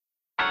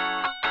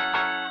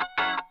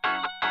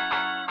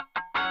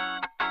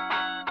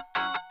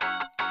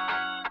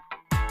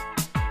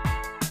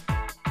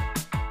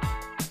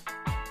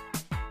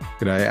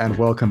G'day, and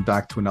welcome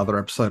back to another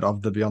episode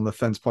of the Beyond the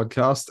Fence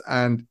podcast.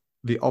 And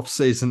the off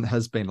season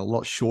has been a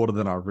lot shorter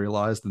than I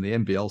realized, and the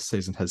NBL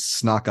season has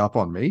snuck up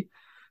on me.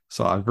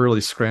 So I've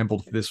really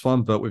scrambled for this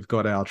one, but we've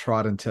got our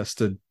tried and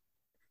tested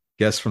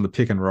guest from the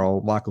pick and roll,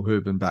 Michael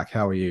Hubin, back.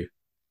 How are you?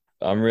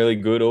 I'm really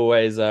good,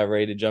 always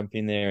ready to jump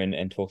in there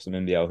and talk some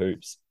NBL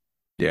hoops.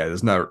 Yeah,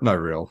 there's no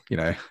real,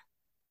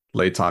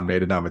 lead time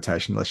needed, no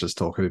invitation. Let's just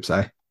talk hoops,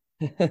 eh?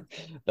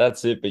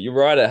 That's it. But you're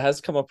right, it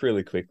has come up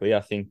really quickly.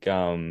 I think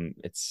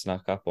it's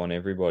snuck up on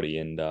everybody,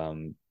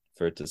 and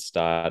for it to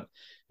start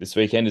this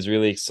weekend is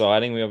really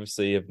exciting. We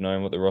obviously have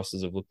known what the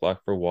rosters have looked like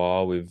for a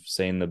while. We've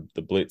seen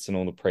the blitz and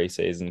all the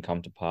preseason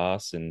come to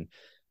pass, and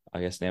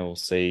I guess now we'll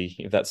see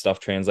if that stuff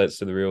translates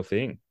to the real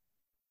thing.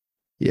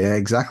 Yeah,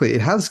 exactly.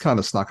 It has kind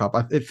of snuck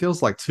up. It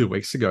feels like 2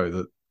 weeks ago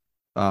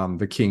that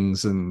the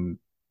Kings and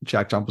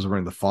Jack Jumpers were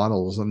in the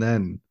finals, and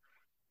then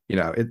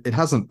it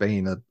hasn't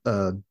been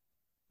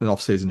an off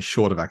season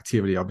short of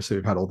activity. Obviously,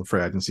 we've had all the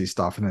free agency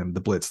stuff, and then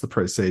the Blitz, the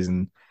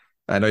preseason,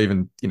 and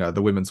even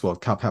the Women's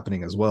World Cup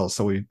happening as well.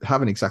 So we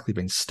haven't exactly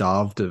been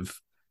starved of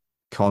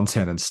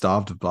content and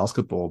starved of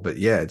basketball. But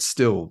yeah, it's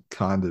still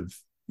kind of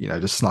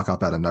just snuck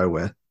up out of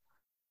nowhere.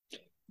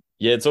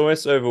 Yeah, it's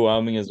almost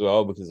overwhelming as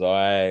well because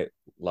I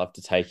love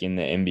to take in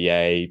the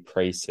NBA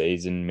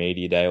preseason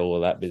media day, all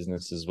of that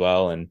business as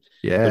well, and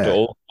for it to Yeah,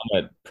 all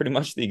come at pretty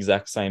much the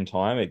exact same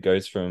time. It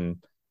goes from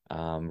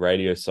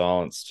radio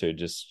silence to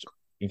just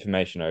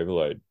information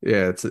overload.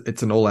 yeah,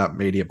 it's an all out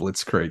media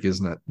blitzkrieg,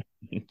 isn't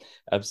it?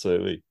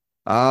 Absolutely.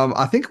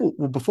 I think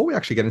well, before we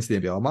actually get into the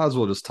NBA, I might as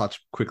well just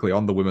touch quickly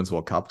on the Women's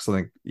World Cup because I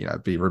think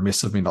it'd be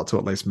remiss of me not to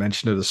at least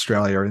mention it.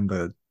 Australia in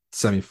the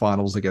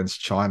semi-finals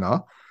against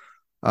China.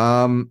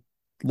 Um,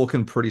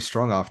 Looking pretty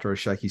strong after a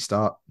shaky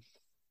start.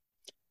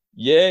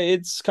 Yeah,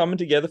 it's coming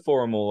together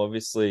for them all.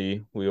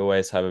 Obviously, we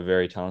always have a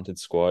very talented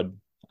squad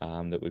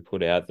that we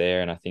put out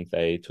there, and I think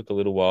they took a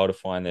little while to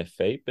find their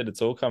feet, but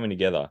it's all coming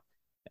together.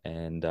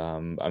 And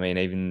I mean,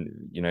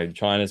 even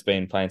China's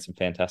been playing some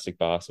fantastic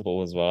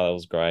basketball as well. That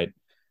was great.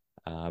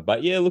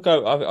 But yeah, look,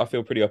 I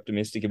feel pretty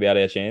optimistic about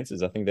our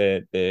chances. I think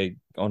they're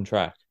on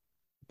track.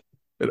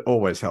 It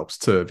always helps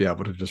to be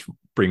able to just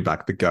bring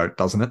back the goat,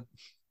 doesn't it?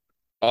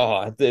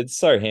 Oh, it's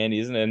so handy,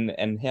 isn't it?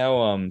 And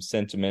how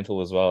sentimental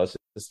as well. It's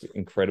just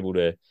incredible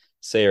to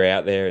see her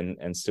out there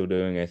and still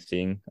doing her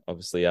thing.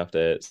 Obviously,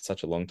 after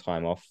such a long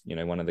time off,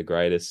 one of the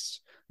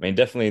greatest. I mean,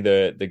 definitely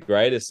the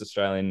greatest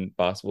Australian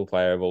basketball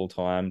player of all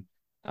time.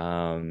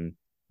 Her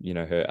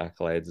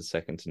accolades are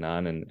second to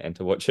none, and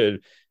to watch her,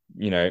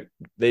 you know,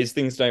 these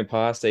things don't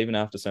pass even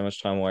after so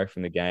much time away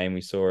from the game.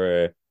 We saw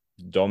her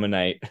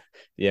dominate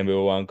the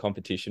NBL1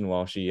 competition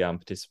while she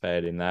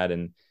participated in that,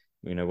 and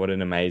what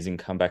an amazing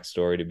comeback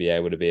story to be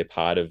able to be a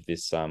part of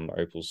this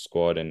Opal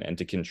squad and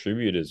to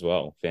contribute as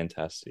well.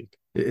 Fantastic.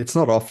 It's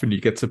not often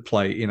you get to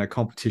play in a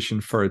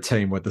competition for a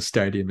team where the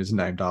stadium is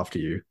named after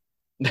you.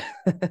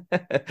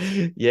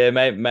 Yeah,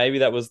 maybe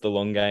that was the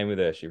long game with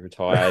her. She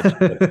retired,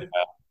 she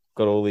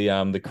got all the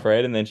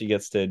cred, and then she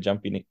gets to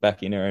jump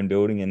back in her own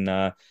building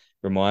and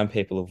remind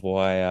people of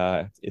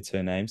why it's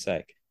her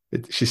namesake.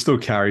 She still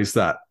carries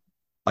that,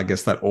 I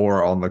guess, that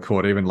aura on the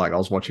court. Even like I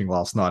was watching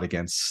last night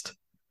against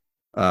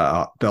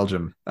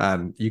Belgium,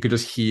 and you could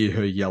just hear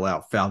her yell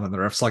out foul, and the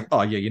ref's like,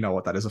 "Oh yeah, you know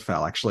what? That is a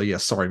foul, actually. Yeah,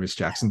 sorry, Miss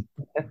Jackson."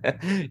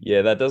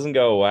 Yeah, that doesn't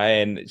go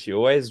away, and she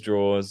always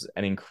draws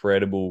an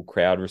incredible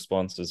crowd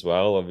response as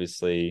well.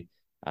 Obviously,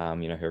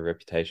 her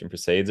reputation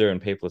precedes her,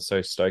 and people are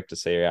so stoked to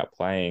see her out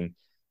playing.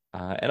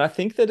 And I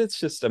think that it's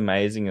just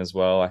amazing as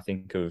well. I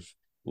think of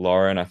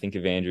Lauren, I think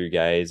of Andrew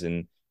Gaze,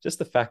 and just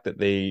the fact that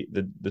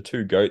the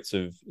two goats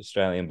of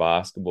Australian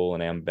basketball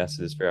and our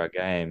ambassadors for our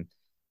game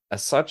are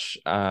such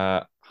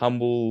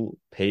humble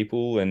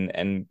people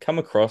and come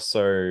across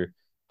so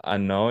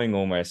unknowing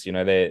almost.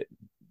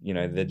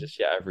 They're just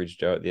your average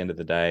Joe at the end of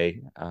the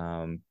day,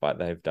 but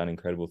they've done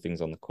incredible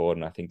things on the court,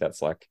 and I think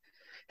that's like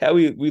how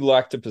we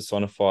like to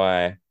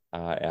personify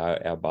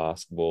our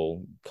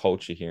basketball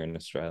culture here in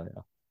Australia.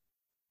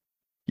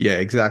 Yeah,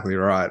 exactly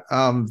right.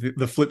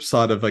 The flip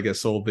side of I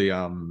guess all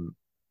the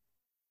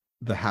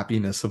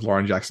happiness of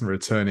Lauren Jackson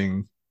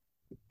returning,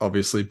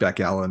 obviously Beck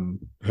Allen,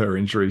 her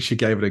injury, she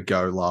gave it a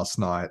go last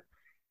night.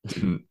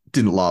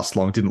 Didn't last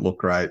long, didn't look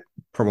great.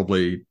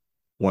 Probably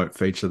won't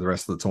feature the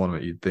rest of the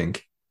tournament, you'd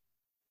think.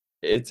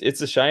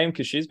 It's a shame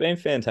because she's been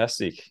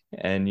fantastic,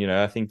 and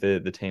I think the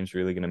team's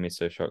really going to miss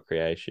her shot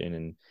creation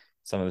and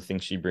some of the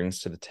things she brings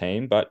to the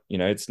team. But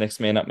it's next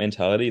man up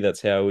mentality.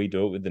 That's how we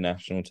do it with the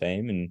national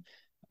team, and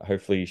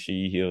hopefully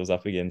she heals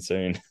up again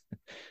soon.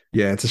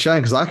 Yeah, it's a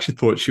shame because I actually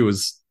thought she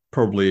was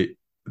probably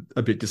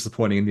a bit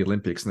disappointing in the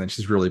Olympics, and then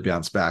she's really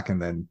bounced back.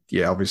 And then,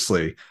 yeah,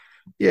 obviously,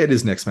 yeah, it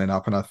is next man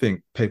up. And I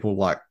think people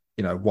like,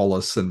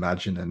 Wallace and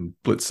Magin and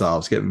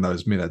Blitzarves getting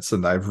those minutes,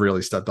 and they've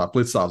really stepped up.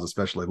 Blitzarves,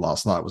 especially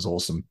last night, was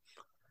awesome.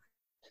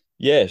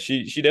 Yeah,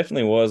 she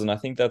definitely was, and I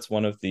think that's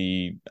one of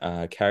the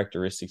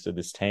characteristics of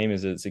this team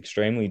is it's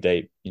extremely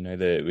deep.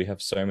 We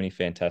have so many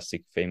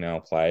fantastic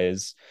female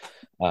players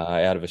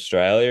out of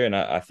Australia, and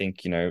I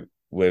think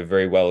we're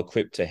very well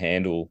equipped to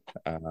handle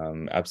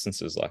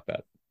absences like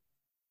that.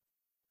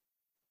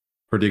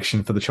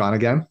 Prediction for the China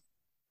game?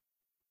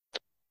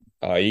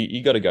 Oh,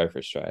 you got to go for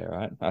Australia,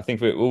 right? I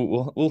think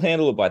we'll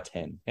handle it by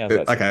 10. How's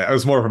that sound? Okay, it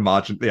was more of a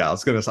margin. Yeah, I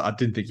was gonna say I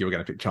didn't think you were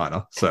gonna pick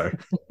China. So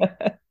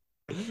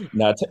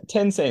No,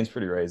 10 seems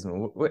pretty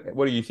reasonable.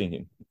 What are you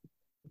thinking?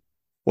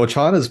 well,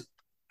 China's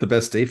the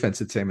best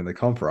defensive team in the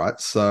comp, right?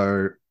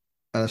 So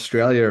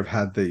Australia have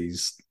had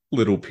these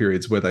little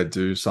periods where they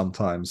do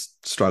sometimes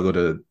struggle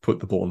to put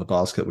the ball in the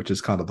basket, which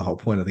is kind of the whole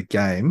point of the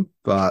game.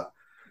 But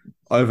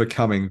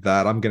overcoming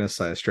that, I'm going to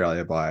say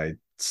Australia by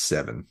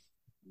 7.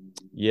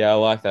 Yeah, I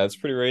like that. It's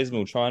pretty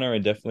reasonable. China are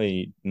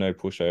definitely no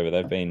pushover.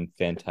 They've been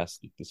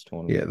fantastic this Yeah,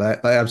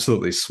 tournament. they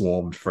absolutely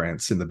swarmed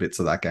France in the bits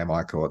of that game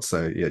I caught.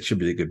 So yeah, it should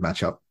be a good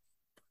matchup.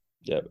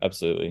 Yeah,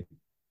 absolutely.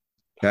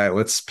 Okay,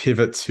 let's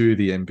pivot to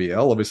the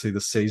NBL. Obviously,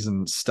 the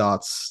season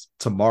starts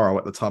tomorrow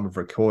at the time of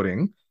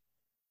recording.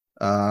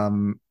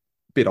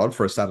 Bit odd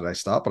for a Saturday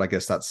start, but I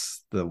guess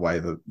that's the way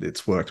that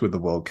it's worked with the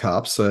World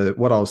Cup. So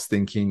what I was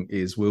thinking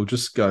is we'll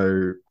just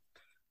go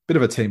bit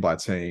of a team by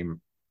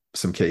team,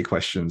 some key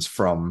questions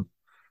from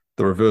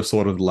the reverse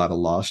order of the ladder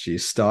last year,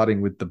 starting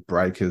with the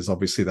Breakers.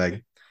 Obviously,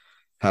 they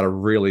had a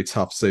really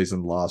tough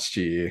season last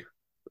year,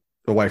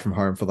 away from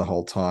home for the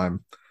whole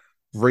time.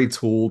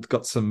 Retooled,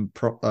 got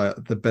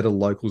the better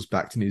locals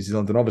back to New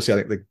Zealand, and obviously, I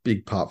think the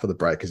big part for the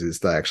Breakers is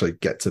they actually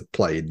get to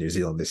play in New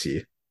Zealand this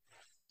year.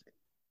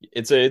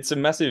 It's a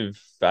massive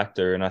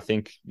factor, and I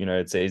think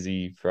it's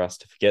easy for us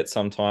to forget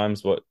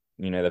sometimes what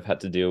they've had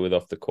to deal with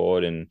off the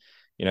court, and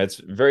it's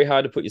very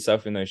hard to put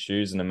yourself in those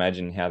shoes and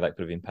imagine how that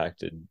could have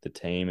impacted the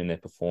team and their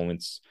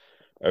performance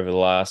over the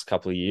last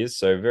couple of years.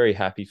 So very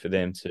happy for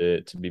them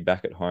to be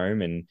back at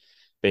home and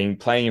being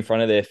playing in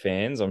front of their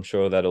fans. I'm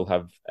sure that'll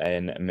have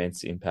an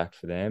immense impact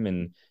for them,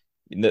 and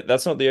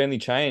that's not the only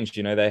change.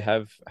 They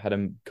have had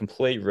a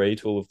complete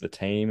retool of the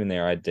team and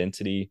their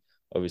identity.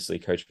 Obviously,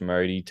 Coach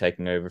Modi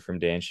taking over from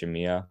Dan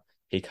Shamir.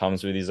 He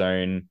comes with his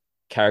own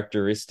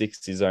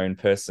characteristics, his own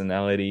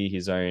personality,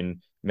 his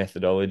own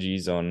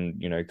methodologies on,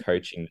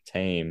 coaching the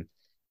team.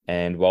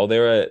 And while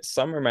there are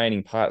some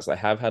remaining parts, they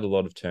have had a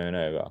lot of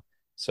turnover.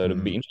 So it'll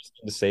be Mm.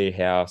 interesting to see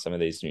how some of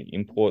these new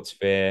imports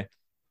fare.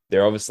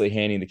 They're obviously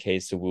handing the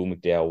keys to Will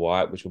McDowell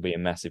White, which will be a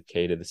massive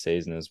key to the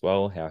season as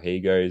well, how he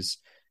goes.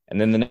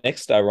 And then the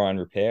next star, Ryan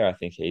Repair, I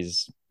think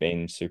he's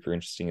been super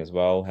interesting as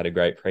well. Had a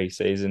great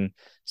preseason.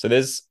 So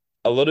there's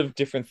a lot of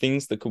different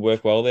things that could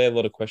work well there, a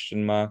lot of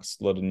question marks,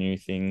 a lot of new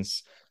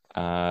things.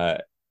 Uh,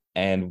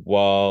 and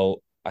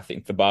while I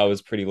think the bar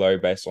was pretty low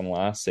based on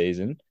last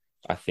season,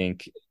 I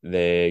think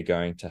they're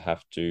going to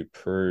have to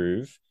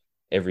prove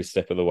every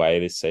step of the way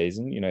this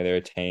season. They're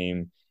a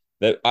team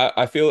that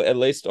I feel at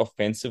least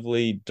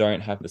offensively don't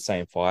have the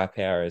same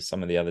firepower as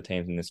some of the other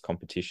teams in this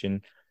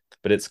competition.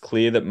 But it's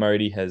clear that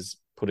Modi has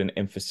put an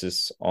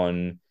emphasis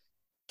on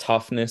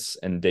toughness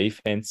and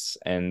defense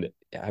and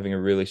having a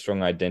really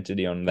strong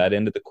identity on that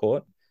end of the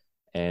court.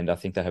 And I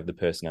think they have the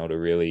personnel to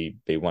really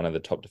be one of the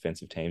top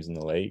defensive teams in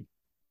the league.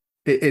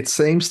 It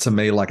seems to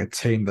me like a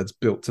team that's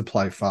built to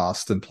play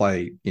fast and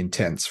play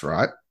intense,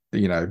 right?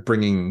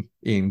 Bringing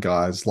in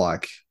guys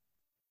like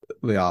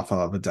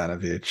Liafa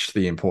Vodanovic,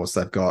 the imports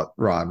they've got,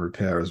 Ryan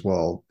Repair as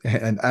well,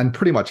 and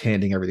pretty much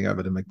handing everything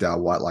over to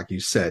McDowell White, like you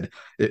said.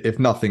 If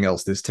nothing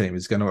else, this team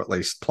is going to at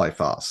least play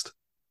fast.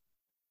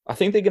 I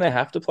think they're going to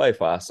have to play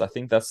fast. I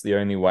think that's the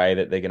only way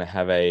that they're going to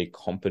have a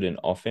competent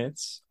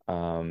offense.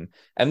 And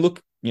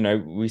look,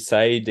 we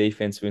say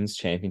defense wins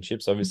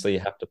championships. Obviously, you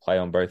have to play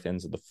on both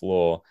ends of the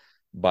floor,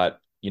 but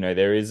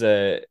there is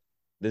a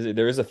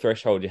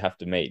threshold you have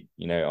to meet.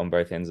 On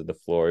both ends of the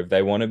floor. If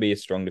they want to be a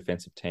strong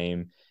defensive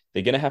team,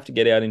 they're going to have to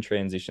get out in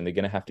transition. They're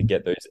going to have to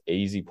get those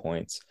easy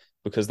points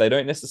because they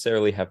don't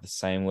necessarily have the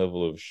same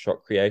level of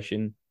shot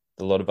creation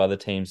that a lot of other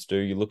teams do.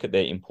 You look at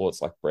their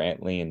imports like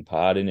Brantley and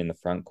Pardon in the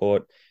front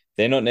court.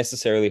 They're not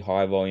necessarily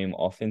high volume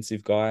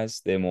offensive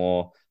guys. They're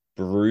more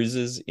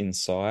bruisers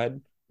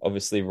inside.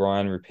 Obviously,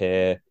 Ryan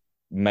Repair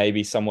may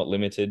be somewhat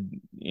limited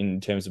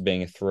in terms of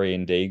being a 3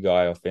 and D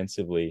guy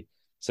offensively.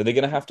 So they're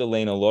going to have to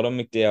lean a lot on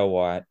McDowell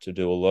White to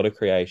do a lot of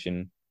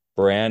creation.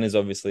 Brown is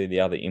obviously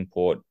the other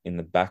import in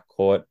the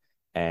backcourt,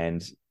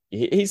 and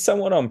he's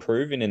somewhat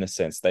unproven in a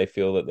sense. They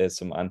feel that there's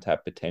some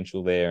untapped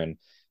potential there, and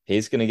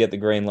he's going to get the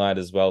green light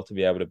as well to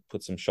be able to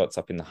put some shots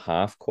up in the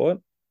half court.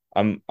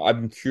 I'm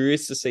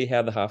curious to see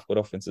how the half court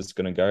offense is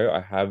going to go.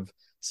 I have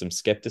some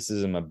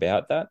skepticism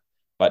about that,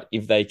 but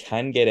if they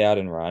can get out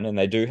and run, and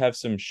they do have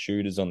some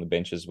shooters on the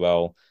bench as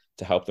well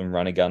to help them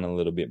run a gun a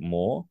little bit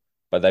more,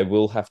 but they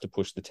will have to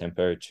push the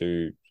tempo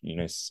to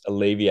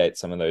alleviate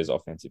some of those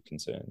offensive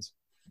concerns.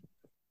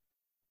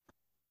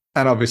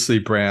 And obviously,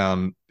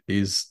 Brown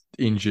is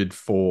he's injured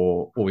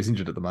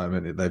at the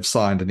moment. They've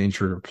signed an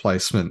injury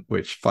replacement,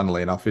 which,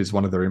 funnily enough, is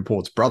one of their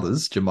imports'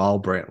 brothers,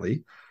 Jamal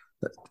Brantley.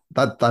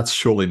 That's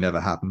surely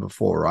never happened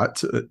before, right?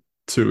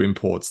 Two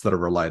imports that are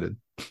related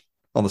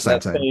on the same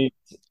That's team.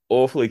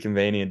 awfully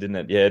convenient, didn't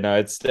it? Yeah, no,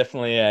 it's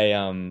definitely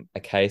a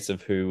case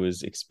of who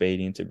was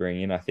expedient to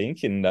bring in, I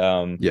think, and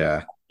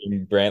Yeah.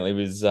 Brantley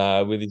was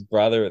with his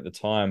brother at the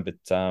time, but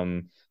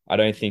I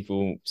don't think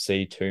we'll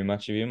see too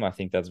much of him. I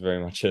think that's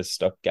very much a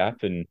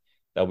stopgap, and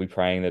they'll be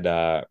praying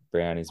that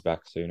Brown is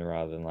back sooner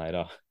rather than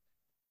later.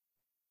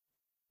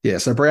 Yeah,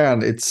 so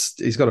Brown,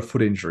 he's got a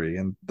foot injury,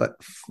 and that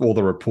all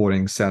the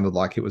reporting sounded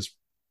like it was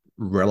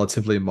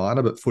relatively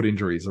minor, but foot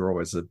injuries are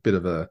always a bit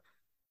of a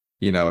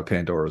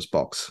Pandora's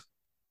box.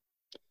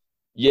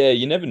 Yeah,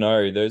 you never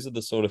know. Those are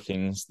the sort of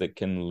things that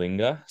can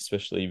linger,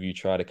 especially if you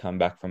try to come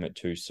back from it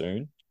too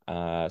soon.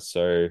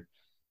 So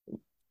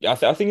I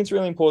think it's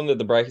really important that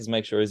the breakers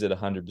make sure he's at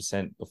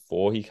 100%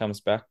 before he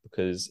comes back,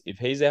 because if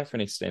he's out for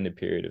an extended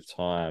period of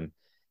time,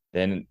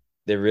 then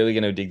they're really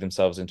going to dig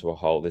themselves into a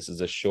hole. This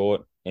is a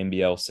short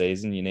NBL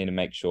season. You need to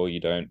make sure you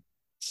don't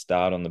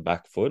start on the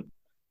back foot.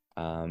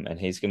 And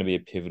he's going to be a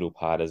pivotal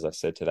part, as I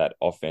said, to that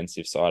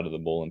offensive side of the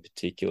ball in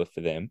particular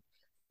for them,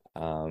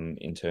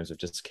 in terms of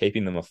just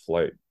keeping them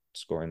afloat,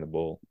 scoring the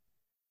ball.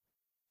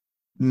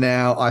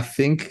 Now, I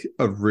think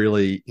a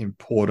really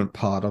important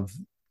part of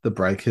the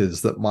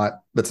breakers that's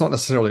not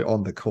necessarily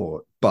on the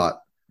court,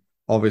 but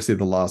obviously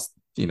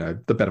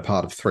the better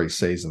part of 3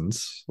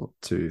 seasons, or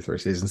 2, 3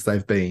 seasons,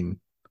 they've been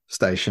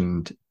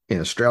stationed in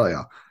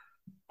Australia.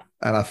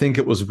 And I think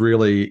it was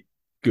really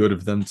good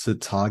of them to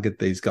target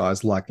these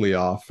guys like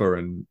Liafa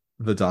and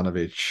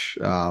Vodanovic,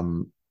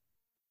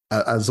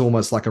 as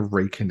almost like a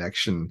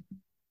reconnection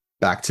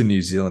back to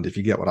New Zealand, if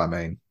you get what I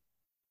mean.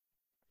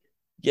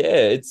 Yeah,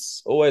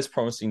 it's always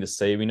promising to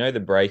see. We know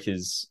the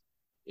Breakers,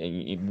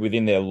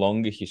 within their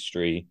longer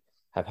history,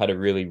 have had a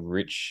really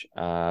rich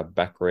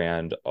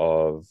background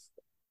of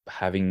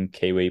having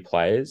Kiwi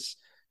players.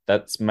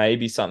 That's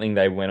maybe something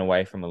they went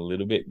away from a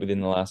little bit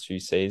within the last few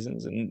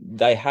seasons. And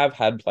they have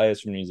had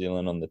players from New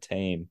Zealand on the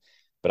team,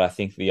 but I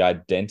think the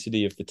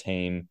identity of the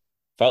team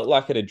felt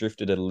like it had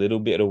drifted a little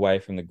bit away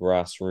from the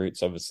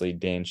grassroots. Obviously,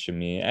 Dan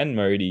Shamir and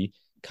Modi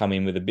come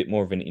in with a bit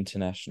more of an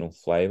international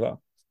flavour.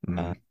 Uh,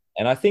 Mm.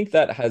 and I think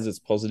that has its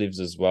positives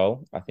as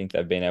well. I think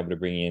they've been able to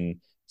bring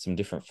in some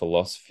different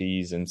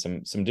philosophies and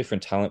some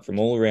different talent from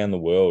all around the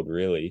world,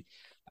 really.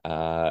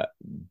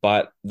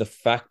 But the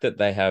fact that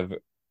they have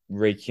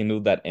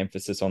rekindled that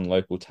emphasis on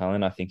local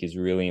talent, I think, is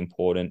really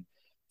important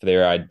for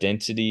their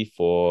identity,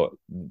 for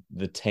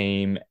the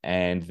team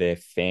and their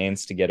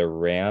fans to get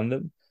around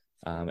them.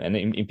 And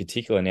in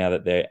particular, now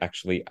that they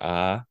actually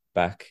are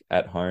back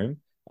at home,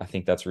 I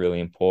think that's really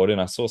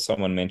important. I saw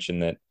someone mention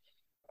that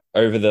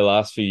over the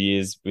last few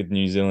years with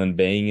New Zealand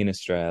being in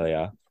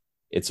Australia,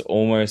 it's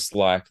almost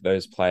like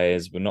those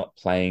players were not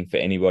playing for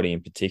anybody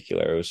in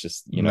particular. It was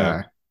just,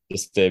 No.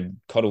 just a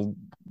coddle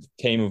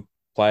team of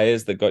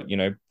players that got,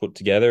 put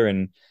together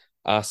and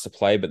asked to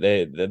play, but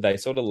they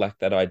sort of lack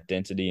that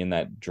identity and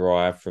that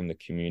drive from the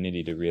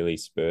community to really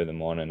spur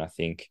them on. And I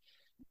think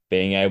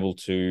being able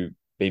to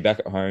be back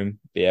at home,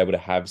 be able to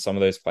have some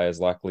of those players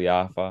like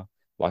Liafa,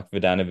 like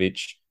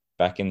Vodanovic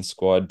back in the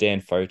squad,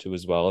 Dan Fotu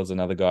as well as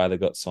another guy that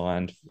got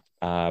signed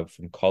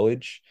from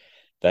college.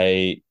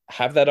 They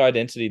have that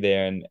identity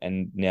there,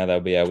 and now they'll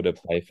be able to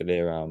play for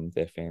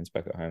their fans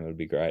back at home. It would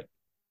be great.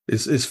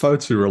 Is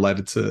Fotu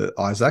related to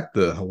Isaac,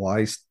 the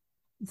I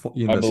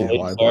University of believe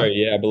Hawaii so. boy?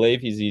 Yeah, I believe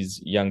he's his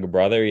younger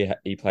brother.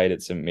 He played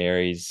at St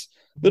Mary's,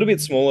 a little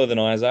bit smaller than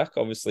Isaac.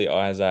 Obviously,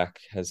 Isaac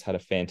has had a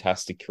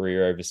fantastic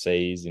career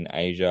overseas in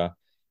Asia,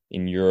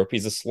 in Europe.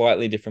 He's a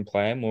slightly different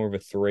player, more of a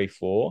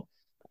 3-4.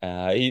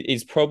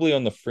 He's probably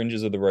on the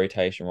fringes of the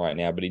rotation right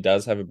now, but he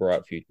does have a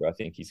bright future. I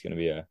think he's going to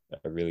be a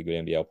really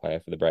good NBL player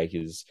for the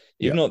Breakers,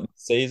 if Yeah. not this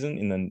season,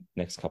 in the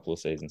next couple of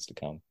seasons to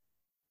come.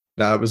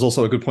 Now, it was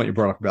also a good point you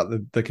brought up about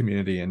the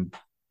community, and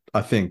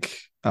I think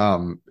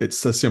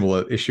it's a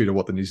similar issue to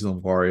what the New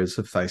Zealand Warriors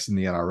have faced in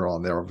the NRL,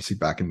 and they're obviously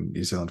back in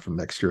New Zealand from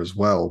next year as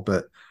well.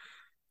 But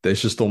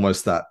there's just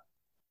almost that,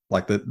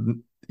 like,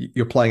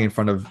 you're playing in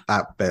front of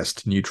at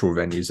best neutral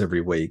venues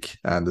every week,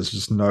 and there's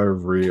just no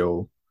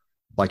real,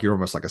 like, you're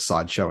almost like a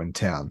sideshow in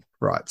town,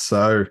 right?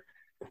 So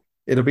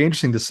it'll be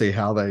interesting to see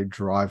how they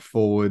drive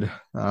forward.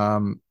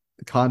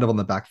 Kind of on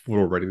the back foot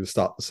already to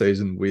start the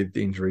season with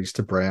injuries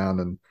to Brown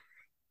and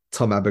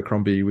Tom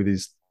Abercrombie with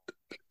his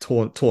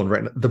torn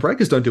retina. The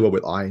Breakers don't do well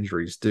with eye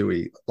injuries, do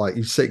we? Like,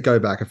 you see, go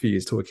back a few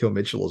years to Akil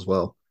Mitchell as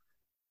well.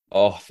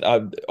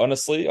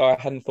 Honestly, I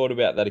hadn't thought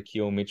about that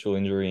Akil Mitchell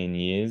injury in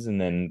years. And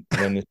then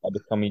when this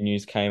Abercrombie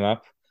news came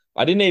up,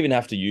 I didn't even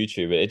have to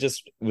YouTube it. It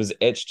just was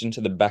etched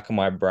into the back of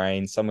my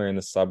brain, somewhere in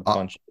the I,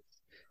 subconscious,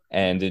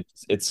 and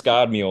it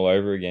scarred me all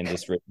over again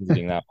just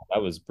revisiting that.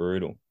 That was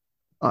brutal.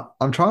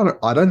 I'm trying to.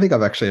 I don't think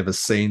I've actually ever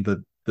seen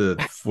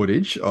the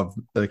footage of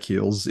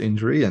Akil's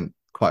injury, and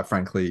quite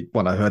frankly,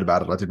 when I heard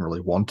about it, I didn't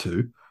really want to.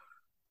 You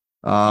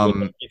were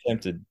Um,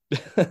 tempted.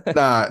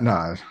 no,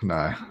 no,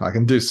 no. I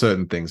can do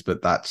certain things,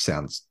 but that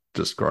sounds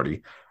just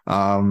grotty.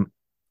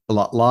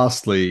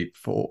 Lastly,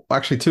 for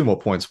actually two more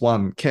points.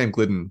 One, Cam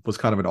Glidden was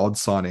kind of an odd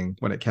signing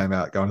when it came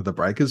out going to the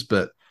Breakers,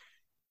 but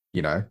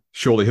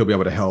surely he'll be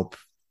able to help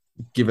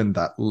given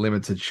that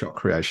limited shot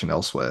creation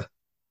elsewhere.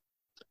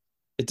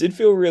 It did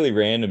feel really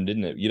random,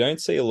 didn't it? You don't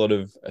see a lot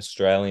of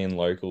Australian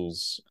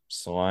locals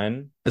sign with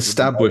the Breakers.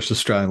 Established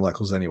Australian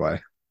locals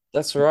anyway.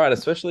 That's right,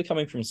 especially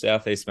coming from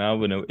Southeast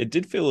Melbourne. It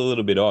did feel a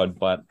little bit odd,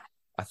 but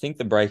I think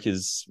the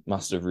Breakers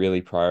must have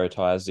really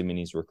prioritized him in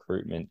his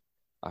recruitment.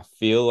 I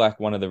feel like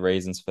one of the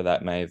reasons for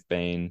that may have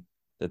been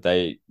that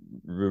they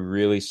were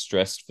really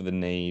stressed for the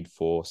need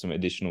for some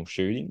additional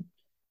shooting.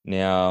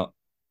 Now,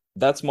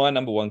 that's my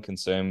number one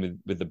concern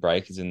with the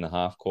breakers in the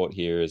half court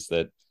here is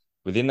that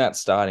within that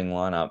starting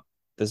lineup,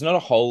 there's not a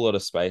whole lot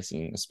of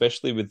spacing,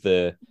 especially with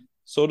the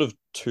sort of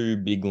two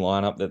big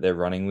lineup that they're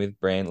running with.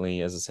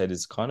 Brantley, as I said,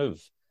 is kind of a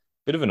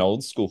bit of an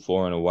old school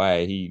four in a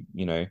way. He,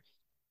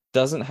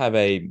 doesn't have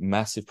a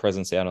massive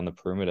presence out on the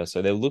perimeter.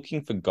 So they're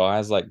looking for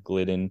guys like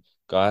Glidden,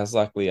 guys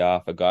like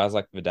Liafa, guys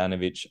like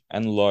Vodanovic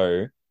and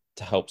Lowe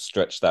to help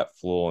stretch that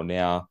floor.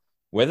 Now,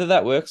 whether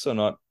that works or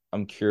not,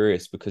 I'm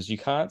curious because you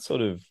can't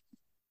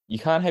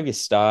have your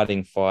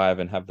starting five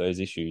and have those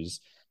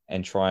issues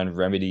and try and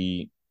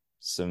remedy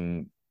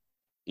some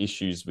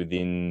issues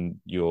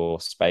within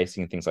your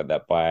spacing and things like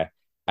that by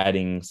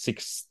adding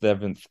sixth,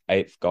 seventh,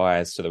 eighth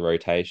guys to the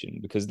rotation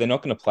because they're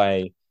not going to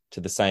play to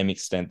the same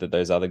extent that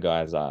those other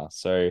guys are.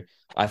 So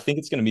I think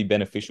it's going to be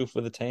beneficial for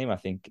the team. I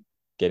think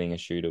getting a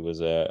shooter was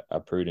a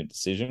prudent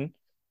decision.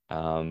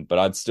 But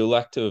I'd still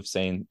like to have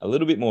seen a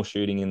little bit more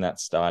shooting in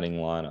that starting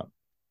lineup.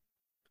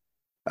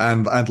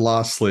 And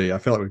lastly, I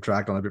feel like we've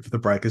dragged on a bit for the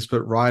Breakers,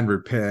 but Ryan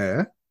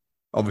Rupert,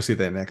 obviously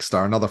their next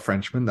star, another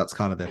Frenchman, that's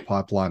kind of their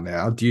pipeline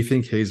now. Do you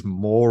think he's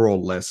more or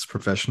less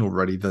professional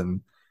ready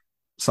than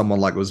someone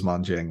like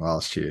Usman Jeng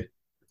last year?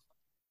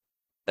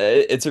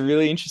 It's a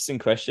really interesting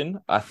question.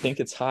 I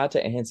think it's hard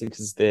to answer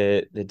because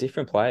they're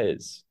different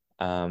players.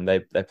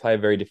 They play a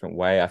very different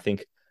way. I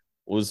think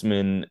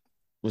Usman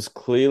was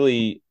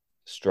clearly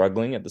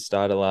struggling at the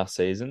start of last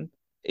season,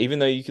 even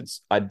though you could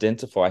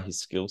identify his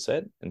skill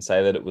set and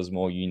say that it was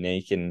more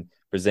unique and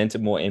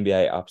presented more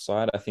NBA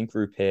upside. I think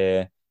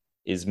Rupert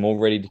is more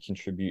ready to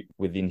contribute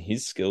within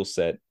his skill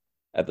set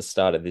at the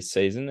start of this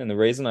season. And the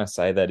reason I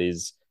say that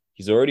is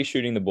he's already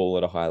shooting the ball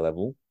at a high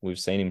level. We've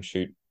seen him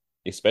shoot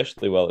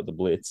especially well at the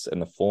Blitz,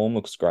 and the form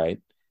looks great.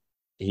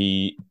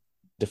 He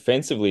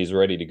defensively is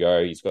ready to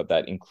go. He's got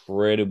that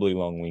incredibly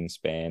long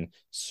wingspan,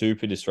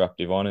 super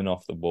disruptive on and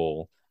off the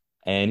ball,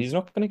 and he's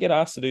not going to get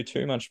asked to do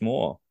too much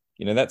more.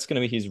 That's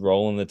going to be his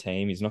role in the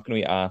team. He's not going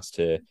to be asked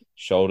to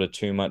shoulder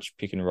too much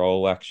pick and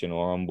roll action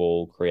or on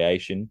ball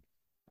creation.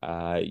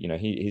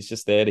 He's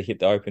just there to hit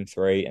the open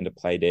three and to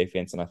play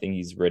defense, and I think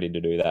he's ready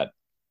to do that,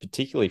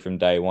 particularly from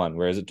day one.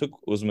 Whereas it took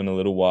Usman a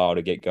little while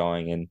to get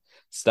going and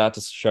start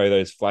to show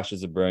those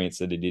flashes of brilliance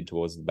that he did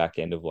towards the back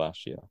end of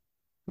last year.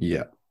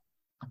 Yeah.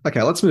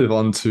 Okay, let's move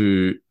on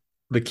to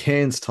the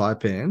Cairns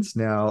Taipans.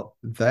 Now,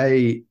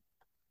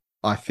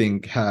 I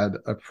think, had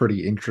a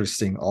pretty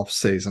interesting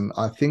off-season.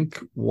 I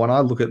think when I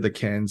look at the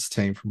Cairns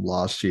team from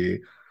last year,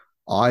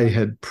 I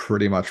had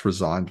pretty much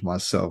resigned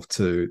myself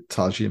to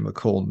Tajir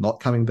McCall not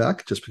coming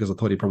back just because I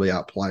thought he probably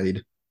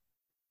outplayed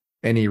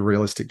any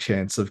realistic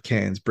chance of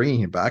Cairns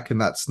bringing him back.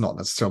 And that's not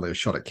necessarily a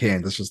shot at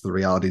Cairns. It's just the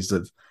realities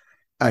of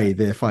A,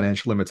 their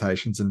financial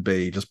limitations, and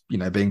B, just,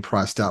 being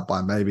priced out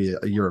by maybe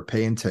a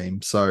European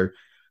team. So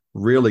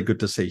really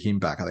good to see him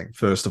back. I think,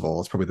 first of all,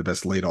 it's probably the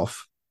best lead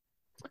off.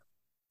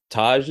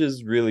 Taj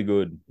is really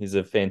good. He's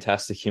a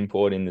fantastic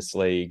import in this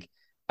league.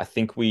 I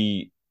think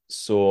we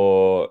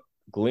saw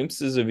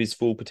glimpses of his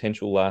full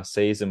potential last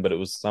season, but it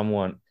was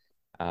somewhat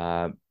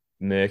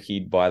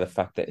murkied by the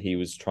fact that he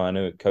was trying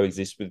to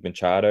coexist with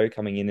Machado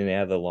coming in and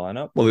out of the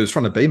lineup. Well, he was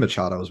trying to be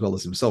Machado as well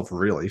as himself,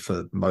 really,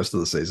 for most of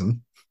the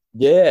season.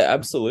 Yeah,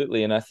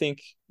 absolutely. And I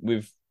think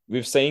we've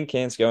seen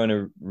Cairns go in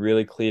a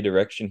really clear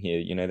direction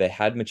here. They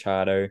had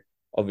Machado,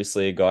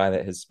 obviously a guy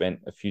that has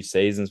spent a few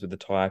seasons with the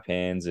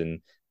Taipans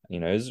and,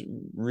 is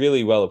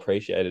really well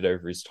appreciated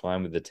over his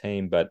time with the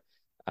team. But,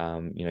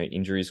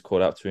 injuries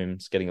caught up to him.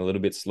 He's getting a little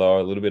bit slower,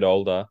 a little bit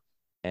older.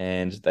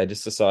 And they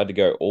just decided to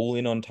go all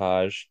in on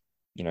Taj,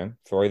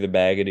 throw the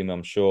bag at him,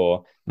 I'm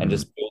sure, and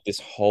just build this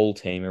whole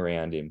team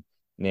around him.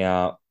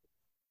 Now,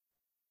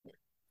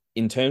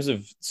 in terms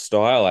of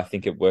style, I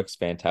think it works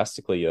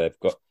fantastically. They've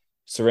got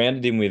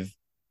surrounded him with,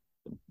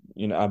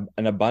 an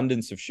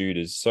abundance of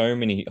shooters, so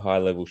many high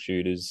level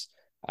shooters.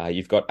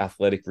 You've got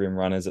athletic rim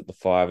runners at the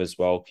five as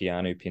well,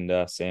 Keanu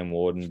Pinder, Sam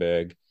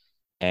Wardenberg,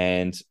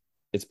 and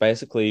it's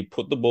basically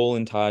put the ball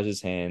in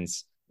Taj's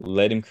hands,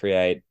 let him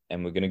create,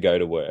 and we're going to go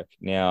to work.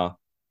 Now,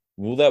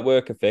 will that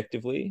work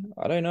effectively?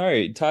 I don't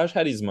know. Taj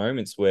had his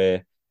moments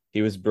where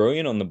he was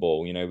brilliant on the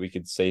ball. We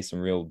could see some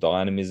real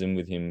dynamism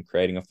with him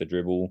creating off the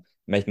dribble,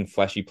 making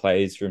flashy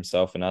plays for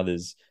himself and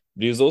others.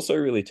 But he was also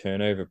really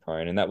turnover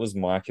prone, and that was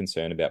my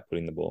concern about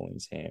putting the ball in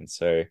his hands.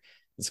 So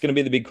it's going to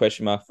be the big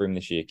question mark for him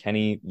this year. Can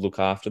he look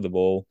after the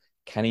ball?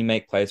 Can he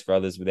make plays for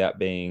others without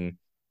being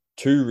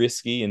too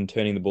risky and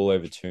turning the ball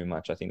over too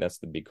much? I think that's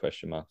the big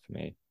question mark for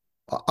me.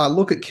 I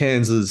look at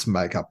Kansas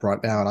makeup right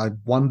now and I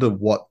wonder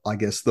what, I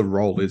guess, the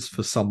role is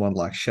for someone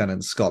like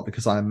Shannon Scott,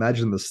 because I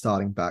imagine the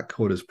starting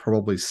backcourt is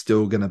probably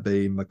still going to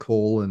be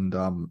McCall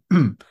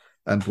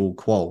and Bull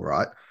Qual,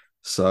 right?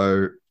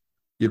 So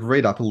you'd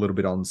read up a little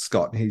bit on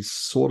Scott. He's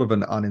sort of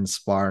an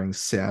uninspiring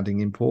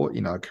sounding import,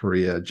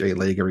 career G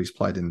Leaguer. He's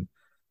played in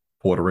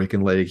Puerto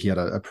Rican League. He had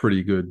a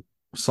pretty good,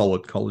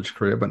 solid college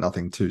career, but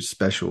nothing too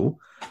special.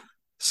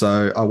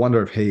 So I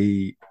wonder if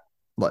he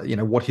like,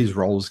 what his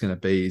role is going to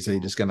be. Is he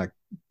just going to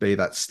be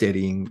that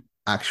steadying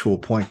actual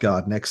point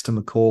guard next to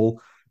McCall?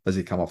 Does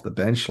he come off the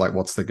bench? Like,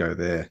 what's the go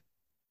there?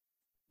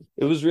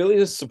 It was really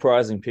a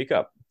surprising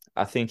pickup.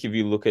 I think if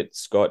you look at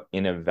Scott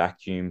in a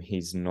vacuum,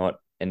 he's not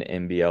an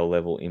NBL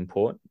level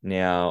import.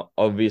 Now,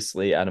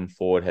 obviously, Adam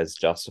Ford has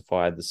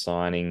justified the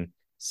signing,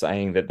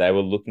 saying that they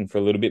were looking for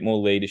a little bit more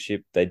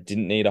leadership. They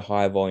didn't need a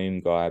high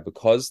volume guy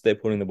because they're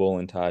putting the ball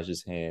in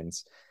Taj's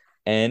hands.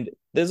 And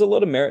there's a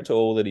lot of merit to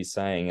all that he's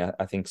saying.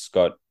 I think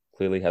Scott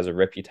clearly has a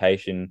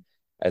reputation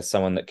as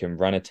someone that can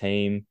run a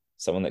team,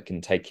 someone that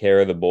can take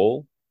care of the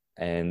ball,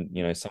 and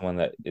someone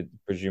that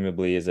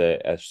presumably is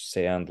a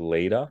sound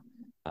leader.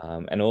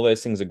 And all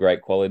those things are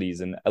great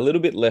qualities and a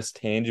little bit less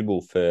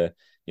tangible for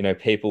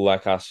people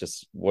like us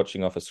just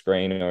watching off a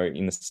screen or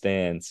in the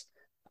stands.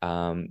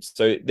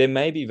 So there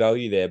may be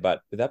value there,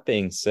 but with that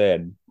being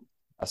said,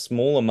 a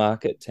smaller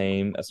market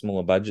team, a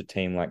smaller budget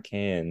team like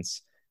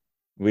Cairns,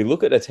 we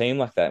look at a team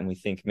like that and we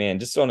think, man,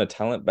 just on a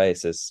talent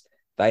basis,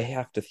 they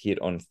have to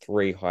hit on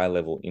three high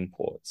level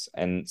imports,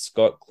 and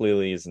Scott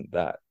clearly isn't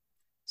that.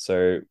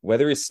 So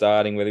whether he's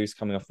starting, whether he's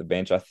coming off the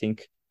bench, I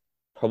think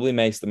probably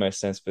makes the most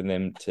sense for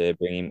them to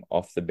bring him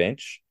off the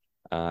bench.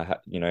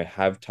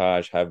 Have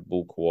Taj, have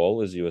Bul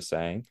Kuol, as you were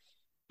saying,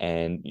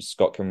 and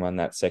Scott can run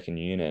that second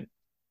unit.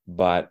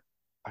 But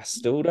I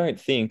still don't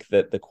think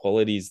that the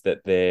qualities that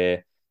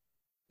they're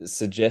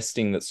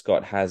suggesting that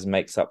Scott has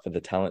makes up for the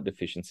talent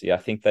deficiency. I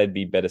think they'd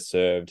be better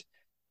served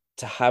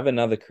to have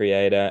another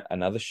creator,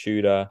 another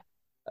shooter,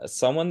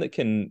 someone that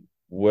can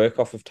work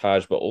off of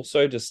Taj, but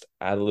also just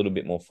add a little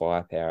bit more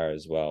firepower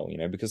as well,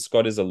 because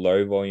Scott is a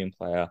low volume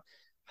player.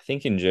 I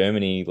think in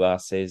Germany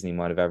last season, he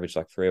might have averaged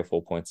like 3 or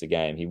 4 points a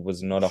game. He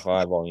was not a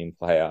high volume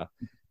player.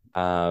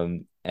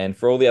 And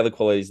for all the other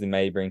qualities they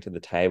may bring to the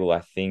table,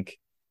 I think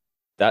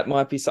that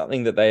might be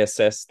something that they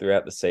assess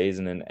throughout the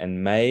season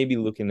and maybe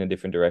look in a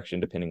different direction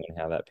depending on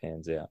how that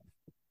pans out.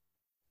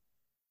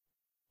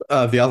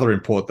 The other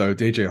import though,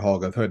 DJ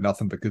Hogg, I've heard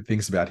nothing but good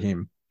things about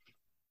him.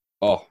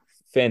 Oh,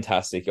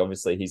 fantastic.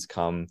 Obviously, he's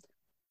come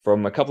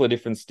from a couple of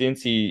different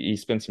stints. He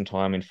spent some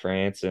time in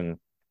France and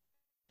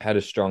had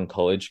a strong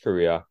college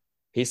career.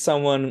 He's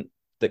someone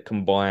that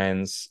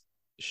combines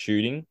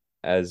shooting,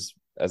 as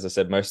I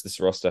said, most of this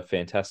roster are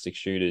fantastic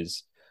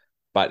shooters,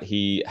 but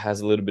he has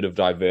a little bit of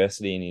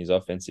diversity in his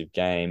offensive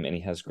game, and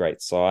he has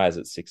great size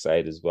at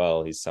 6'8" as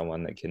well. He's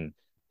someone that can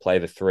play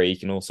the three. He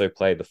can also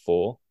play the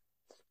four.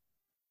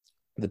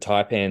 The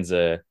Taipans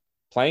are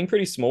playing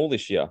pretty small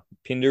this year.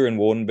 Pinder and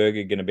Wardenberg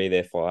are going to be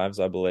their fives,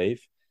 I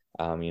believe.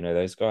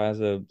 Those guys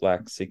are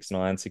like 6'9",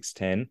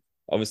 6'10",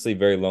 obviously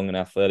very long and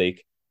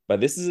athletic. But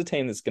this is a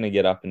team that's going to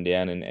get up and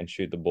down and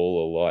shoot the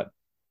ball a lot.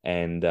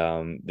 And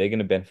they're going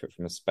to benefit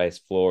from a space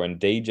floor. And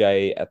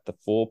DJ at the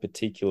four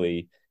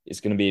particularly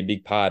is going to be a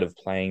big part of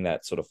playing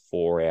that sort of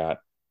four-out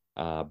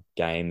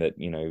game that,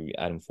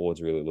 Adam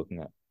Ford's really looking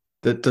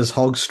at. Does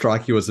Hogg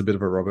strike you as a bit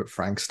of a Robert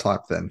Franks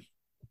type then?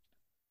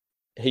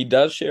 He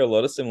does share a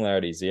lot of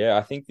similarities, yeah.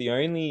 I think the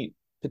only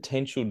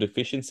potential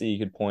deficiency you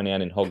could point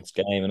out in Hogg's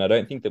game, and I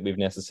don't think that we've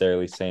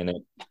necessarily seen it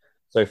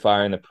so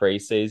far in the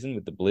preseason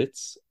with the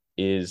Blitz,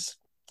 is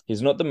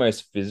he's not the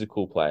most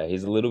physical player.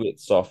 He's a little bit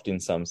soft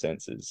in some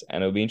senses,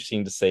 and it'll be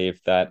interesting to see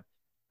if that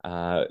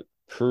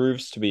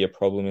proves to be a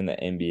problem in the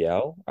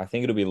NBL. I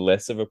think it'll be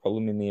less of a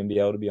problem in the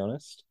NBL, to be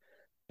honest.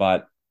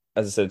 But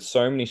as I said,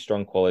 so many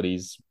strong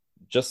qualities.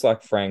 Just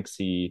like Franks,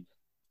 he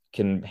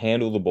can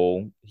handle the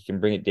ball, he can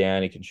bring it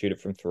down, he can shoot it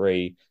from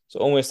three. It's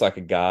almost like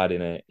a guard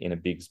in a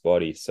big's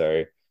body.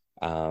 So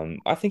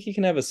I think he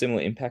can have a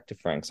similar impact to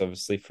Franks.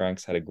 Obviously,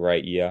 Franks had a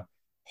great year.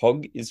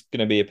 Hogg is going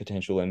to be a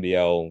potential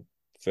NBL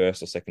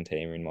first or second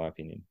teamer, in my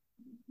opinion.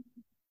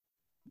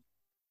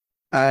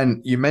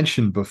 And you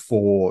mentioned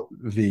before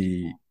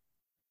the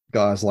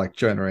guys like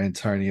Jonah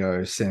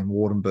Antonio, Sam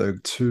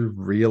Wardenberg, two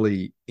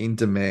really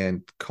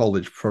in-demand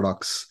college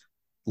products,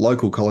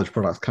 local college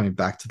products coming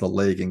back to the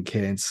league, and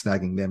Cairns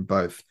snagging them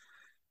both.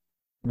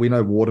 We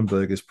know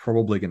Wardenberg is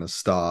probably going to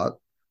start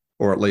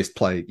or at least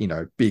play,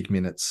 big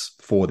minutes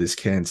for this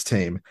Cairns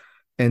team.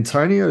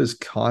 Antonio's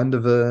kind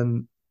of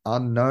an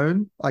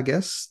unknown, I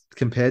guess,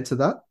 compared to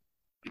that.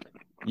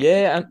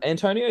 Yeah,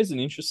 Antonio is an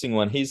interesting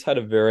one. He's had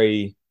a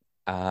very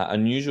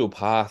unusual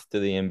path to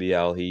the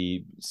NBL.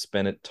 He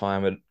spent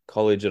time at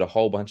college at a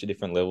whole bunch of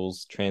different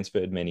levels,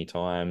 transferred many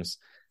times,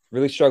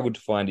 really struggled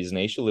to find his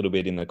niche a little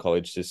bit in the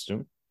college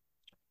system.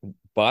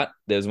 But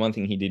there's one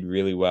thing he did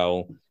really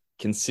well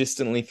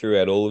consistently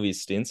throughout all of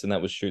his stints, and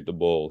that was shoot the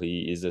ball.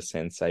 He is a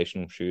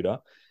sensational shooter.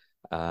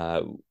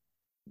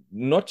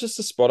 Not just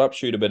a spot-up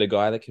shooter, but a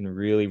guy that can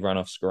really run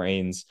off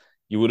screens.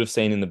 You would have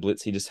seen in the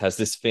Blitz, he just has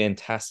this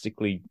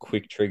fantastically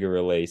quick trigger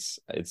release.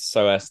 It's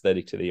so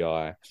aesthetic to the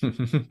eye.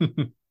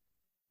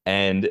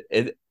 And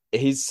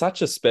he's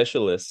such a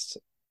specialist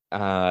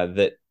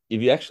that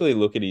if you actually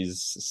look at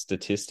his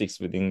statistics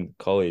within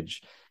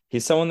college,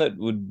 he's someone that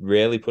would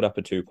rarely put up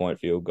a 2-point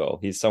field goal.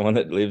 He's someone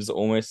that lives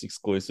almost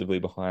exclusively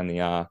behind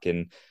the arc.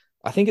 And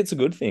I think it's a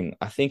good thing.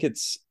 I think it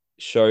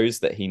shows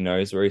that he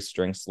knows where his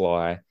strengths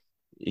lie.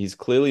 he's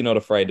clearly not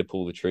afraid to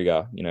pull the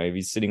trigger. You know, if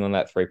he's sitting on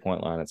that 3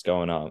 point line, it's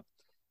going up.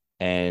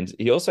 And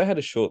he also had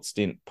a short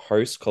stint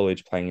post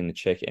college playing in the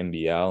Czech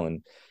NBL,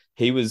 and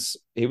he was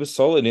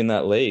solid in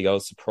that league. I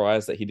was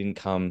surprised that he didn't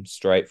come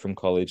straight from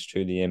college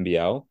to the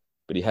NBL,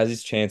 but he has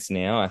his chance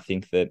now. I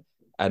think that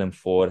Adam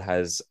Ford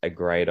has a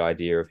great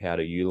idea of how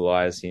to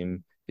utilize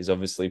him. He's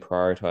obviously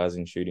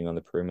prioritizing shooting on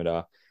the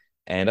perimeter,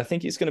 and I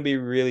think he's going to be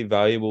a really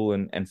valuable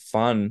and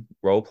fun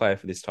role player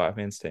for this tight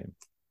man's team.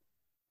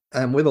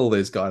 And with all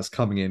these guys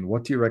coming in,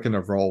 what do you reckon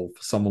a role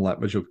for someone like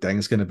Majok Deng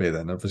is going to be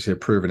then? Obviously, a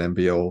proven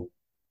NBL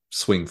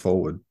swing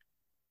forward.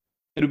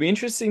 It'll be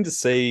interesting to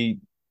see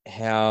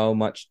how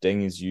much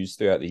Deng is used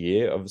throughout the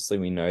year. Obviously,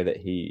 we know that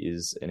he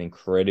is an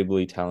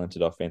incredibly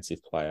talented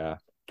offensive player,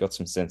 got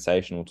some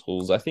sensational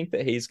tools. I think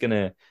that he's going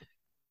to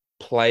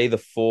play the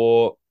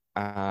four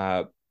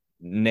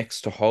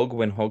next to Hogg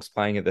when Hogg's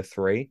playing at the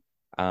three.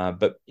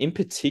 But in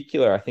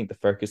particular, I think the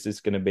focus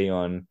is going to be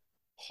on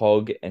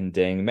Hogg and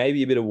Deng,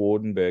 maybe a bit of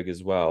Wardenberg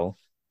as well,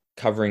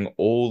 covering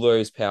all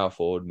those power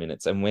forward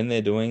minutes. And when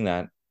they're doing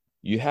that,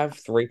 you have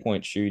 3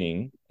 point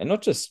shooting and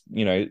not just,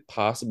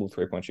 passable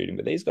 3 point shooting,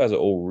 but these guys are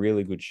all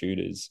really good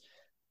shooters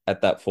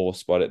at that four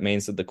spot. It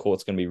means that the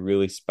court's going to be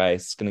really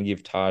spaced. It's going to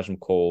give Taj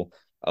McCall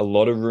a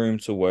lot of room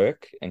to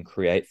work and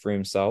create for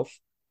himself.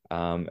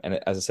 And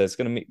as I said, it's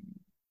going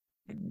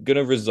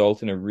to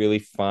result in a really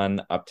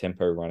fun up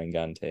tempo running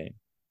gun team.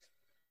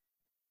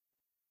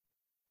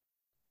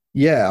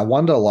 Yeah, I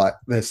wonder, like,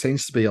 there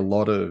seems to be a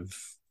lot of,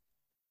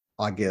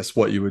 I guess,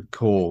 what you would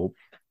call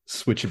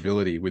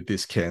switchability with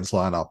this Cairns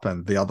lineup.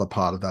 And the other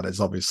part of that is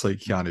obviously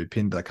Keanu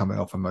Pinder coming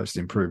off a most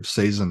improved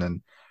season.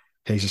 And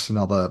he's just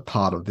another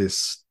part of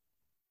this,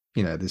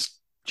 this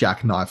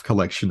jackknife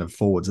collection of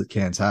forwards that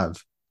Cairns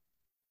have.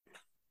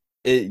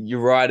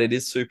 You're right, it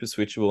is super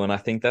switchable, and I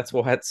think that's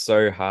why it's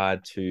so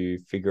hard to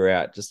figure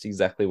out just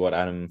exactly what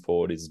Adam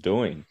Ford is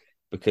doing,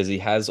 because he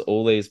has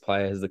all these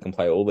players that can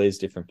play all these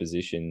different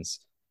positions.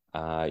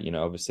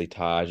 Obviously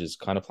Taj is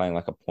kind of playing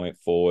like a point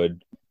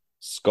forward.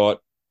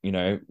 Scott,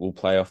 will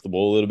play off the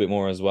ball a little bit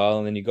more as well.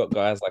 And then you've got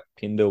guys like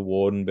Pinder,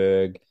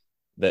 Wardenberg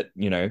that,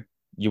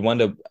 you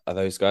wonder, are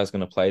those guys going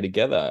to play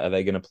together? Are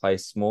they going to play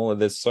smaller?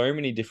 There's so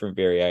many different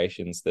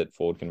variations that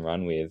Ford can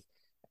run with.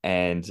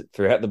 And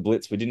throughout the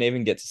blitz, we didn't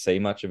even get to see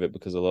much of it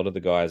because a lot of the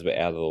guys were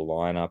out of the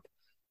lineup.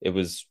 It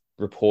was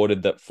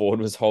reported that Ford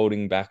was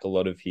holding back a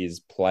lot of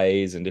his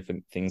plays and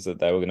different things that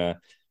they were going to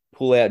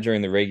pull out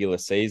during the regular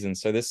season.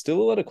 So there's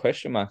still a lot of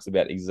question marks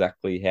about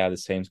exactly how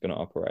this team's going to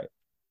operate.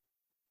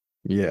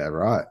 Yeah,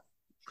 right.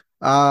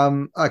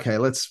 Okay,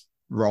 let's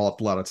roll up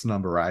the ladder to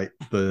number 8.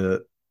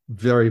 The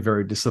very,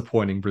 very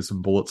disappointing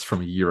Brisbane Bullets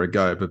from a year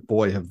ago, but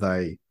boy, have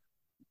they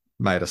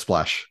made a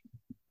splash.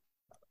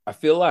 I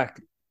feel like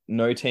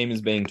no team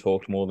is being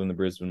talked more than the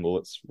Brisbane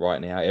Bullets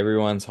right now.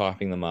 Everyone's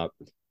hyping them up.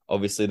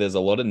 Obviously, there's a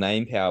lot of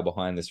name power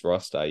behind this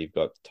roster. You've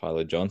got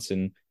Tyler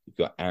Johnson, you've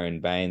got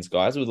Aaron Baines,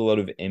 guys with a lot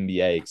of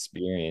NBA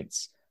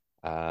experience.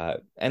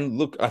 And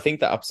look, I think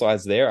the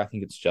upside's there. I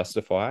think it's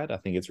justified. I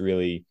think it's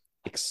really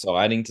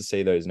exciting to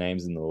see those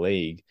names in the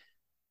league.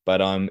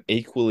 But I'm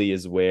equally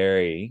as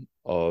wary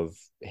of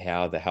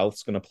how the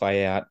health's going to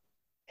play out,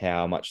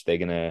 how much they're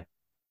going to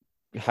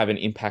have an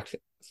impact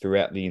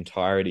throughout the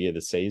entirety of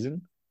the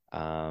season.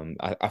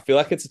 I feel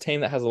like it's a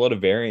team that has a lot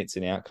of variance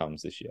in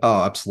outcomes this year.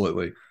 Oh,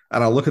 absolutely.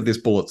 And I look at this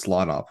Bullets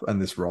lineup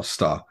and this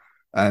roster,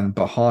 and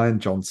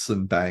behind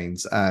Johnson,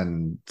 Baines,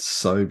 and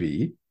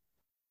Sobey,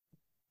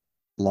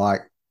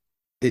 like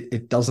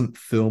it doesn't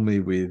fill me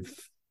with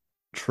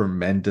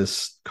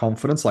tremendous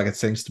confidence. Like it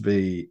seems to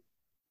be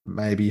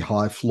maybe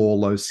high floor,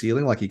 low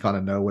ceiling. Like you kind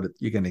of know what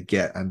you're going to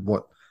get and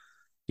what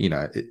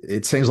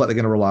it seems like they're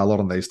going to rely a lot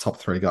on these top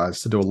 3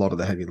 guys to do a lot of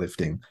the heavy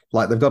lifting.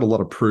 Like they've got a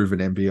lot of proven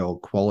NBL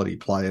quality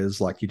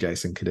players like your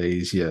Jason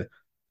Cadiz, your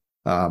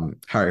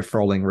Harry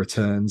Froling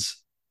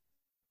returns,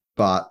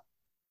 but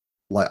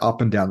like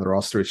up and down the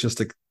roster,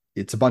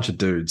 it's a bunch of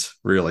dudes,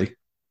 really.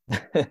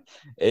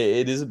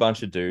 It is a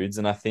bunch of dudes,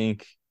 and I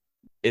think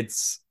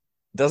it's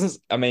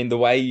doesn't. I mean, the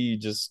way you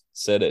just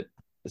said it,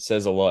 it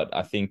says a lot.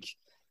 I think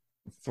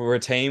for a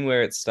team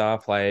where its star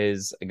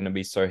players are going to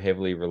be so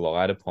heavily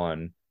relied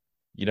upon,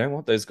 you don't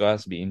want those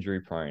guys to be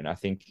injury prone. I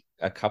think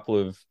a couple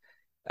of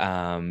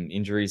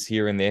injuries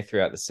here and there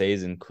throughout the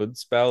season could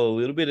spell a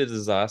little bit of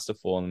disaster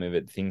for them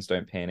if things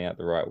don't pan out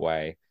the right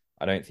way.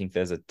 I don't think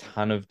there's a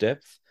ton of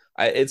depth.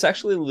 It's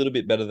actually a little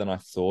bit better than I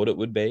thought it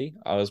would be.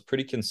 I was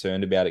pretty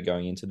concerned about it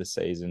going into the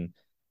season.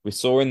 We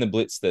saw in the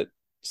Blitz that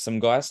some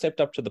guys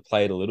stepped up to the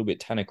plate a little bit.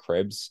 Tanner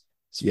Krebs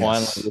is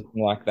finally Yes.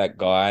 looking like that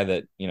guy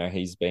that,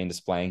 he's been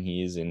displaying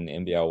he is in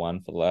NBL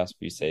 1 for the last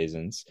few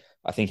seasons.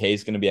 I think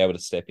he's going to be able to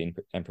step in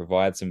and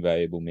provide some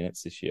valuable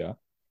minutes this year.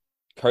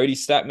 Cody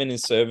Statman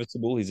is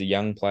serviceable. He's a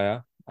young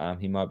player.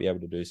 He might be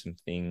able to do some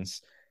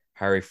things.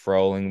 Harry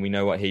Froling, we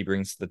know what he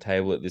brings to the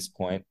table at this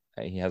point.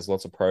 He has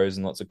lots of pros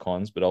and lots of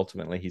cons, but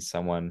ultimately he's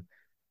someone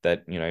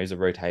that, is a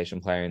rotation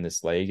player in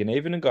this league. And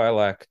even a guy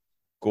like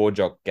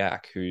Gorjok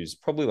Gak, who's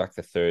probably like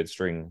the third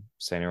string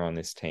center on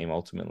this team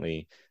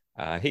ultimately,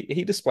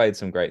 he displayed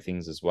some great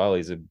things as well.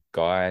 He's a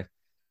guy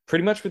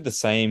pretty much with the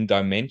same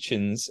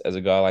dimensions as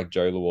a guy like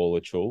Joe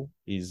Luala-Chul.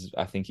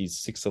 I think he's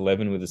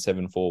 6'11" with a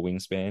 7'4"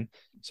 wingspan.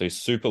 So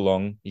he's super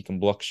long. He can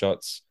block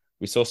shots.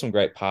 We saw some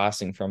great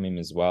passing from him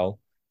as well.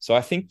 So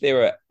I think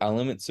there are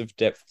elements of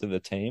depth to the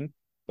team,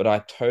 but I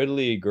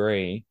totally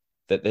agree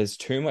that there's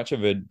too much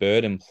of a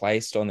burden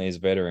placed on these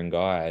veteran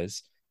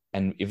guys.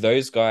 And if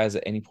those guys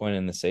at any point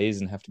in the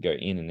season have to go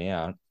in and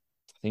out,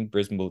 I think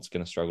Brisbane Bullets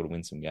going to struggle to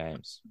win some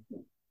games.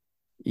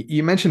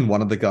 You mentioned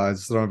one of the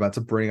guys that I'm about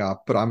to bring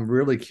up, but I'm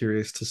really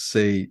curious to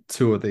see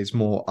two of these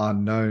more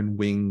unknown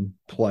wing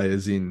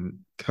players in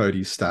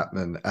Cody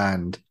Statman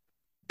and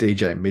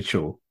DJ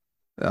Mitchell.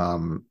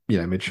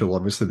 Mitchell,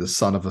 obviously the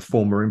son of a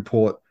former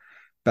import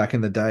back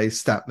in the day.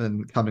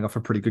 Statman coming off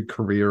a pretty good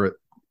career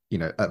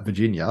at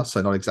Virginia,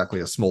 so not exactly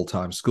a small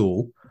time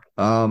school.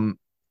 But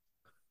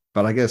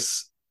I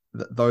guess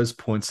those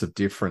points of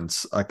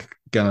difference are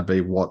going to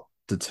be what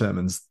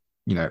determines,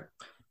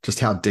 just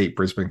how deep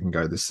Brisbane can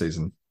go this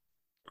season.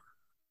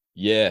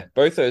 Yeah,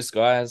 both those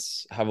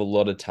guys have a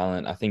lot of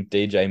talent. I think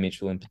DJ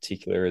Mitchell in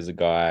particular is a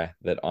guy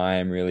that I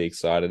am really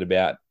excited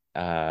about.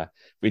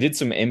 We did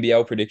some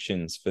NBL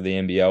predictions for the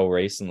NBL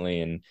recently,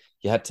 and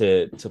you had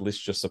to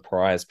list your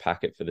surprise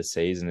packet for the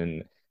season.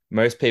 And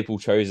most people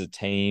chose a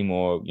team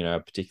or a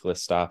particular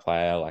star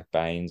player like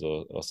Baines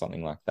or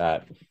something like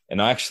that.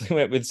 And I actually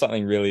went with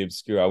something really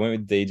obscure. I went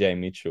with DJ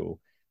Mitchell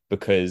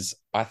because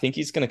I think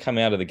he's going to come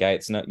out of the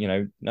gates. No,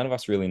 none of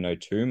us really know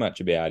too much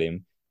about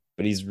him,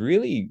 but he's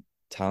really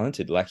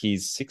talented. Like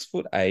he's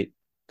 6'8",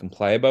 can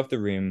play above the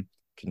rim,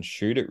 can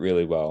shoot it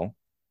really well.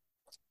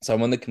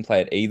 Someone that can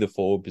play at either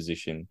forward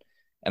position.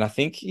 And I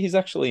think he's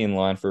actually in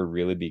line for a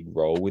really big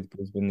role with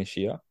Brisbane this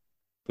year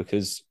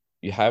because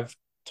you have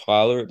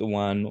Tyler at the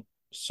one,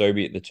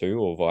 Sobey at the two,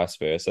 or vice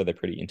versa. They're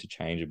pretty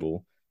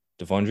interchangeable.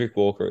 Devondrick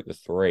Walker at the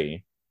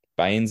three,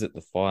 Baines at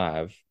the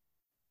five.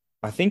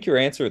 I think your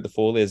answer at the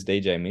four there's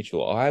DJ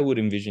Mitchell. I would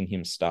envision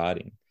him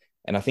starting.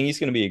 And I think he's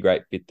going to be a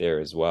great fit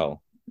there as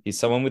well. He's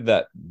someone with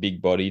that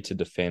big body to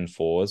defend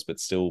fours, but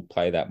still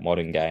play that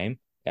modern game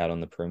out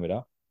on the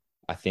perimeter.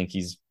 I think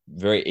he's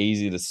very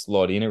easy to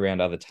slot in around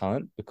other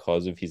talent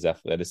because of his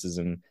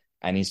athleticism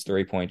and his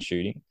 3-point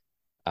shooting.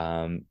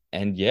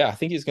 And yeah, I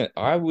think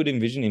I would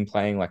envision him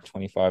playing like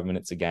 25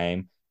 minutes a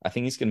game. I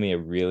think he's going to be a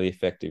really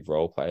effective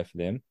role player for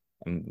them.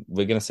 And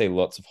we're going to see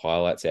lots of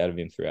highlights out of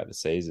him throughout the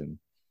season.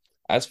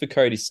 As for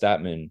Cody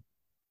Statman,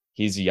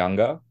 he's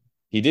younger.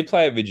 He did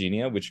play at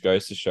Virginia, which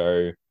goes to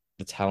show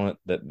the talent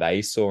that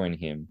they saw in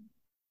him.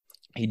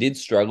 He did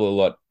struggle a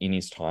lot in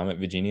his time at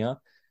Virginia,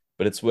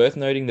 but it's worth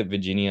noting that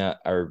Virginia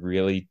are a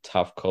really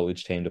tough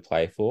college team to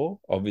play for.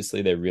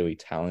 Obviously, they're really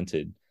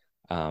talented,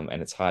 and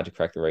it's hard to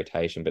crack the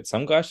rotation, but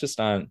some guys just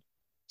aren't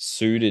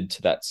suited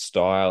to that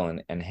style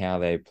and how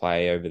they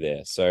play over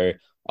there. So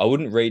I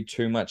wouldn't read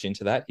too much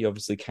into that. He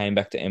obviously came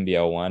back to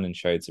NBL 1 and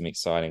showed some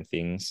exciting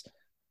things.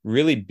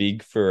 Really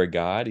big for a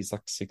guard. He's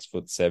like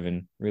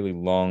 6'7", really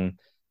long,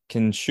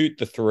 can shoot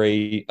the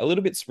three a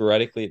little bit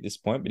sporadically at this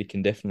point, but he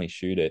can definitely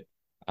shoot it.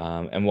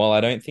 And while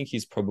I don't think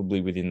he's probably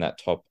within that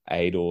top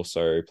 8 or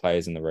so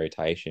players in the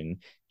rotation,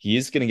 he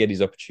is going to get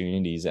his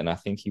opportunities, and I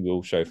think he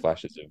will show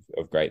flashes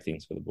of great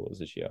things for the Bulls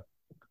this year.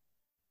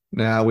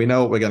 Now, we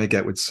know what we're going to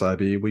get with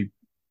Sobey. We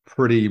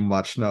pretty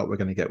much know what we're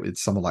going to get with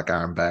someone like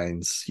Aaron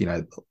Baines,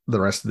 the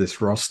rest of this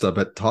roster.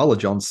 But Tyler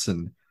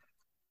Johnson,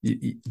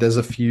 there's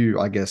a few,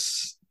 I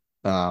guess,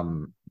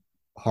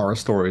 horror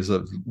stories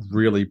of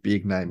really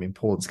big name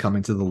imports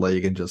coming to the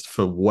league and just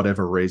for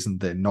whatever reason,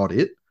 they're not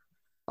it.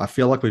 I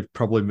feel like we've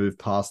probably moved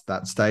past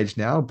that stage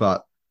now,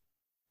 but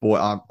boy,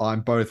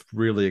 I'm both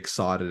really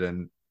excited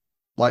and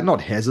like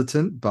not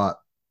hesitant, but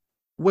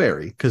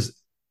wary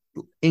because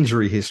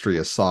injury history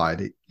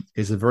aside,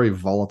 he's a very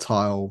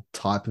volatile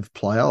type of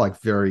player,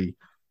 like very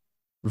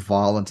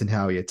violent in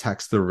how he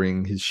attacks the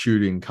ring. His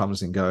shooting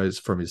comes and goes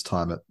from his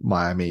time at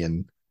Miami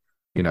and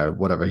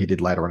whatever he did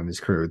later on in his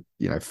career,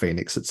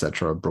 Phoenix,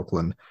 etc.,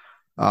 Brooklyn.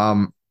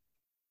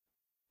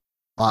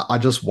 I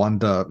just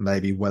wonder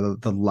maybe whether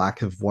the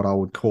lack of what I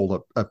would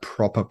call a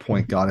proper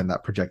point guard in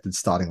that projected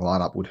starting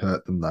lineup would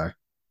hurt them, though.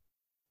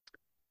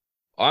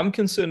 I'm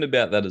concerned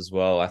about that as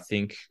well. I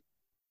think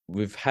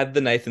we've had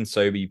the Nathan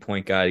Sobey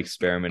point guard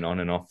experiment on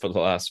and off for the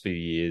last few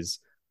years.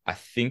 I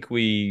think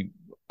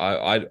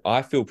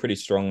I feel pretty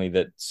strongly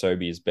that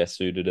Sobey is best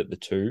suited at the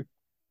two.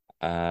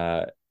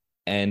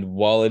 And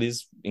while it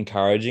is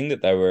encouraging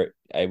that they were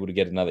able to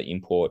get another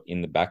import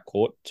in the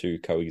backcourt to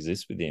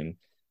coexist with him,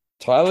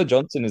 Tyler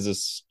Johnson is a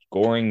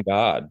scoring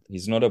guard.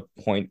 He's not a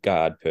point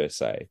guard per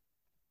se.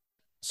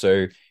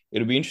 So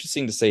it'll be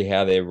interesting to see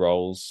how their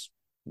roles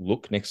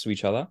look next to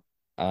each other.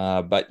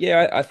 But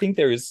yeah, I think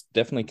there is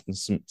definitely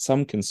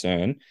some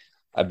concern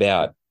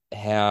about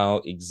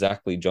how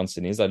exactly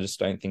Johnson is. I just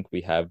don't think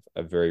we have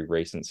a very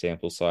recent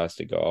sample size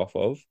to go off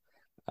of.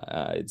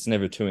 It's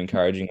never too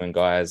encouraging when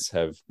guys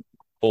have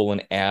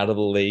fallen out of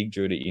the league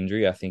due to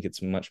injury. I think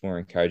it's much more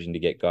encouraging to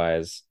get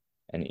guys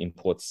and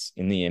imports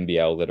in the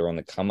NBL that are on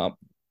the come up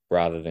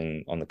rather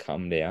than on the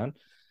come down.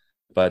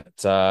 But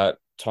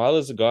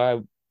Tyler's a guy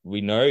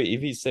we know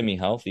if he's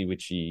semi-healthy,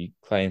 which he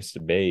claims to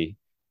be,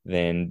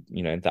 then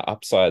the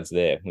upside's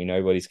there. We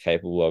know what he's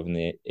capable of in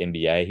the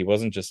NBA. He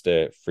wasn't just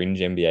a fringe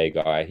NBA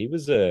guy. He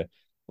was a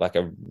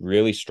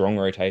really strong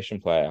rotation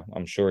player.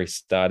 I'm sure he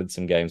started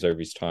some games over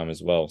his time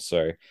as well.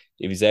 So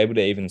if he's able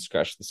to even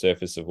scratch the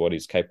surface of what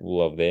he's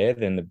capable of there,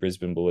 then the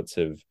Brisbane Bullets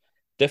have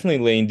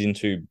definitely leaned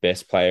into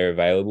best player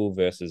available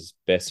versus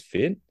best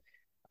fit.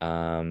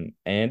 And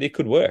it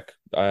could work.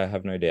 I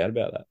have no doubt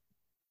about that.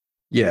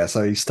 Yeah,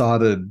 so he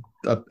started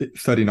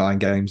 39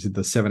 games in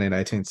the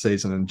 17-18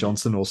 season, and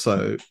Johnson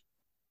also,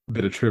 a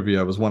bit of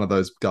trivia, was one of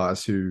those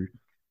guys who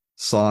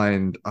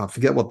signed, I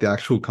forget what the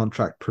actual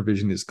contract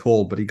provision is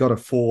called, but he got a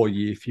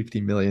 4-year,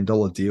 $50 million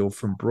deal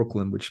from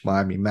Brooklyn, which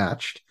Miami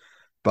matched.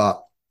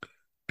 But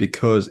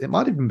because it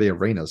might even be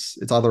Arenas,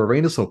 it's either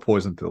Arenas or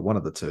Poison Pill, one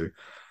of the two.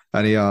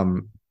 And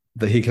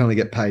he can only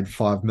get paid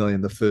 5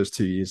 million the first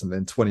 2 years and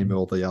then 20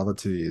 mil the other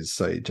 2 years.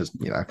 So he just,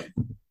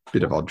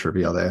 bit of odd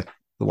trivia there,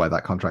 the way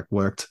that contract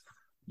worked.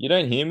 You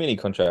don't hear many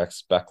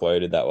contracts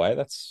backloaded that way.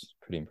 That's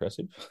pretty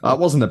impressive. It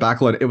wasn't a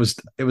backload.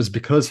 It was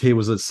because he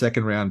was a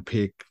second round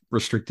pick,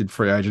 restricted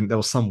free agent. There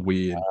was some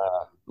weird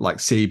like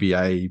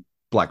CBA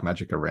black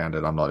magic around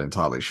it. I'm not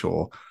entirely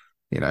sure.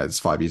 It's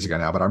 5 years ago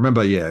now, but I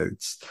remember. Yeah,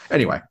 it's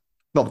anyway.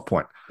 Not the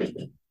point.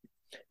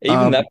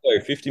 Even that though,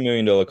 $50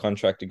 million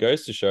contract, it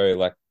goes to show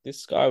like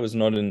this guy was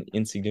not an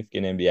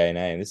insignificant NBA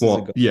name. This is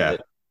a guy yeah.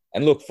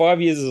 And look, 5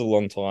 years is a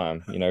long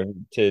time,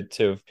 to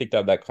have picked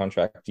up that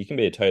contract. You can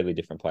be a totally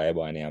different player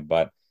by now,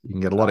 but you can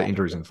get a lot of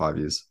injuries in 5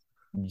 years.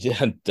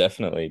 Yeah,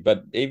 definitely.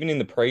 But even in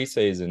the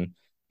preseason,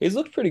 he's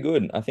looked pretty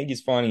good. I think he's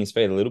finding his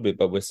feet a little bit,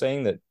 but we're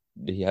seeing that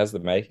he has the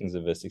makings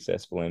of a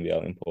successful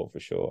NBL import for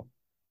sure.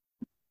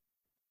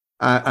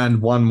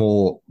 And one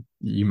more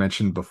you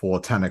mentioned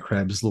before, Tanner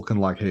Krebs looking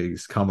like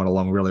he's coming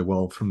along really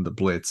well from the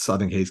Blitz. I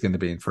think he's going to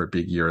be in for a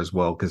big year as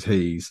well because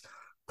he's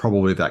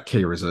probably that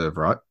key reserve,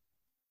 right?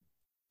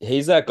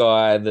 He's that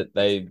guy that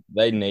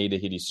they need to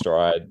hit his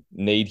stride,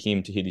 need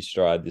him to hit his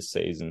stride this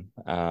season.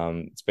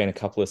 It's been a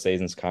couple of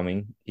seasons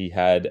coming. He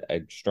had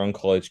a strong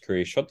college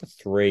career, shot the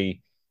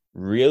three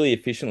really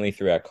efficiently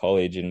throughout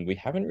college, and we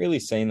haven't really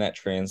seen that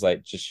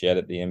translate just yet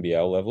at the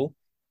NBL level.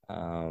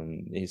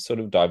 He's sort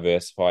of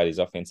diversified his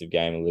offensive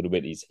game a little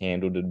bit. He's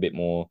handled it a bit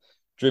more,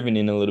 driven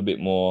in a little bit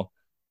more,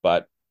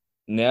 but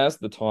now's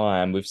the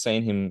time. We've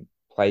seen him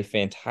play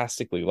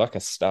fantastically, like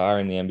a star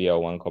in the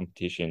NBL one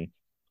competition.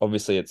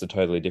 Obviously, it's a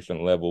totally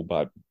different level,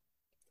 but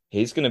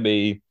he's going to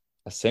be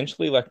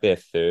essentially like their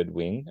third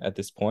wing at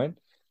this point.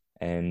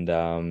 And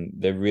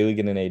they're really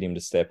going to need him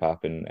to step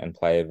up and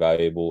play a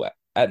valuable,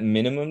 at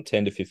minimum,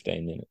 10 to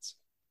 15 minutes.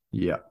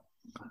 Yeah.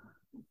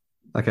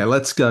 Okay,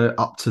 let's go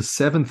up to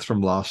seventh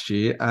from last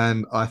year.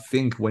 And I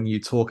think when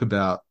you talk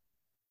about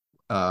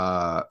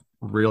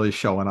really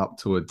showing up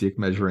to a dick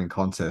measuring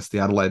contest, the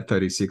Adelaide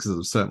 36ers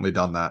have certainly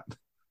done that.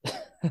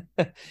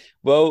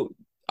 Well,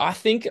 I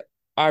think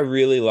I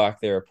really like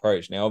their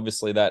approach. Now,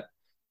 obviously, that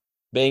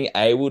being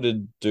able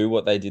to do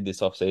what they did this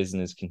offseason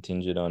is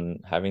contingent on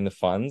having the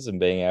funds and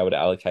being able to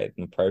allocate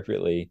them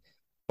appropriately.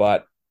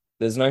 But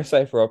there's no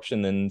safer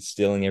option than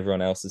stealing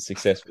everyone else's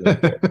success.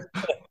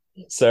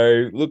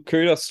 So, look,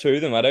 kudos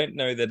to them. I don't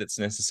know that it's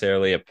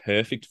necessarily a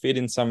perfect fit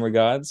in some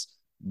regards,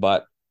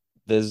 but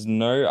there's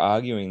no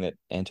arguing that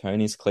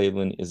Antonius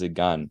Cleveland is a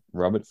gun.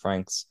 Robert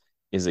Franks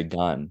is a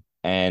gun.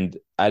 And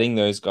adding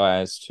those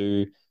guys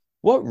to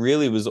what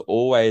really was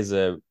always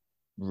a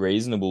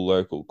reasonable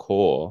local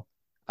core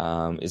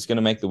is going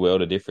to make the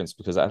world a difference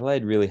because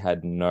Adelaide really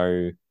had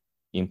no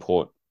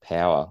import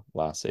power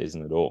last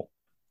season at all.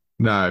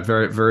 No,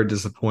 very, very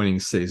disappointing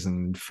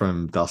season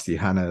from Dusty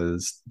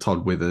Hannahs,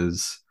 Todd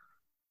Withers,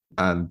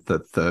 and the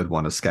third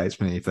one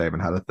escapes me if they even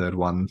had a third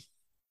one.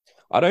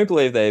 I don't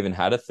believe they even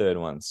had a third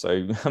one.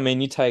 So, I mean,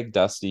 you take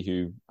Dusty,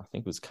 who I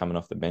think was coming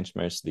off the bench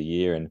most of the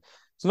year, and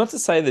it's not to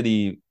say that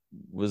he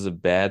was a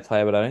bad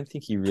player, but I don't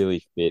think he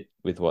really fit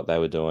with what they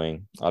were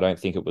doing. I don't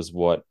think it was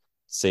what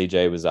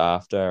CJ was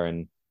after.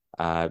 And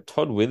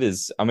Todd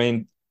Withers, I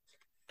mean,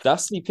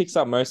 Dusty picks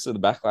up most of the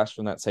backlash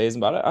from that season,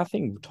 but I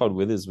think Todd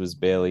Withers was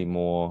barely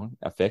more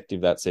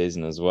effective that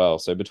season as well.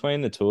 So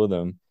between the two of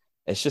them,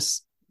 it's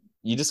just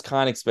you just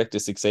can't expect to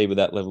succeed with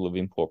that level of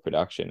import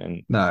production.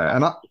 And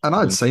no, and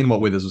I'd seen what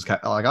Withers was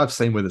like. I've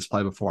seen Withers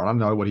play before, and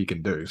I know what he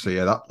can do. So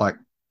yeah, that like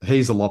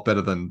he's a lot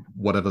better than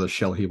whatever the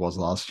shell he was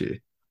last year.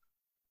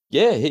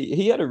 Yeah,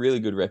 he had a really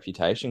good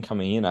reputation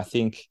coming in. I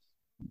think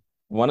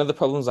one of the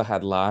problems I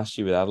had last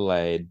year with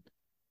Adelaide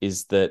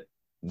is that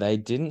they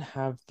didn't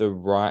have the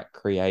right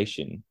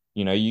creation.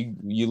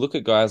 You look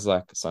at guys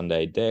like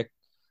Sunday Deck,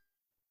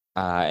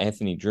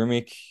 Anthony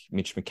Drumick,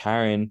 Mitch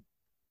McCarron.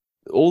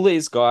 All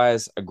these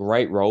guys are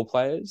great role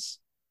players,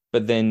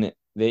 but then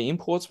their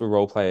imports were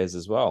role players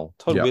as well.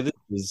 Todd Withers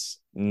is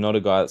not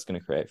a guy that's going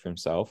to create for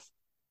himself.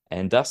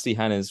 And Dusty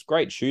Hannah's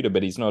great shooter,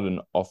 but he's not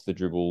an off the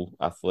dribble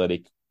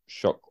athletic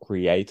shot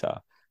creator.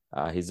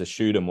 He's a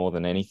shooter more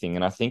than anything.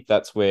 And I think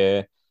that's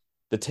where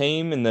the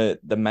team and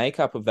the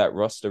makeup of that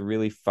roster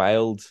really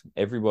failed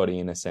everybody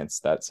in a sense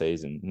that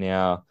season.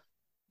 Now,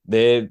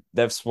 they've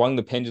swung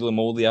the pendulum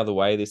all the other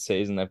way this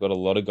season. They've got a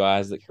lot of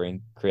guys that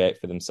can create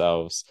for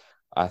themselves.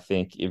 I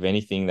think if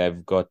anything,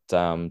 they've got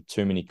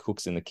too many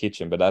cooks in the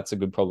kitchen, but that's a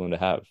good problem to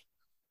have.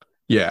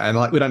 Yeah, and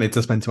like we don't need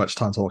to spend too much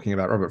time talking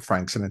about Robert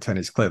Frankson and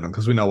Tennis Cleveland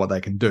because we know what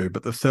they can do.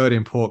 But the third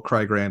import,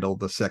 Craig Randall,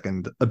 the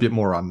second, a bit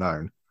more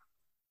unknown.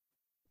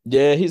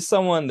 Yeah, he's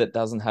someone that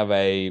doesn't have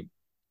a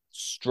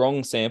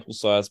strong sample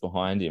size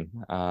behind him.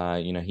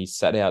 He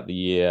sat out the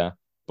year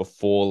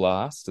before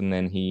last, and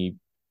then he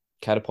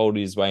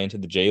catapulted his way into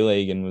the G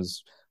League and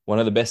was one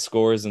of the best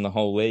scorers in the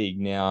whole league.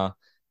 Now,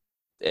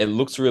 it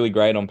looks really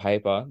great on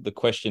paper. The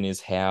question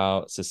is,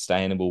 how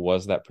sustainable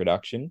was that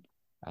production?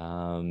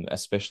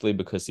 Especially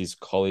because his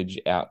college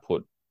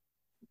output,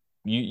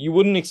 you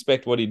wouldn't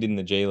expect what he did in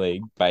the G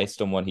League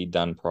based on what he'd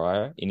done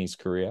prior in his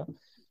career.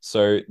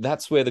 So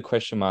that's where the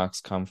question marks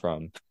come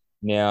from.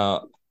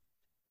 Now,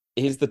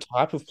 he's the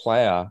type of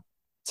player,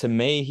 to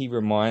me, he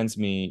reminds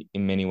me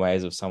in many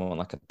ways of someone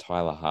like a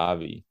Tyler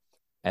Harvey.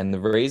 And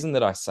the reason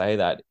that I say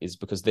that is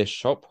because their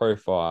shot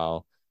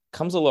profile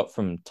comes a lot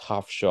from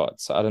tough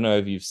shots. I don't know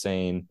if you've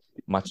seen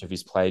much of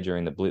his play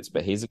during the Blitz,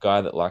 but he's a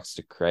guy that likes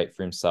to create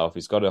for himself.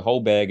 He's got a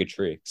whole bag of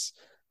tricks,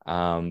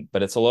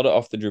 but it's a lot of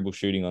off the dribble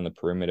shooting on the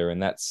perimeter,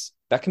 and that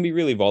can be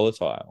really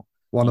volatile.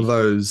 One of You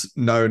those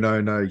no,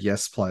 no, no,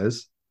 yes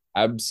players.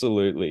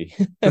 Absolutely.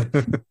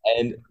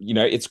 And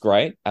it's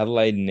great.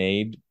 Adelaide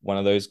need one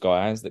of those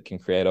guys that can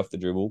create off the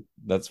dribble.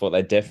 That's what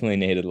they definitely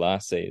needed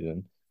last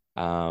season.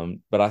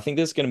 But I think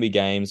there's going to be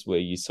games where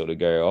you sort of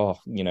go,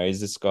 oh, is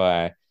this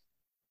guy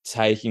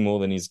taking more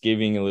than he's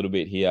giving a little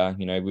bit here?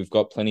 We've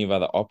got plenty of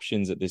other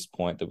options at this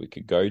point that we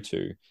could go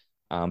to.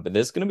 But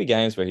there's going to be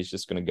games where he's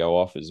just going to go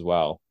off as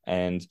well.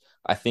 And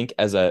I think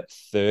as a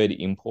third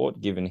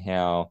import, given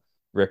how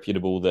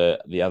reputable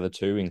the other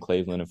two in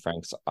Cleveland and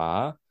Franks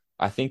are,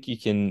 I think you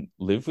can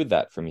live with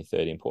that from your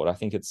third import. I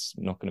think it's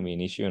not going to be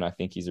an issue, and I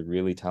think he's a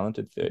really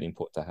talented third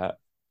import to have.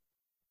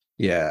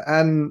 Yeah,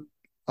 and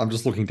I'm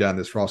just looking down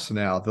this roster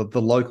now.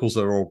 The locals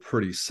are all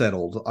pretty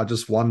settled. I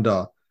just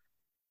wonder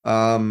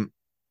um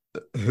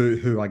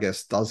who I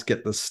guess does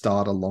get the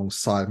start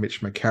alongside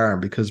Mitch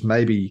McCarron because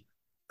maybe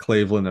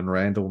Cleveland and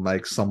Randall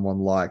make someone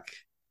like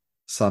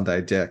Sunday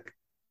Deck,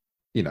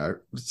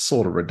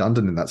 sort of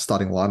redundant in that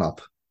starting lineup.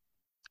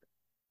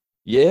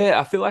 Yeah,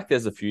 I feel like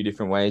there's a few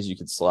different ways you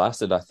could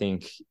slice it. I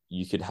think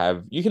you could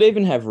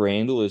even have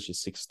Randall as your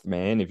sixth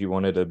man if you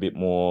wanted a bit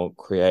more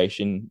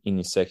creation in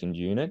your second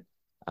unit.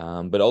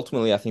 But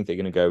ultimately, I think they're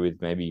going to go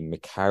with maybe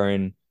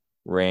McCarron,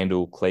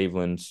 Randall,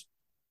 Cleveland,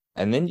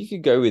 and then you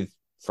could go with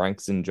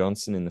Franks and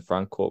Johnson in the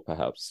front court,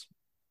 perhaps.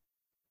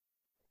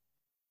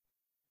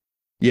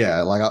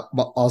 Yeah, like I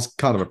was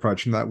kind of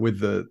approaching that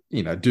with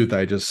do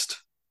they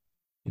just,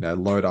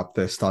 load up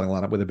their starting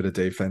lineup with a bit of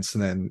defense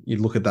and then you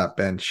look at that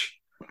bench.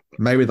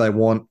 Maybe they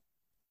want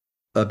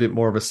a bit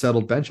more of a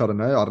settled bench. I don't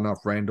know. I don't know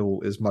if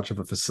Randall is much of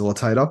a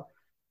facilitator.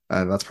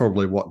 And that's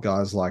probably what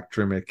guys like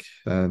Drimmick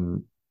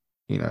and,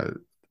 you know,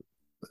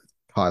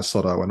 Kai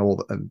Soto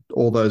and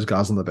all those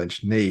guys on the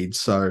bench need.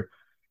 So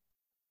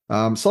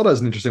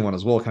Soto's an interesting one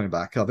as well coming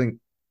back. I think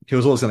he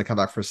was always going to come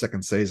back for a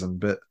second season,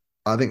 but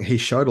I think he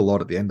showed a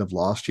lot at the end of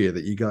last year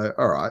that you go,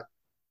 all right,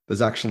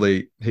 there's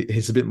actually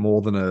he's a bit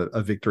more than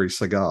a victory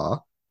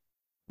cigar.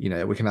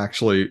 We can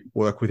actually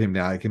work with him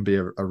now. He can be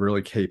a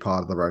really key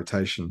part of the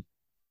rotation.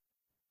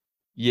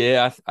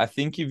 Yeah, I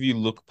think if you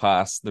look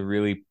past the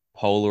really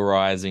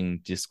polarizing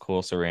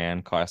discourse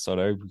around Kai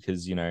Soto,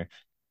 because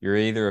you're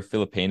either a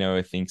Filipino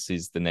who thinks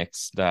he's the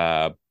next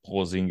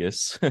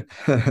Porzingis,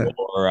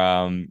 or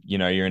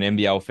you're an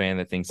NBL fan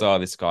that thinks, oh,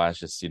 this guy's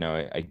just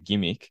a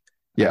gimmick.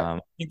 Yeah. I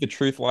think the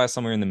truth lies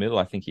somewhere in the middle.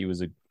 I think he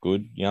was a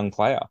good young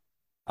player.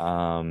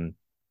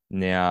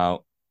 Now,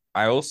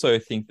 I also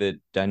think that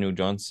Daniel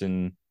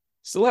Johnson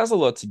still has a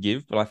lot to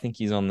give, but I think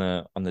he's on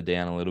the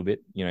down a little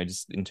bit,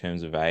 just in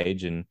terms of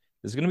age. And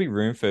there's going to be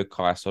room for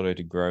Kai Soto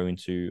to grow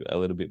into a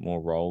little bit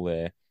more role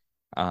there.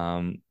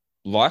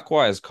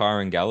 Likewise,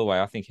 Kyron Galloway,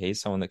 I think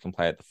he's someone that can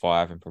play at the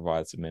five and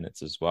provide some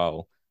minutes as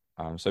well.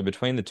 So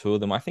between the two of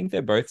them, I think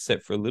they're both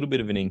set for a little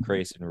bit of an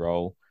increase in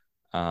role.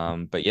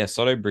 But yeah,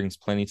 Soto brings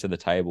plenty to the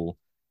table.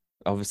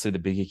 Obviously, the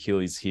big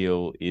Achilles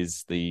heel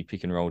is the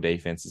pick and roll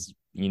defense.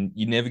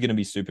 You're never going to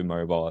be super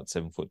mobile at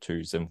 7'2",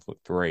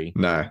 7'3".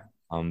 No.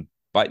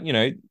 But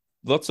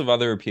lots of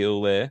other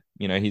appeal there.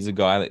 He's a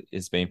guy that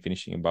has been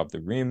finishing above the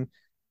rim,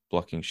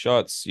 blocking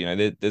shots.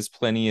 There's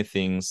plenty of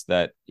things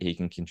that he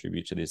can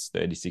contribute to this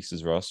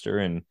 36ers roster,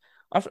 and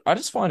I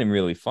just find him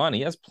really fun.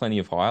 He has plenty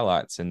of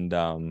highlights, and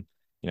the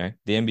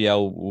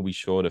NBL will be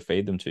sure to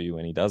feed them to you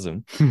when he does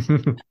them.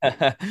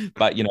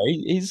 But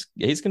he's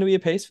going to be a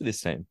piece for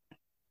this team.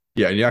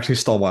 Yeah, and you actually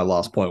stole my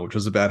last point, which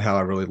was about how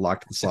I really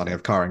liked the signing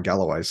of Kyron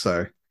Galloway.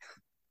 So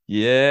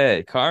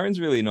Yeah,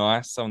 Kyron's really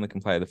nice. Someone that can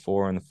play the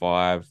four and the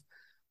five.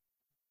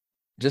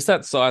 Just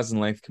that size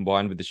and length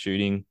combined with the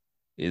shooting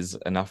is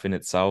enough in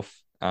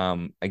itself.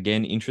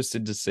 Again,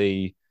 interested to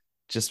see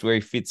just where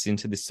he fits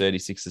into this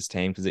 36ers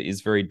team because it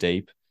is very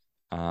deep.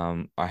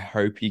 I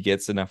hope he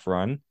gets enough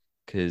run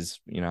because,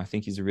 I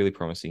think he's a really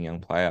promising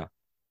young player.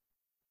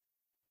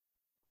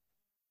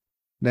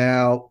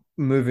 Now,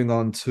 moving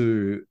on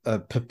to a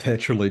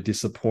perpetually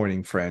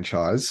disappointing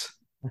franchise,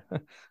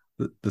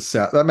 the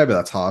South. Maybe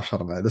that's harsh. I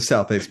don't know. The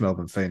Southeast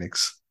Melbourne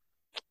Phoenix.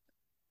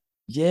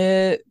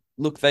 Yeah,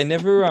 look, they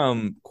never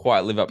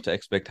quite live up to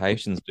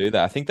expectations, do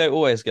they? I think they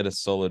always get a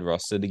solid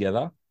roster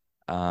together.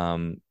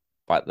 Um,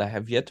 but they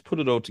have yet to put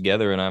it all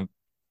together, and I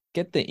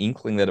get the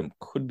inkling that it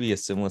could be a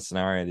similar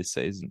scenario this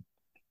season.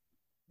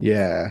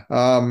 Yeah.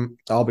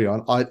 I'll be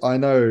on. I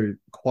know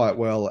quite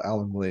well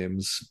Alan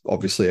Williams.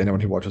 Obviously, anyone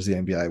who watches the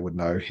NBA would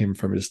know him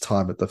from his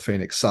time at the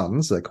Phoenix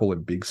Suns. They call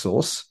him Big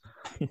Sauce.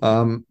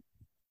 Um,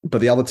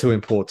 but the other two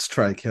imports,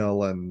 Trey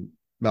Kell and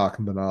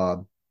Malcolm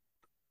Bernard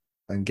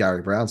and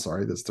Gary Brown.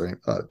 Sorry, there's three.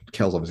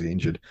 Kell's obviously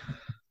injured.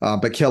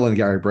 But Kell and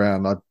Gary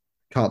Brown, I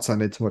can't say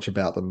too much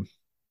about them.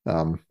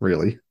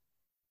 Really.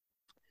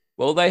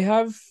 Well, they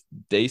have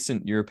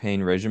decent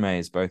European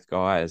resumes, both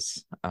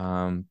guys.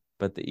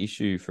 But the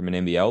issue from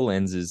an NBL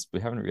lens is we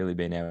haven't really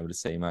been able to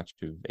see much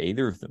of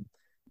either of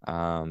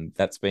them.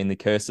 That's been the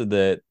curse of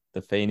the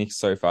Phoenix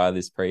so far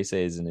this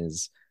preseason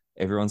is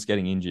everyone's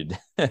getting injured.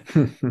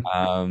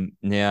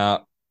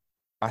 Now,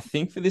 I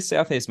think for this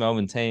Southeast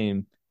Melbourne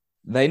team,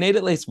 they need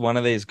at least one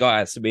of these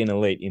guys to be an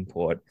elite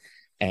import,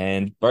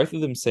 and both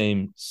of them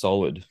seem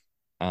solid.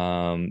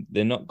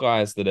 They're not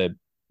guys that are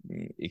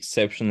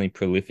exceptionally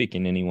prolific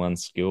in any one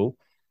skill.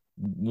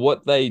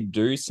 What they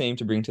do seem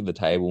to bring to the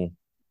table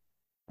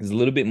is a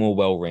little bit more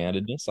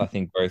well-roundedness. I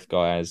think both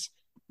guys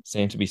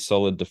seem to be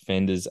solid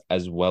defenders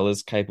as well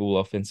as capable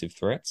offensive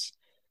threats,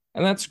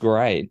 and that's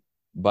great.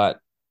 But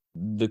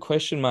the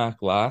question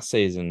mark last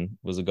season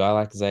was a guy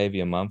like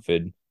Xavier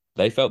Mumford.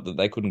 They felt that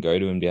they couldn't go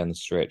to him down the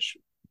stretch.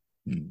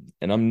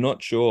 And I'm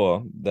not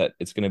sure that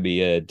it's going to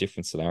be a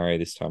different scenario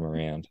this time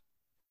around.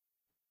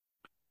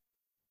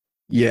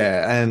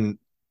 Yeah, and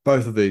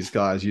both of these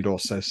guys, you'd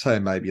also say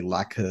maybe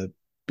lack a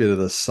bit of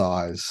the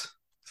size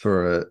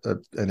for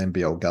an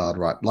NBL guard,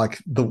 right?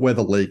 Like the where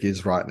the league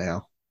is right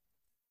now.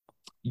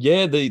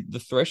 Yeah, the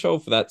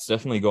threshold for that's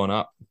definitely gone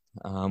up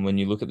when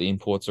you look at the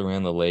imports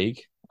around the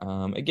league.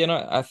 Again,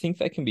 I think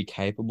they can be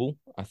capable.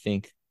 I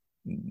think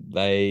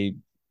they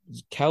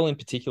Cal in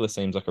particular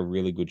seems like a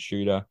really good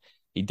shooter.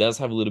 He does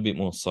have a little bit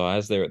more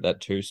size there at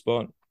that two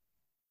spot.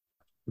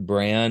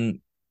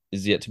 Brown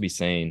is yet to be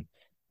seen.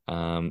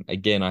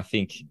 Again, I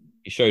think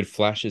he showed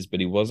flashes, but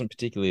he wasn't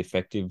particularly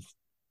effective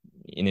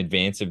in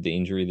advance of the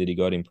injury that he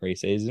got in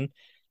preseason.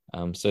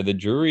 So the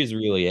jury is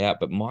really out.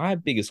 But my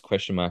biggest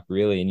question mark,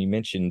 really, and you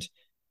mentioned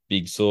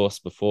Big Sauce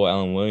before,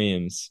 Alan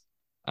Williams.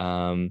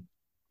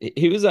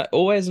 He was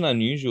always an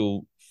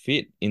unusual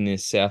fit in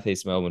this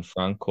Southeast Melbourne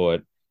front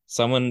court.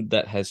 Someone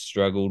that has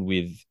struggled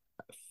with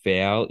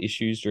foul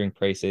issues during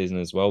preseason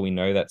as well. We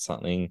know that's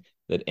something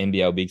that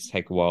NBL bigs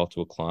take a while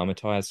to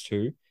acclimatize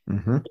to.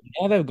 Mm-hmm.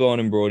 Now they've gone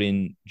and brought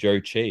in Joe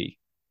Chi,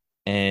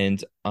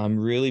 and I'm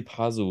really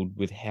puzzled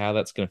with how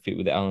that's going to fit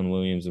with Alan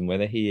Williams and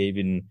whether he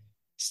even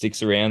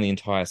sticks around the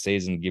entire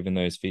season given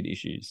those fit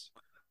issues.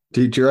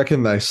 Do you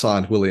reckon they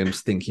signed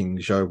Williams thinking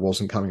Joe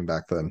wasn't coming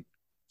back then?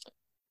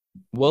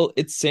 Well,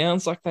 it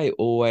sounds like they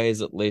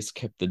always at least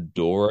kept the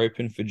door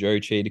open for Joe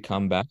Chi to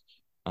come back.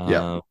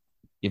 Yeah. Um,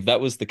 if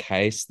that was the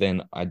case,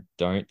 then I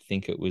don't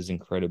think it was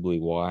incredibly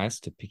wise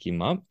to pick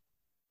him up.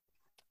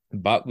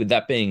 But with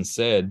that being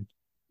said,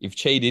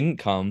 if Chi didn't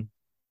come,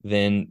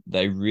 then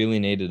they really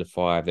needed a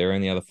five. Their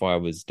only other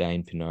five was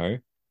Dane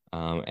Pinot,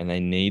 and they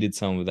needed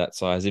someone with that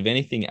size. If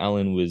anything,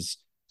 Allen was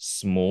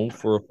small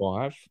for a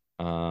five.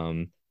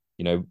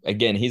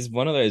 Again, he's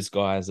one of those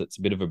guys that's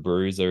a bit of a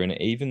bruiser, and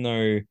even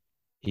though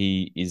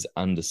he is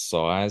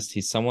undersized,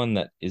 he's someone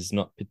that is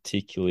not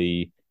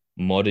particularly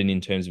modern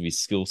in terms of his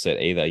skill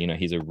set either.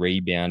 He's a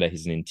rebounder,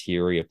 he's an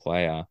interior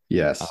player. Uh,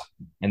 Yes.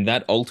 and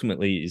that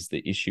ultimately is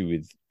the issue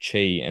with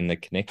Chi and the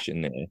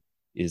connection there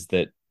is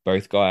that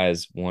both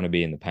guys want to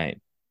be in the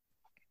paint.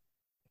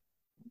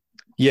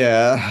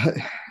 Yeah.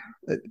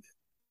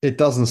 It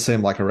doesn't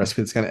seem like a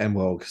recipe that's going to end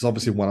well because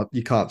obviously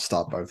you can't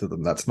start both of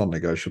them. That's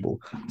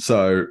non-negotiable.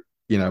 So,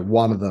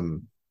 one of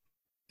them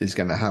is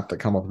going to have to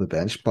come off the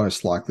bench,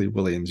 most likely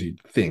Williams,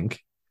 you'd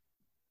think.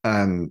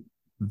 And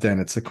then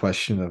it's a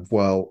question of,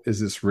 well, is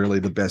this really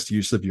the best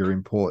use of your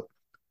import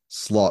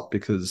slot?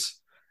 Because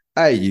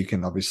you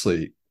can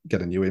obviously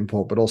get a new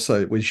import, but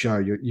also with Joe,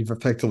 you've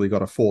effectively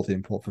got a fourth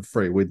import for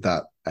free with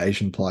that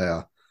Asian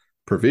player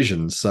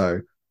provision.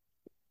 So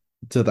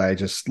do they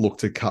just look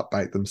to cut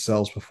bait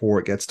themselves before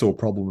it gets to a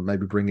problem and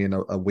maybe bring in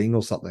a wing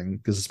or something?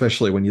 Because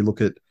especially when you look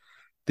at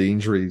the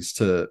injuries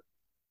to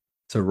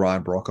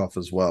Ryan Broekhoff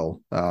as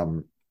well,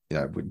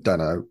 we don't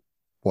know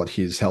what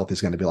his health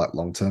is going to be like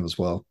long term as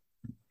well.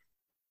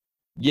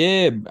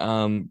 Yeah,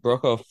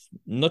 Broekhoff,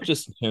 not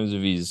just in terms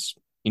of his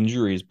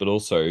injuries, but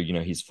also,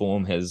 his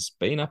form has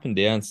been up and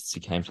down since he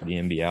came to the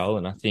NBL.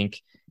 And I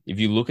think if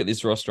you look at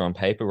this roster on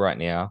paper right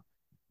now,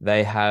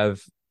 they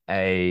have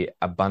a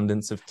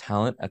abundance of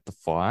talent at the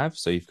five.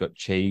 So you've got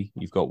Chi,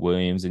 you've got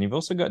Williams, and you've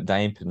also got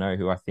Dane Pinot,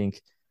 who I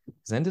think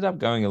has ended up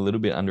going a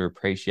little bit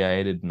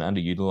underappreciated and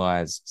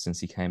underutilized since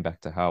he came back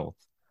to health.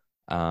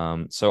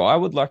 So I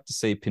would like to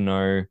see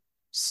Pinot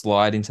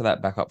slide into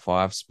that backup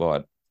five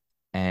spot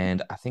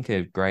And I think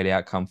a great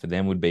outcome for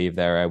them would be if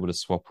they were able to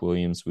swap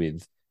Williams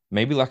with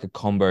maybe like a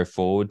combo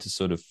forward to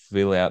sort of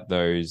fill out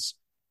those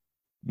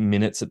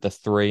minutes at the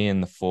 3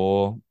 and the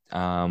 4.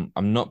 I'm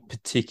not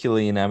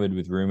particularly enamored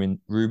with Ruben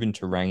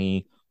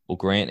Tarangi or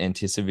Grant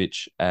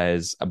Anticevic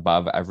as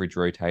above average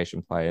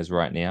rotation players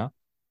right now.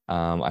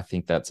 I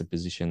think that's a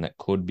position that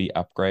could be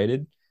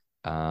upgraded.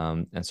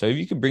 And so if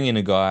you could bring in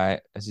a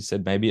guy, as you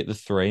said, maybe at the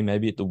 3,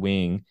 maybe at the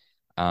wing,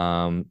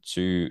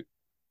 to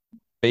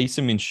be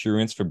some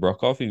insurance for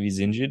Brockhoff if he's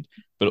injured,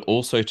 but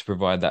also to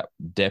provide that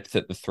depth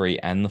at the 3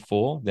 and the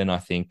 4, then I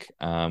think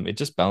it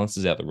just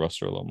balances out the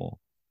roster a lot more.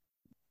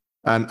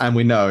 And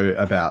we know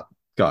about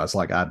guys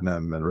like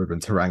Adnam and Ruben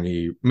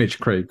Tarangi, Mitch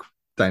Creek,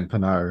 Dane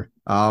Pinot.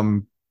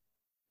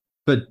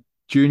 But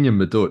Junior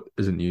Madut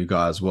is a new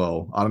guy as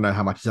well. I don't know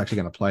how much he's actually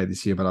going to play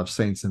this year, but I've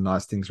seen some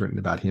nice things written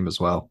about him as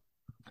well.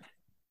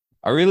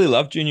 I really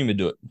love Junior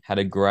Madut. Had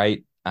a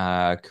great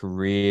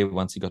career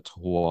once he got to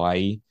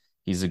Hawaii.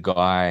 He's a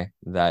guy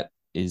that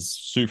is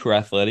super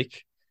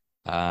athletic,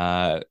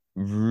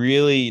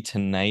 really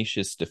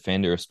tenacious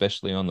defender,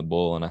 especially on the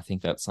ball. And I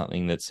think that's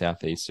something that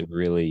Southeast have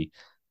really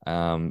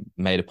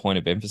made a point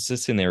of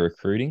emphasis in their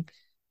recruiting.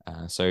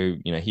 So,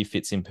 he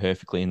fits in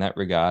perfectly in that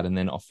regard. And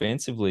then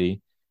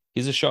offensively,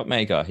 he's a shot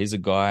maker. He's a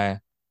guy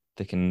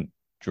that can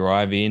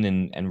drive in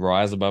and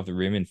rise above the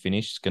rim and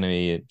finish. He's going to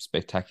be a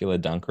spectacular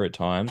dunker at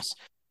times.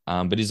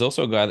 But he's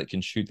also a guy that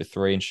can shoot the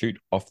 3 and shoot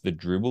off the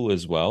dribble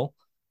as well.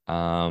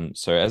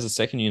 So as a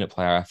second unit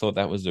player, I thought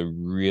that was a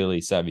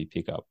really savvy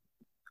pickup.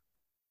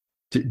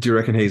 Do you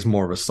reckon he's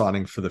more of a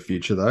signing for the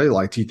future, though?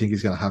 Like, do you think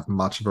he's going to have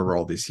much of a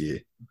role this year?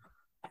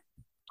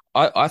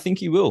 I think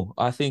he will.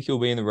 I think he'll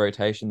be in the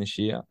rotation this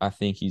year. I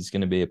think he's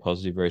going to be a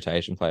positive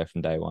rotation player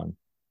from day one.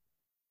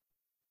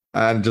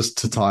 And just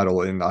to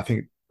title in, I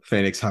think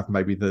Phoenix have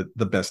maybe the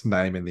best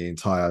name in the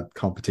entire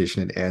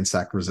competition in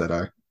Anzac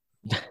Rosetto.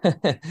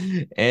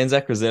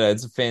 Anzac Rosetta,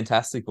 it's a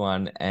fantastic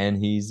one, and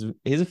he's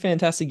a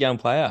fantastic young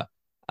player.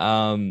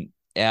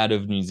 Out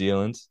of New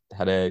Zealand,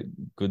 had a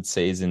good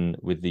season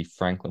with the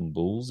Franklin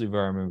Bulls, if I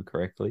remember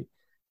correctly.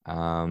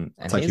 And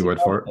Take your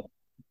word for it.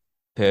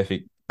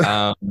 Perfect.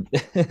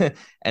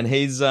 And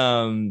he's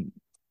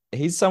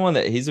someone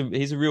that he's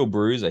a real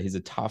bruiser. He's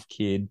a tough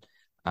kid.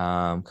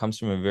 Comes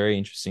from a very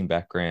interesting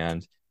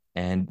background,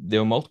 and there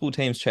were multiple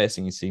teams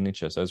chasing his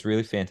signature. So it's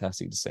really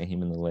fantastic to see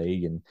him in the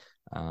league. And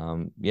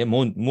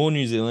more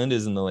New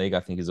Zealanders in the league, I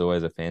think, is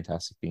always a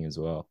fantastic thing as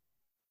well.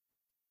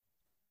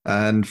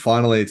 And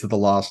finally, to the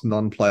last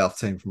non-playoff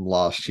team from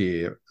last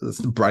year, it's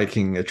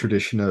breaking a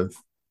tradition of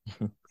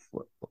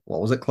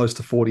what was it, close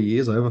to 40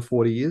 years, over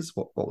 40 years?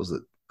 What was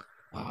it?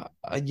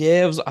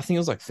 Yeah, I think it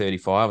was like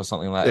 35 or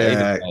something like that.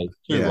 Yeah, Either way,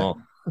 too yeah.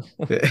 long.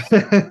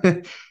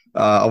 Yeah.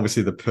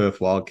 Obviously the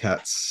Perth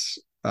Wildcats.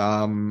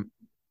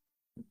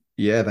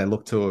 Yeah, they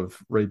look to have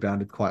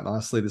rebounded quite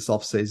nicely this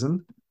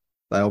off-season.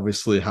 They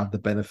obviously have the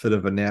benefit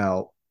of a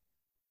now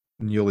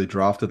newly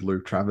drafted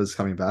Luke Travers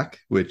coming back,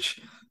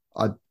 which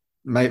I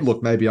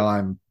maybe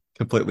I'm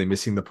completely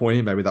missing the point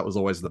here. Maybe that was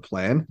always the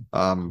plan.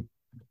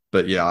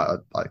 But yeah,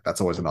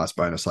 that's always a nice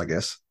bonus, I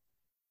guess.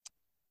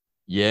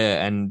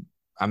 Yeah, and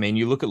I mean,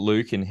 you look at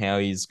Luke and how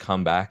he's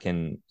come back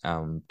and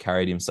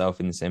carried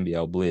himself in this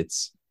NBL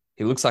Blitz.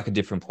 He looks like a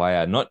different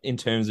player, not in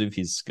terms of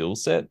his skill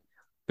set,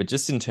 but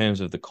just in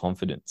terms of the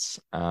confidence.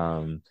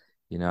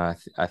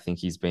 I think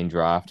he's been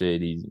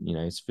drafted.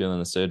 He's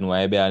feeling a certain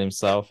way about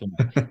himself, and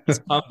he's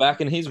come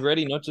back and he's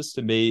ready not just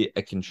to be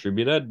a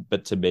contributor,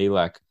 but to be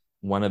like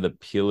one of the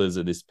pillars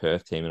of this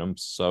Perth team. And I'm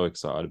so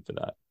excited for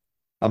that.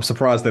 I'm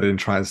surprised they didn't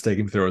try and stick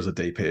him through as a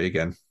DP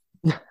again.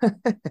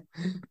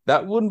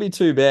 That wouldn't be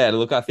too bad.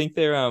 Look, I think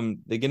they're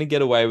going to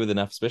get away with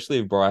enough, especially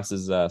if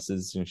Bryce's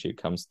citizenship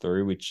comes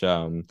through, which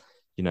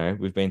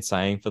we've been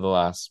saying for the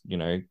last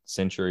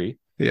century.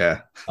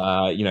 Yeah.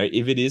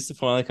 If it is to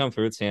finally come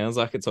through, it sounds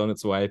like it's on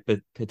its way,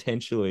 but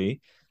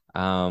potentially,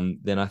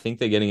 then I think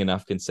they're getting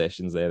enough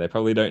concessions there. They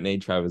probably don't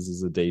need Travers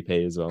as a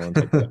DP as well. On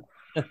top of that.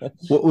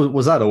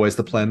 Was that always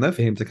the plan though,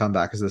 for him to come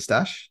back as a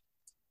stash?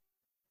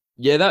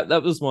 Yeah,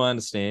 that was my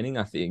understanding.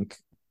 I think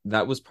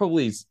that was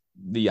probably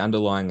the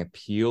underlying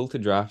appeal to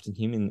drafting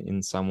him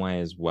in some way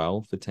as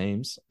well for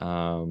teams.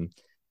 Because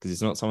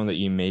it's not someone that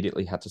you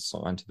immediately had to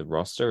sign to the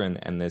roster,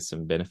 and there's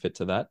some benefit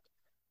to that.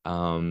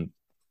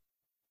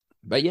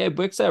 But yeah, it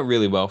works out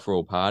really well for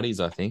all parties.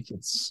 I think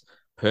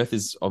Perth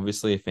is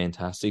obviously a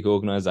fantastic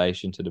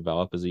organization to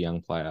develop as a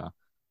young player.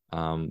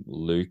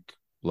 Luke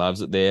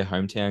loves it there,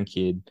 hometown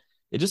kid.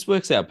 It just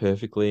works out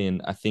perfectly,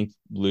 and I think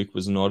Luke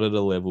was not at a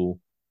level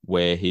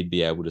where he'd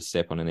be able to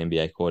step on an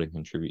NBA court and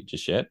contribute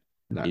just yet.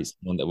 No. He's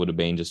someone that would have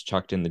been just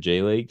chucked in the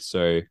G League.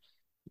 So,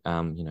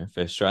 for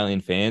Australian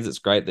fans, it's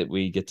great that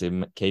we get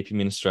to keep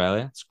him in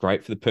Australia. It's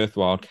great for the Perth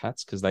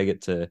Wildcats because they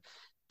get to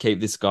keep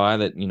this guy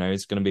that,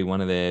 is going to be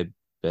one of their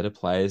better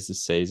players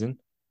this season.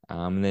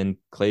 And then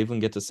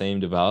Cleveland get to see him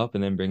develop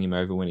and then bring him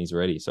over when he's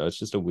ready. So it's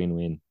just a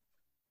win-win.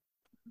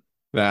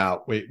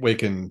 Now, we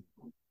can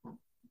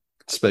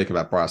speak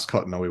about Bryce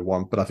Cotton all we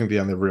want, but I think the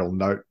only real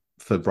note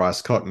for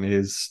Bryce Cotton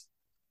is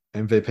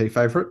MVP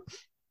favorite.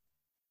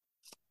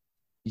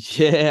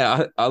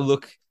 Yeah, I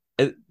look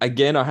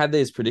again. I had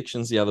these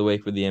predictions the other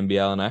week with the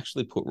NBL, and I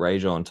actually put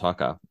Rajon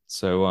Tucker.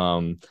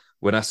 So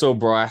when I saw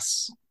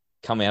Bryce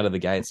come out of the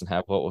gates and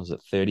have what was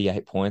it,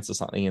 38 points or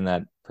something in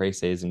that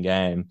preseason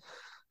game,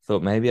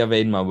 thought maybe I've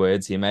eaten my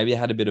words here. Maybe I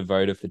had a bit of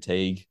voter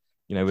fatigue.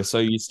 We're so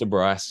used to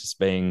Bryce just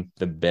being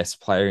the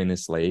best player in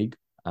this league,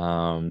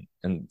 and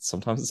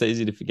sometimes it's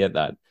easy to forget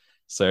that.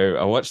 So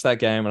I watched that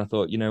game and I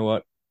thought, you know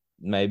what?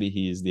 Maybe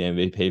he is the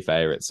MVP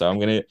favorite. So I'm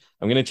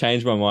gonna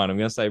change my mind. I'm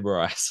gonna say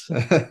Bryce.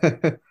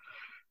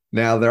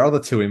 Now, there are other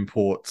two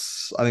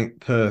imports. I think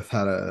Perth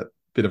had a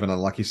bit of an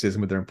unlucky season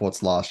with their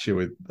imports last year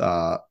with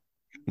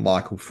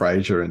Michael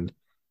Fraser and,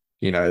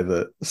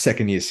 the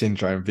second year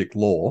syndrome, Vic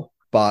Law.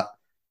 But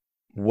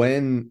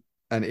when,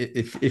 and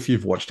if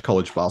you've watched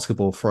college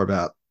basketball for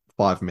about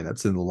 5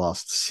 minutes in the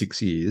last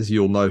 6 years,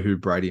 you'll know who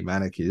Brady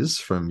Manick is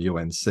from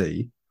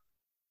UNC.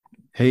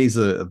 He's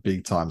a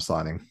big time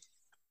signing.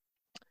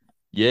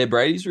 Yeah,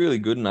 Brady's really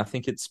good, and I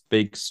think it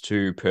speaks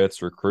to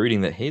Perth's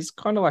recruiting that he's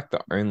kind of like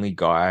the only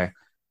guy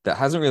that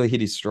hasn't really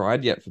hit his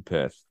stride yet for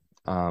Perth.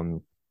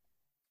 Um,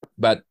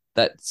 but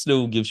that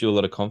still gives you a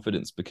lot of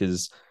confidence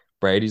because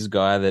Brady's a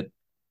guy that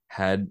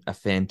had a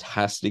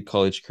fantastic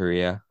college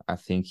career. I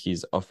think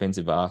his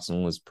offensive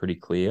arsenal is pretty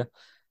clear.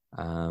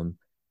 Um,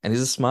 and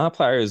he's a smart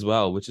player as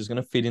well, which is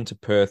going to fit into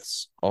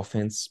Perth's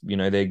offense.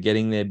 They're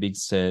getting their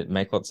bigs to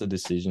make lots of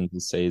decisions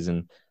this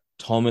season.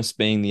 Thomas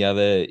being the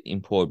other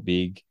import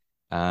big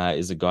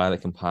is a guy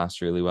that can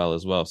pass really well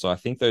as well. So I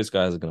think those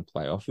guys are going to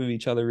play off of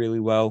each other really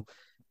well.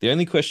 The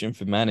only question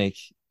for Manic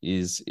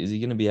is he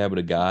going to be able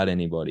to guard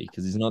anybody?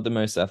 Because he's not the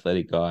most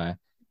athletic guy.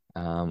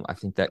 I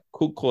think that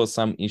could cause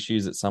some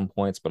issues at some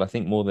points, but I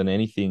think more than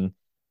anything,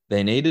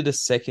 they needed a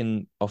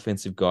second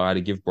offensive guy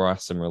to give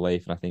Bryce some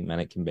relief, and I think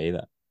Manic can be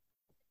that.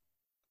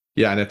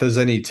 Yeah, and if there's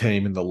any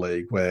team in the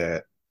league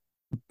where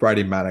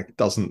Brady Manick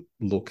doesn't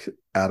look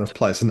out of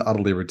place and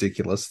utterly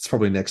ridiculous, it's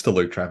probably next to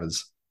Luke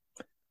Travers.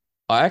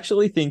 I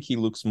actually think he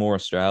looks more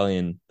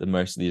Australian than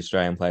most of the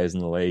Australian players in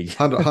the league.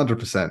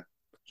 100%.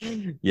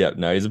 Yeah,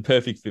 no, he's a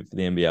perfect fit for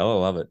the NBL. I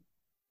love it.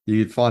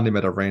 You'd find him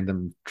at a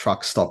random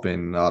truck stop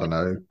in, I don't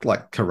know,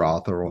 like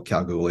Karratha or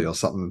Kalgoorlie or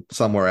something,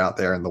 somewhere out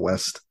there in the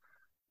West.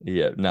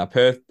 Yeah, no,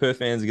 Perth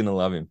fans are gonna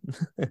love him.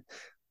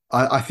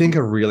 I think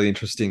a really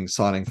interesting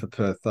signing for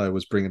Perth though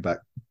was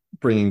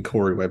bringing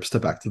Corey Webster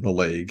back to the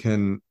league,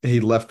 and he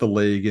left the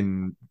league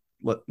in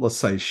let's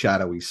say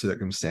shadowy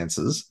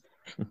circumstances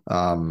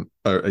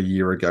a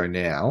year ago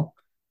now,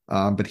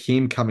 but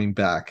him coming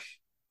back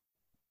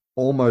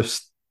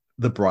almost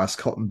the Bryce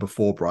Cotton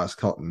before Bryce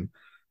Cotton,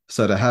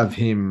 so to have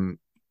him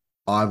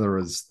either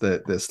as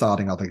their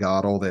starting other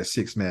guard or their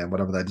six man,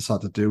 whatever they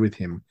decide to do with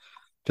him,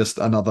 just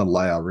another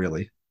layer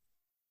really.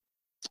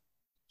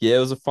 Yeah, it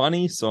was a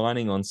funny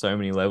signing on so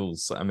many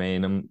levels. I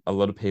mean, a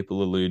lot of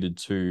people alluded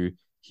to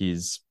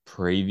his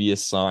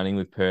previous signing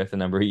with Perth a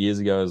number of years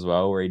ago as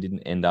well, where he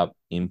didn't end up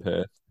in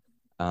Perth.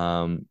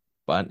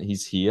 But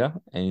he's here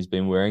and he's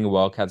been wearing a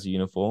Wildcats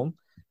uniform.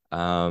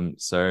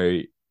 So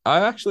I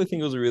actually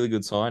think it was a really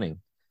good signing.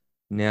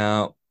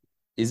 Now,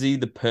 is he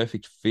the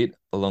perfect fit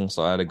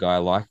alongside a guy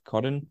like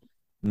Cotton?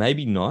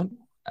 Maybe not.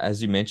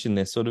 As you mentioned,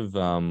 they're sort of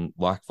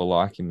like for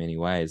like in many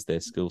ways. Their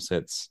skill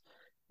sets,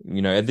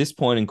 at this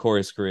point in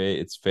Corey's career,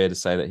 it's fair to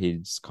say that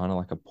he's kind of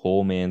like a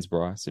poor man's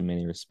Bryce in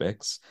many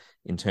respects,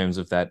 in terms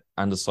of that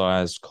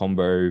undersized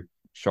combo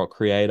shot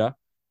creator.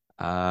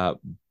 Uh,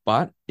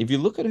 but if you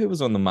look at who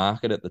was on the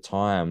market at the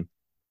time,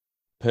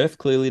 Perth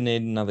clearly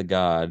needed another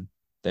guard.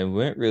 There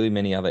weren't really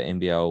many other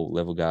NBL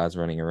level guards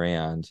running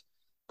around.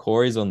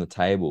 Corey's on the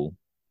table.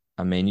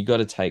 I mean, you got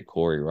to take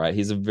Corey, right?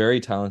 He's a very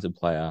talented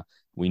player.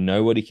 We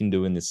know what he can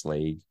do in this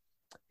league.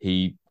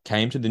 He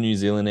came to the New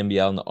Zealand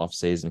NBL in the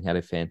offseason, had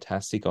a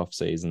fantastic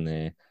offseason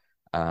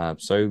there.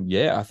 So,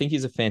 yeah, I think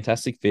he's a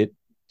fantastic fit.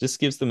 Just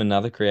gives them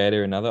another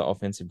creator, another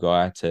offensive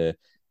guy to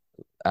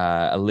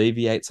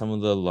alleviate some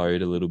of the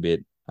load a little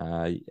bit.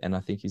 And I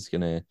think he's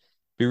going to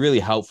be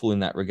really helpful in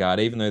that regard,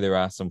 even though there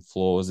are some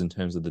flaws in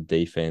terms of the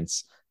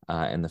defense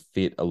and the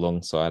fit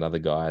alongside other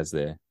guys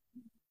there.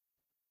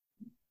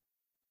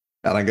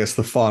 And I guess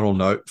the final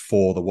note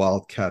for the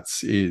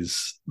Wildcats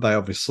is they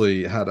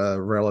obviously had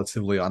a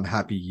relatively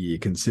unhappy year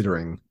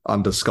considering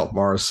under Scott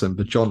Morrison,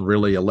 but John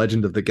Rillie, a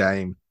legend of the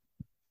game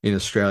in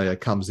Australia,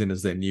 comes in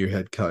as their new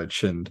head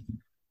coach and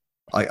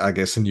I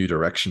guess a new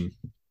direction.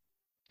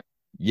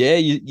 Yeah,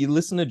 you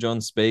listen to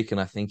John speak,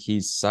 and I think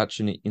he's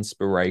such an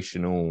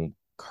inspirational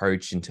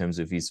coach in terms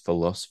of his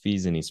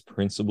philosophies and his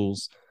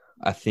principles.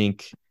 I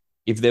think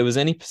if there was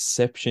any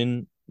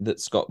perception that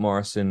Scott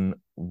Morrison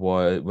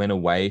went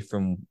away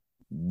from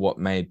what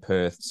made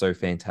Perth so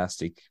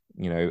fantastic,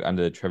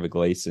 under Trevor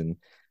Gleeson,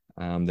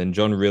 then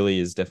John Rillie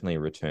is definitely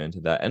a return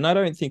to that. And I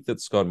don't think that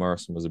Scott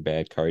Morrison was a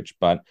bad coach,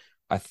 but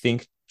I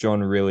think John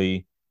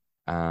Rillie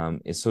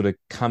is sort of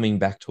coming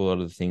back to a lot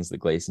of the things that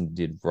Gleeson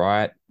did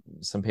right.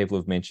 Some people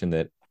have mentioned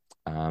that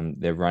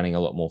they're running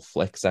a lot more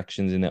flex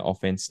actions in their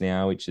offense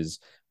now, which is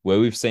where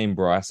we've seen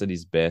Bryce at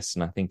his best.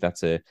 And I think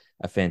that's a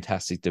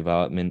fantastic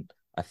development.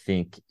 I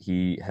think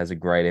he has a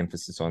great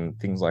emphasis on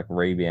things like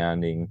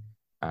rebounding,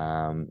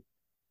 um,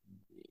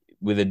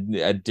 with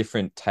a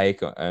different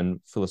take and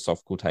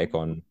philosophical take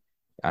on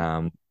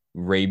um,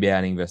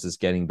 rebounding versus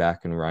getting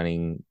back and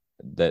running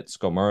that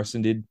Scott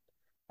Morrison did.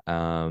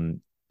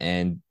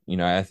 And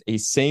he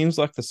seems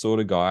like the sort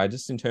of guy,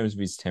 just in terms of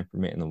his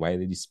temperament and the way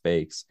that he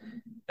speaks,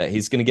 that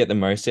he's going to get the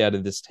most out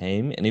of this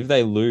team. And if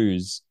they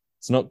lose,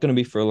 it's not going to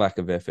be for a lack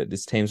of effort.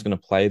 This team's going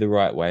to play the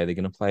right way. They're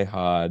going to play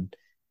hard,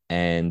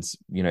 and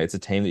it's a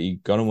team that you're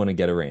going to want to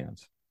get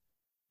around.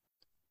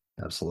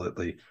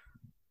 Absolutely.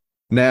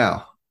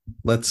 Now,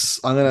 I'm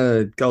going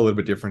to go a little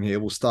bit different here.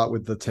 We'll start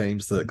with the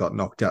teams that got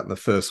knocked out in the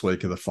first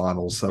week of the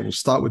finals. So we'll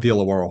start with the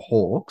Illawarra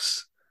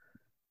Hawks.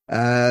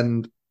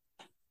 And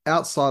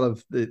outside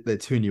of their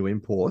two new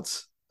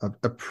imports,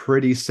 a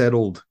pretty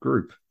settled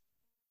group.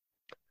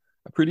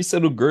 A pretty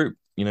settled group.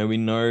 We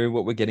know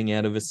what we're getting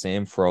out of a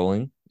Sam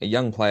Froling, a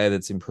young player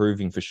that's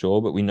improving for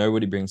sure, but we know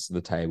what he brings to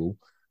the table.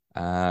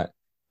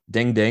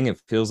 Deng Deng, it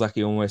feels like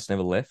he almost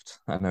never left.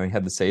 I know he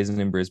had the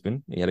season in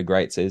Brisbane. He had a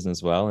great season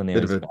as well. And now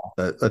Bit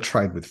of a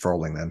trade with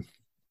Froling then.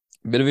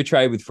 A bit of a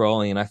trade with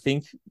Froling. And I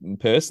think,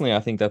 personally, I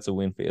think that's a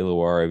win for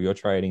Illawarra. If you're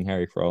trading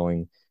Harry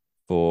Froling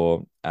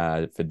for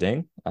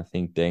Deng, I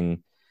think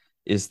Deng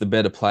is the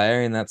better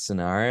player in that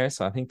scenario.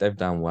 So I think they've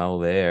done well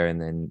there.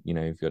 And then,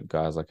 you've got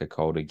guys like a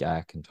Calder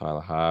Gack and Tyler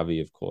Harvey,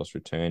 of course,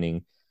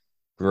 returning.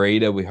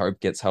 Breeder, we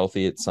hope, gets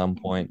healthy at some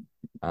point.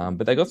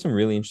 But they got some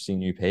really interesting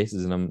new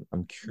pieces, and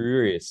I'm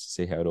curious to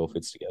see how it all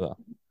fits together.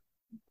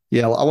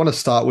 Yeah, I want to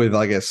start with,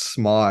 I guess,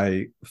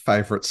 my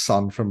favourite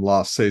son from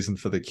last season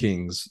for the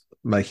Kings,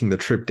 making the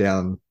trip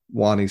down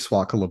Wani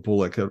Swakala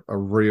Bullock, a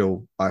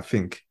real, I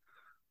think,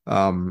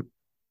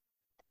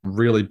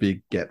 really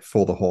big get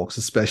for the Hawks,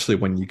 especially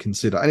when you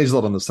consider, and he's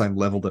not on the same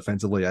level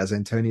defensively as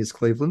Antonius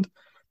Cleveland,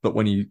 but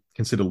when you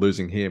consider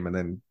losing him and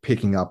then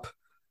picking up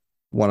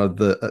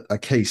a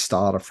key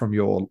starter from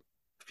your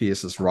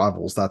fiercest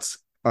rivals, that's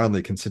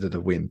only considered a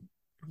win.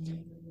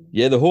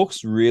 Yeah, the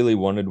Hawks really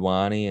wanted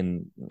Wani,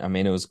 and I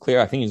mean, it was clear.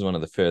 I think he's one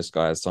of the first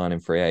guys signed in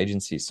free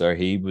agency, so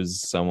he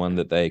was someone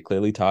that they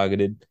clearly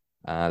targeted.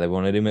 They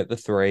wanted him at the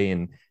 3,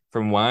 and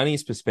from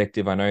Wani's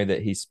perspective, I know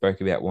that he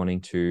spoke about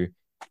wanting to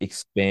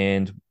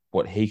expand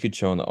what he could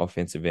show on the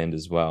offensive end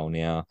as well.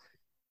 Now,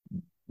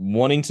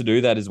 wanting to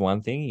do that is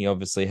one thing. He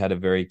obviously had a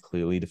very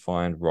clearly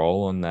defined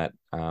role on that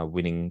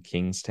winning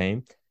Kings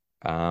team.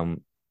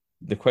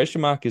 The question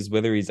mark is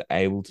whether he's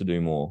able to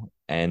do more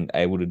and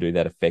able to do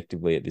that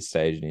effectively at this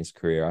stage in his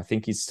career. I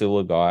think he's still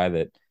a guy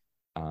that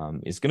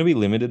is going to be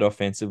limited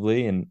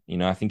offensively. And,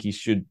 I think he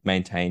should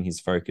maintain his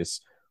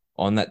focus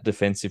on that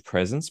defensive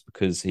presence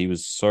because he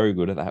was so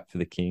good at that for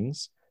the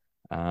Kings.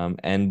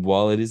 And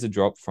while it is a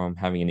drop from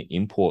having an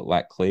import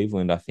like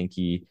Cleveland, I think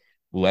he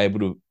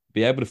will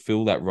be able to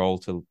fill that role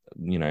to,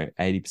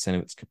 80%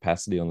 of its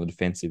capacity on the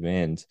defensive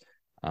end,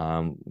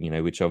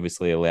 which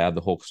obviously allowed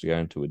the Hawks to go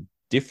into a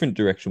different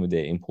direction with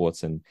their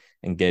imports and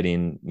get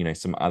in,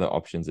 some other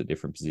options at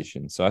different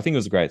positions. So I think it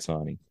was a great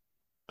signing.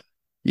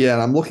 Yeah,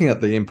 and I'm looking at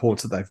the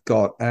imports that they've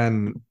got,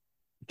 and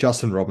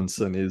Justin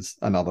Robinson is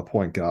another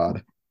point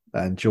guard,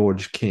 and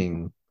George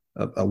King,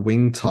 a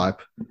wing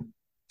type.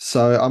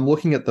 So I'm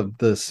looking at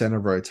the center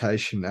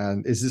rotation,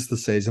 and is this the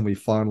season we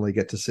finally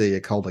get to see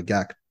a Calder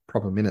Gack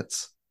proper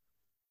minutes?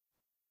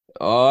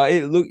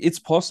 It's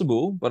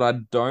possible, but I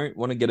don't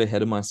want to get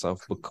ahead of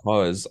myself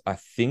because I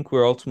think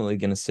we're ultimately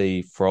going to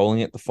see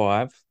Froling at the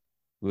 5.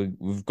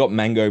 We've got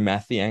Mango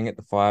Mathiang at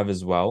the 5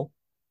 as well.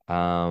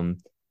 And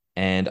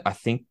I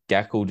think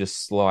Gack will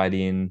just slide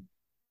in,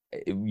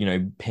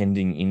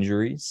 pending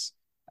injuries.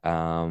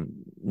 Now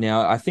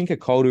I think a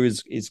Calder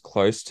is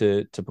close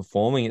to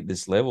performing at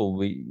this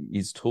level.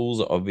 His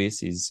tools are obvious.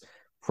 He's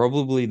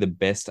probably the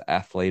best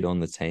athlete on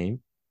the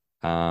team.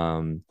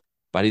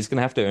 But he's going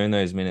to have to earn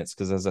those minutes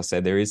because, as I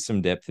said, there is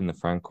some depth in the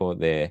front court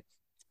there.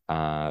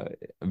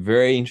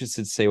 Very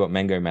interested to see what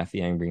Mango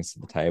Mathiang brings to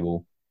the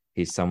table.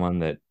 He's someone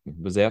that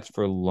was out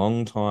for a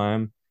long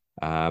time,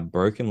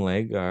 broken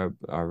leg, I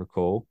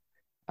recall,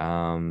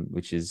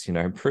 which is,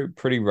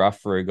 pretty rough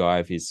for a guy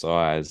of his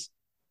size.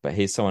 But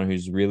he's someone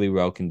who's really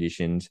well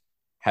conditioned,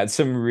 had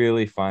some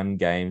really fun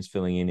games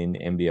filling in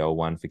NBL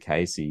 1 for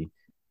Casey.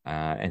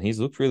 And he's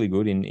looked really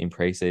good in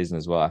preseason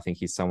as well. I think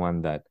he's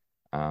someone that,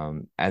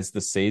 as the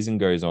season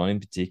goes on in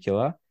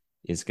particular,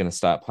 is going to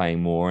start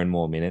playing more and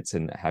more minutes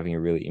and having a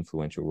really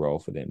influential role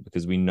for them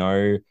because we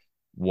know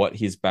what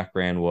his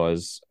background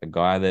was, a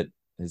guy that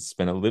has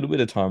spent a little bit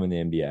of time in the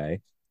NBA,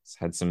 has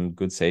had some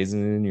good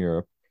seasons in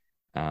Europe.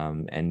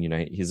 And,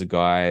 he's a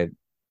guy,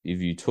 if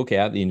you took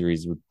out the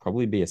injuries, would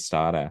probably be a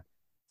starter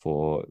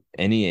for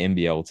any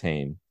NBL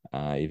team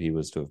if he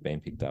was to have been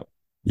picked up.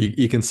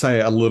 You can say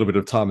a little bit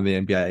of time in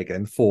the NBA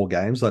again, 4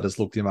 games. I just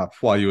looked him up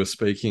while you were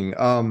speaking.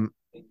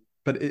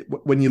 But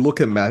when you look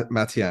at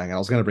Mathiang, and I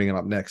was going to bring him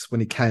up next, when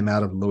he came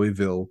out of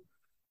Louisville,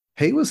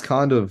 he was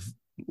kind of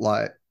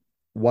like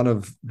one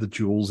of the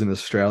jewels in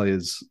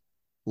Australia's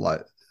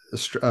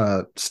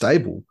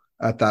stable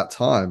at that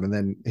time. And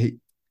then he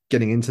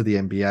getting into the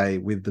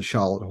NBA with the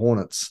Charlotte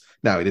Hornets.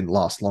 Now, he didn't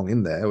last long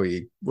in there.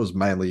 He was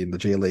mainly in the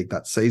G League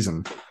that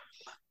season,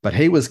 but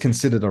he was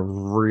considered a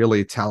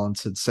really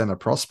talented center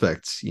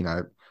prospect,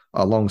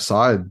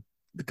 alongside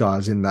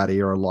guys in that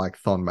era like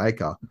Thon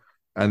Maker.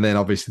 And then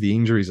obviously the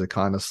injuries have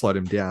kind of slowed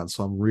him down.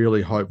 So I'm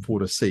really hopeful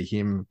to see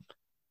him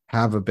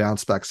have a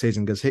bounce back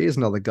season because he is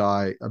another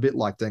guy, a bit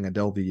like Deng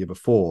Adel the year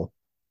before.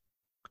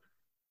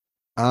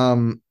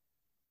 Um,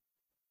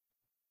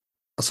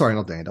 Sorry,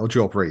 not Deng Adel,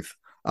 Joel Reith.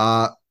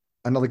 Uh,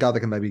 Another guy that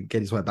can maybe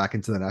get his way back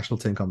into the national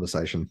team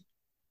conversation.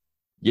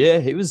 Yeah,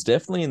 he was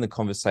definitely in the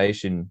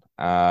conversation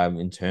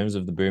in terms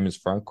of the Boomers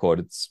front court.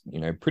 It's,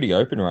 pretty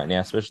open right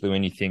now, especially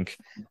when you think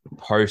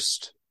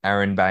post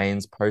Aaron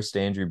Baines, post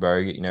Andrew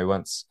Bogut,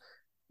 once,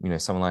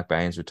 someone like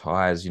Baines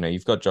retires,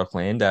 you've got Jock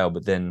Landale,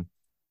 but then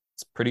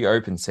it's a pretty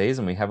open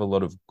season. We have a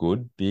lot of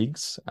good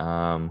bigs.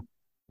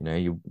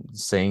 You're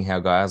seeing how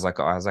guys like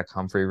Isaac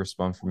Humphrey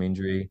respond from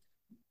injury,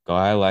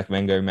 guy like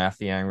Mengo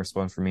Mathiang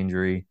respond from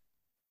injury,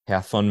 how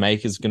Thon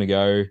Maker's going to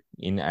go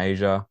in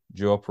Asia,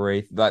 Joel.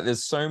 Like,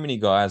 there's so many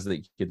guys that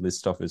you could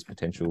list off as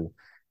potential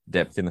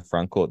depth in the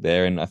front court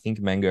there. And I think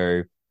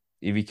Mengo,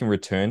 if he can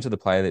return to the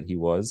player that he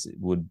was, it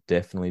would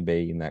definitely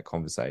be in that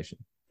conversation.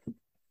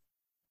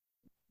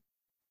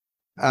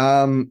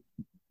 Um,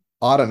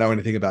 I don't know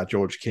anything about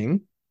George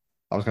King.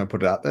 I was going to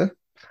put it out there,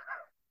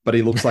 but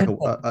he looks like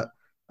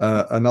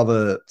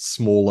another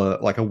smaller,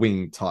 like a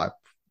wing type.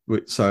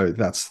 So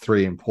that's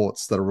three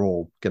imports that are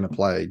all going to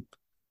play,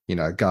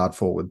 guard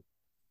forward.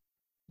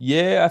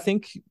 Yeah, I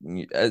think,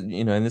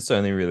 and this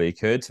only really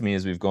occurred to me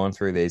as we've gone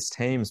through these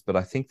teams, but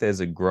I think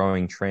there's a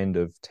growing trend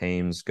of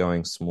teams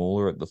going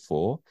smaller at the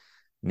four.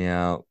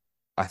 Now,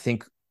 I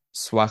think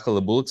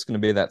Swaka Bullock's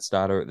going to be that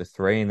starter at the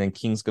three, and then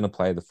King's going to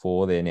play the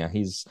four there. Now,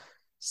 he's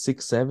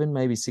 6'7",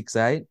 maybe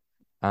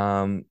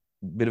 6'8".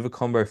 Bit of a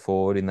combo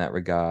forward in that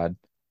regard.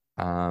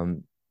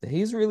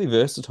 He's really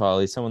versatile.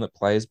 He's someone that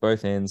plays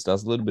both ends,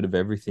 does a little bit of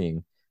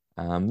everything.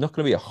 Not going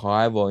to be a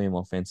high volume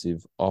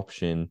offensive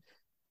option,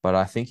 but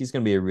I think he's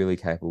going to be a really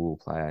capable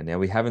player. Now,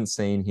 we haven't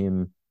seen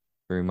him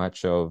through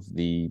much of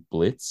the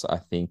blitz. I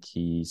think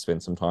he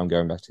spent some time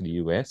going back to the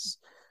US.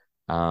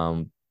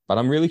 But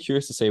I'm really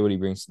curious to see what he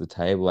brings to the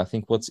table. I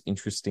think what's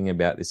interesting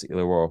about this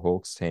Illawarra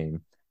Hawks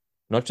team,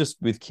 not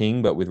just with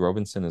King, but with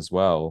Robinson as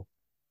well,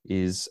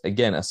 is,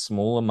 again, a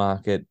smaller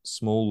market,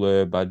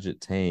 smaller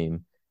budget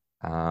team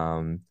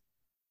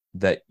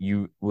that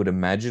you would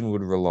imagine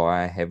would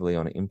rely heavily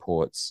on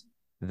imports.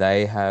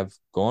 They have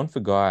gone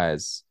for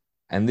guys,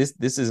 and this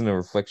isn't a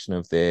reflection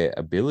of their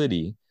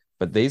ability,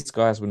 but these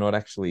guys were not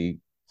actually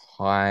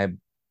high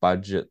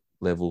budget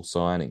level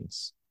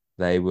signings.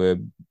 They were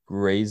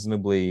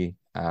reasonably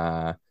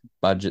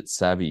budget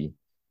savvy.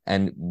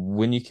 And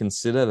when you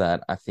consider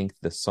that, I think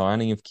the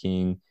signing of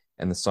King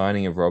and the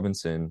signing of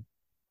Robinson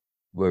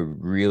were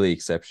really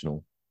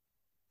exceptional.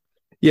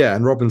 Yeah,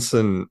 and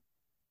Robinson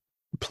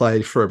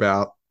played for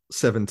about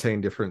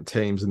 17 different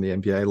teams in the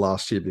NBA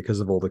last year because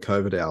of all the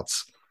COVID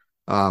outs.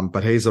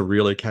 But he's a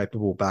really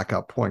capable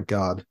backup point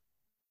guard.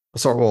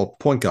 Sorry, well,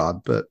 point guard,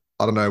 but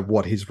I don't know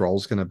what his role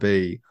is going to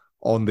be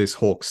on this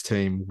Hawks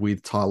team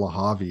with Tyler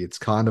Harvey. It's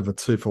kind of a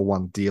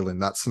 2-for-1 deal in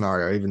that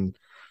scenario, even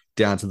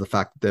down to the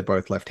fact that they're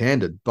both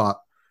left-handed. But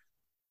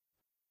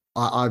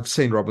I've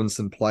seen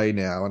Robinson play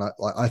now, and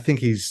I think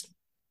he's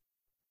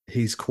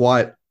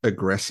quite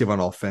aggressive on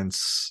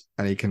offense,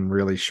 and he can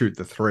really shoot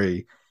the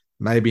three.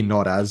 Maybe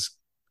not as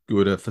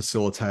good a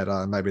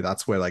facilitator, and maybe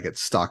that's where they get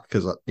stuck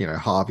because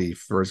Harvey,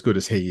 for as good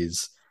as he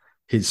is,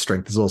 his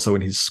strength is also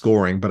in his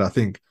scoring. But I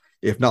think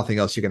if nothing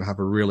else, you're going to have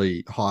a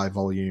really high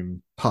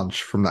volume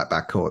punch from that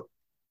backcourt.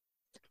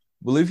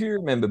 Well, if you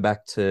remember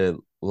back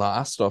to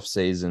last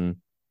offseason,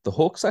 the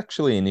Hawks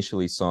actually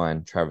initially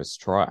signed Travis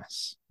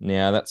Trice.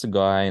 Now, that's a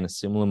guy in a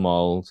similar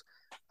mold,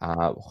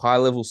 high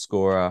level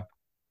scorer, a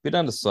bit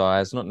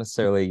undersized, not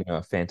necessarily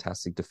a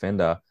fantastic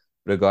defender,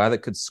 but a guy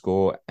that could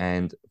score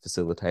and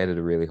facilitate at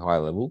a really high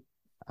level.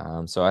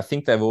 So I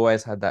think they've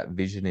always had that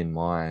vision in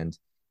mind.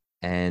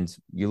 And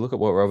you look at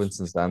what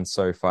Robinson's done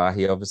so far.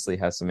 He obviously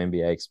has some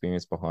NBA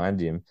experience behind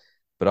him,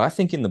 but I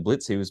think in the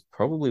Blitz, he was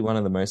probably one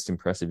of the most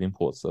impressive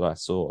imports that I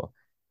saw.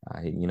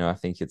 I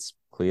think it's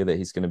clear that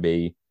he's going to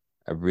be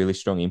a really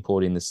strong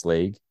import in this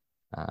league.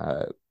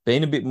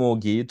 Being a bit more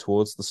geared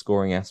towards the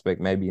scoring aspect,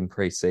 maybe in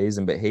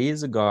preseason, but he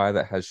is a guy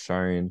that has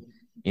shown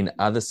in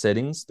other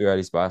settings throughout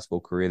his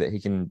basketball career that he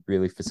can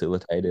really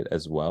facilitate it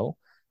as well.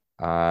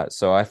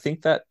 So I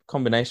think that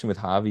combination with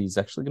Harvey is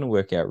actually going to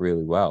work out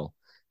really well.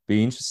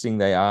 Be interesting.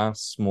 They are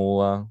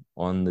smaller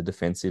on the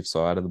defensive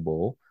side of the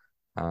ball,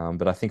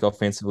 but I think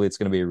offensively it's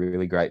going to be a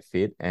really great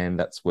fit, and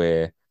that's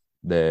where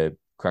the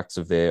crux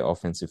of their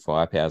offensive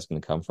firepower is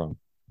going to come from.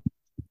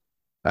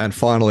 And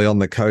finally, on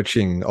the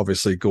coaching,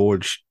 obviously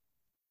Gorge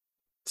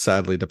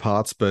sadly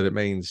departs, but it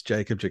means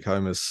Jacob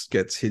Jackomas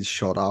gets his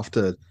shot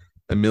after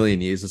a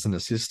million years as an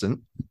assistant.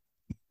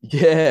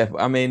 Yeah,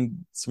 I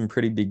mean, some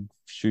pretty big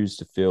shoes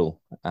to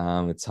fill.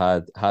 It's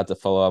hard to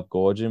follow up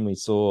Gorgon. We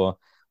saw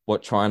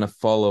what trying to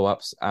follow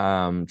up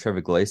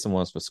Trevor Gleeson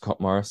was for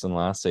Scott Morrison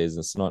last season.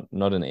 It's not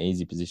an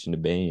easy position to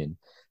be in.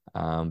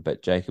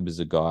 But Jacob is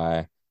a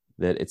guy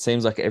that it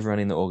seems like everyone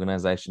in the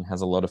organization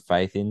has a lot of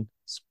faith in.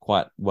 It's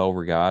quite well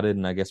regarded,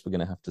 and I guess we're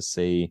going to have to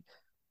see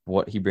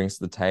what he brings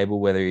to the table,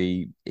 whether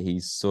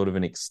he's sort of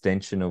an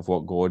extension of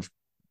what Gorge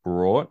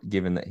brought,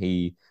 given that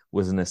he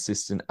was an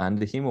assistant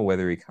under him, or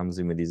whether he comes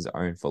in with his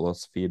own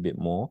philosophy a bit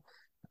more.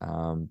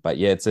 But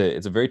yeah, it's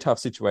a very tough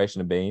situation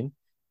to be in,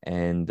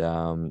 and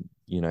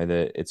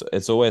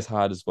it's always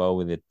hard as well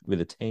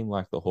with a team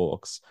like the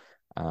Hawks,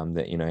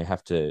 that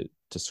have to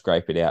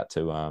scrape it out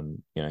to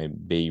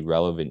be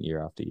relevant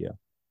year after year.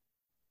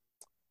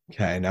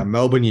 Okay, now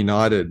Melbourne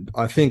United,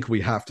 I think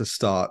we have to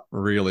start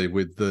really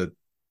with the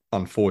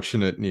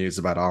unfortunate news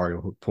about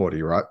Ariel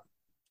Hukporti, right?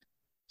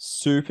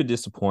 Super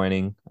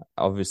disappointing.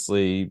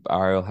 Obviously,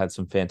 Ariel had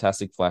some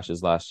fantastic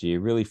flashes last year.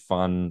 Really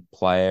fun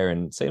player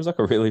and seems like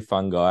a really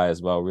fun guy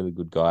as well. Really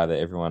good guy that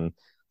everyone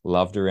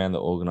loved around the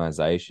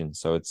organization.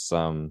 So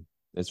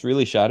it's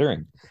really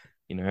shattering.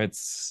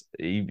 It's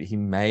he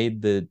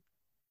made the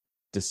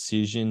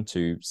decision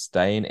to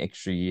stay an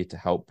extra year to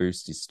help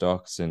boost his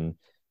stocks, and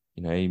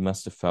he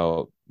must have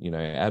felt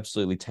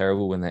absolutely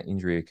terrible when that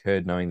injury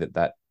occurred, knowing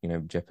that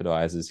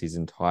jeopardizes his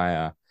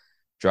entire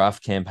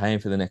draft campaign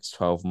for the next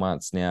 12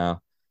 months.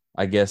 Now,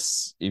 I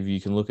guess if you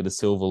can look at a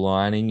silver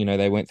lining,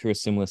 they went through a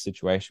similar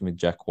situation with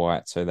Jack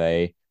White, so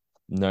they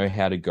know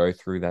how to go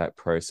through that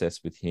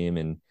process with him.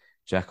 And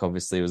Jack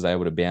obviously was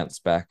able to bounce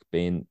back,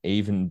 being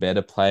even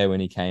better player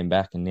when he came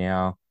back, and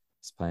now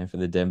he's playing for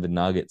the Denver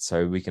Nuggets.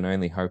 So we can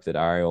only hope that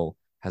Ariel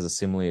has a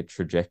similar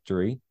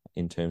trajectory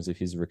in terms of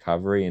his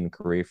recovery and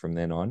career from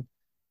then on.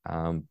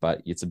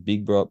 But it's a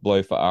big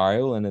blow for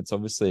Ariel, and it's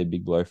obviously a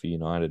big blow for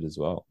United as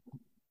well.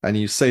 And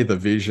you see the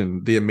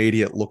vision, the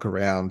immediate look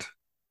around,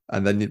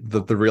 and then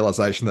the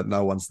realization that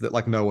no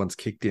one's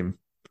kicked him,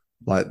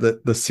 like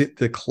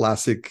the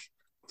classic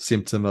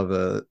symptom of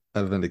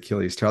an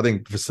Achilles tear. I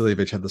think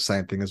Vasiljevic had the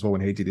same thing as well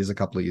when he did his a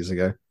couple of years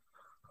ago.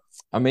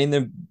 I mean,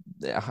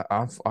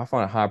 I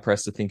find it hard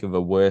pressed to think of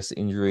a worse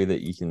injury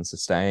that you can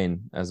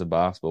sustain as a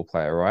basketball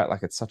player, right?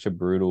 Like it's such a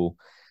brutal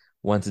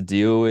one to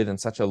deal with and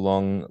such a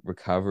long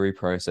recovery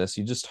process.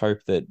 You just hope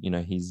that,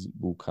 he's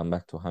will come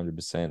back to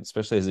 100%,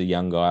 especially as a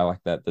young guy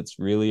like that, that's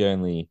really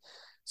only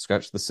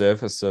scratched the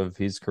surface of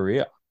his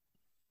career.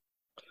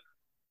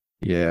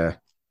 Yeah.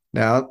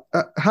 Now,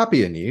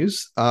 happier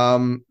news.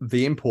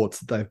 The imports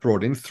that they've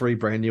brought in, 3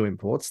 brand new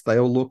imports, they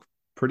all look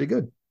pretty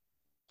good.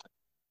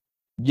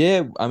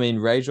 Yeah, I mean,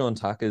 Rajon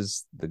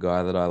Tucker's the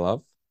guy that I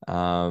love.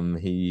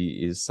 He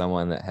is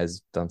someone that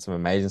has done some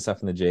amazing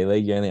stuff in the G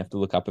League. You only have to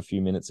look up a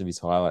few minutes of his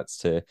highlights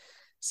to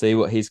see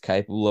what he's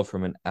capable of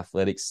from an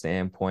athletic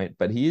standpoint.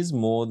 But he is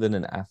more than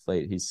an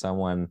athlete. He's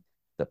someone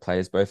that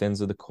plays both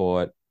ends of the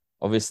court.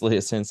 Obviously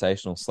a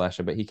sensational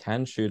slasher, but he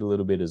can shoot a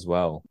little bit as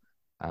well.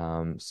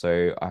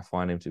 So I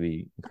find him to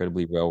be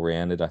incredibly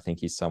well-rounded. I think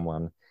he's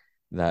someone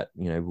that,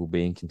 will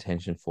be in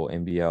contention for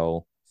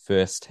NBL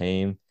first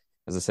team.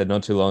 As I said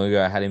not too long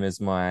ago, I had him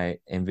as my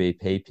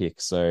MVP pick.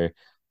 So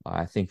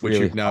I think which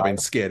really you've now been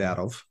scared out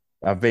of.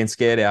 I've been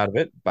scared out of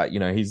it, but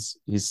he's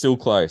still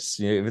close.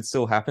 If it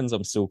still happens,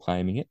 I'm still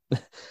claiming it.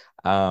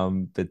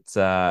 But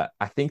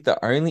I think the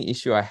only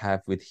issue I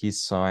have with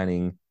his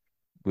signing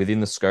within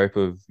the scope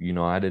of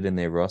United and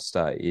their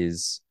roster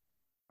is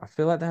I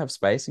feel like they have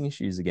spacing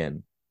issues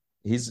again.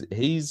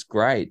 He's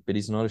great, but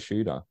he's not a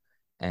shooter.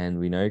 And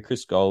we know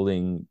Chris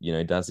Golding,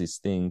 does his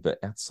thing, but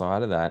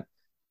outside of that,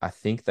 I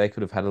think they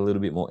could have had a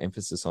little bit more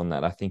emphasis on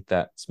that. I think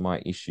that's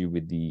my issue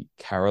with the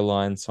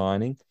Caroline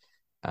signing.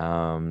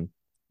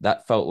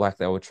 That felt like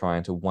they were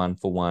trying to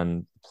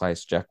one-for-one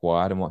place Jack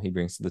White and what he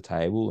brings to the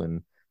table.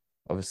 And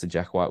obviously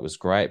Jack White was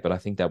great, but I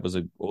think that was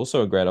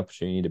also a great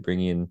opportunity to bring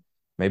in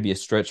maybe a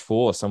stretch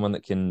four, someone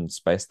that can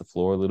space the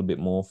floor a little bit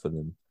more for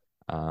them.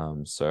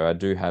 So I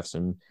do have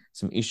some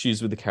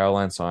issues with the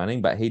Caroline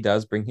signing, but he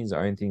does bring his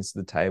own things to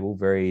the table.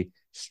 Very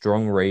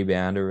strong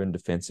rebounder and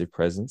defensive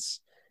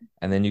presence.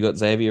 And then you got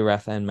Xavier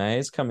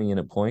Rathan-Mayes coming in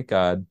at point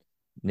guard.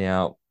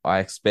 Now, I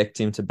expect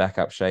him to back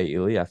up Shea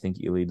Ili. I think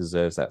Ili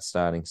deserves that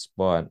starting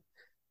spot.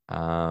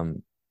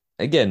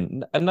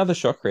 Again, another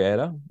shot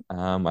creator.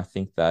 I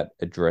think that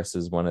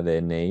addresses one of their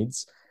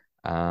needs.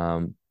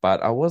 But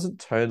I wasn't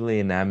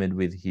totally enamored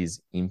with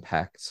his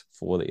impact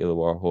for the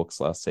Illawarra Hawks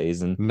last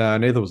season. No,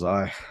 neither was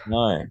I.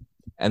 No.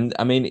 And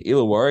I mean,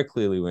 Illawarra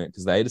clearly went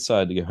because they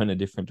decided to go in a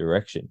different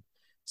direction.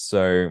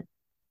 So,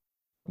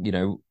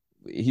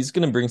 he's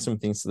going to bring some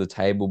things to the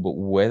table, but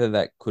whether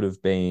that could have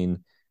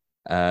been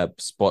a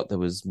spot that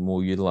was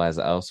more utilized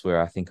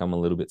elsewhere, I think I'm a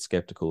little bit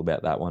skeptical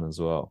about that one as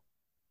well.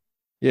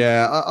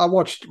 Yeah, I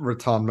watched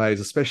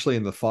Rathan-Mayes, especially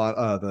in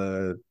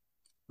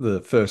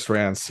the first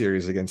round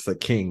series against the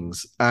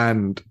Kings,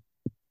 and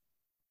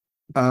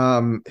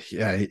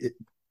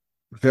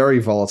very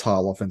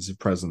volatile offensive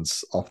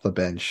presence off the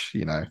bench.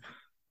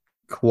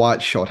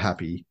 Quite shot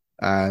happy,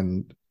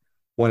 and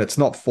when it's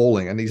not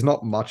falling, and he's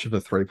not much of a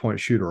 3-point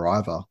shooter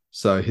either.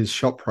 So his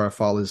shot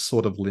profile is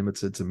sort of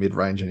limited to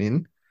mid-range and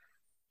in.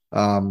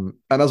 And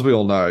as we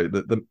all know,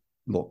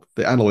 look,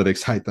 the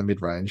analytics hate the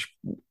mid range.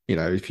 You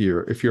know, if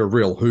you're a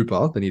real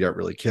hooper, then you don't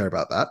really care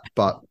about that.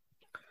 But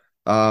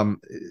um,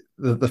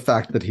 the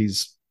fact that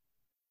he's,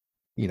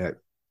 you know,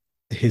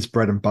 his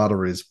bread and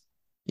butter is,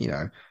 you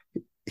know,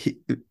 he,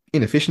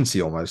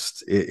 inefficiency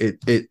almost.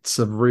 It's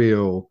a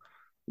real,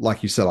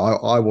 like you said,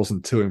 I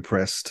wasn't too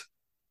impressed.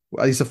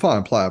 Well, he's a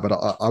fine player, but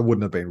I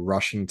wouldn't have been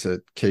rushing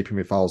to keep him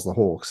if I was the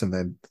Hawks. And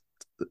then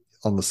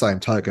on the same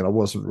token, I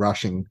wasn't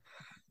rushing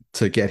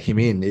to get him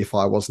in if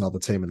I was another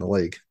team in the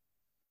league.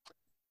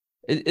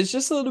 It's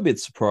just a little bit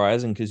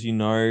surprising because you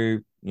know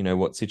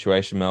what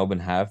situation Melbourne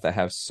have. They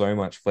have so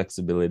much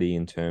flexibility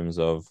in terms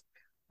of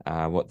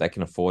what they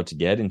can afford to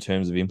get in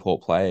terms of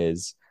import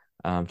players.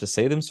 To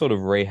see them sort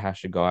of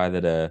rehash a guy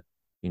that a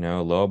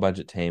lower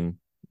budget team,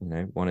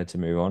 wanted to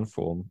move on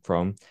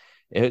from,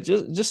 it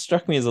just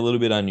struck me as a little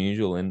bit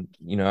unusual. And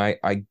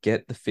I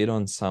get the fit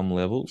on some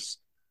levels.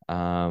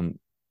 And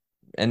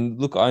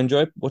look, I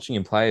enjoy watching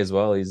him play as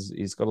well.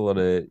 He's got a lot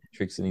of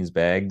tricks in his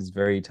bag. He's a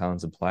very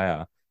talented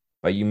player.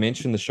 But you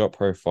mentioned the shot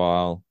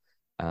profile.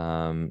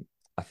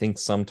 I think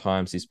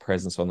sometimes his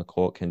presence on the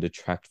court can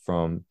detract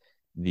from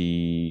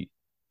the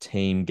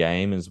team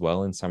game as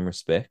well in some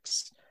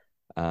respects.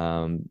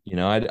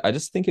 I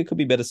just think it could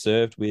be better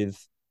served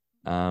with,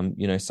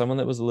 someone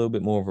that was a little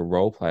bit more of a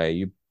role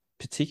player.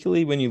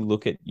 Particularly when you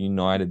look at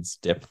United's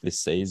depth this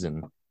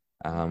season,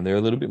 they're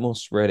a little bit more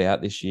spread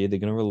out this year. They're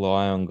going to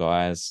rely on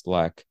guys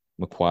like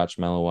McQuarch,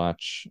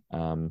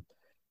 Malawach,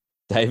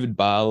 David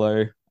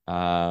Barlow,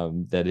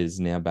 that is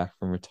now back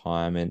from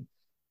retirement.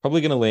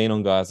 Probably going to lean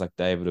on guys like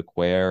David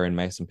Aquera and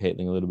Mason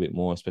Petling a little bit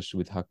more, especially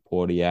with Huck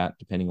Porty out,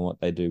 depending on what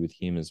they do with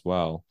him as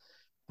well.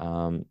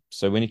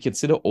 So when you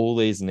consider all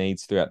these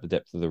needs throughout the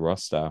depth of the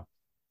roster, I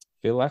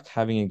feel like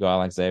having a guy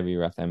like Xavier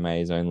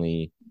Rathan-Mayes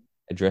only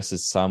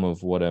addresses some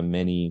of what are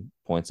many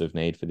points of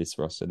need for this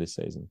roster this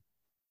season.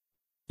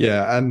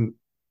 Yeah, and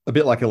a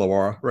bit like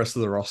Illawarra, rest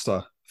of the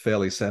roster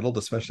fairly settled,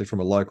 especially from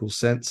a local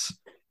sense.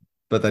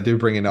 But they do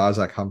bring in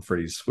Isaac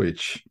Humphries,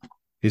 which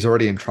he's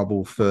already in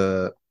trouble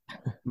for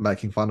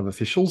making fun of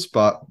officials.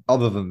 But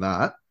other than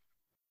that,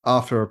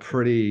 after a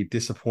pretty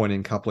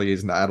disappointing couple of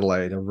years in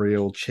Adelaide, a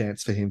real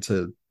chance for him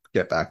to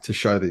get back to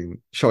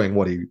showing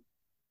what he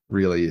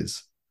really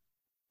is.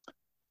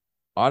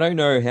 I don't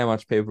know how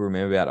much people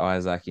remember about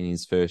Isaac in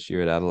his first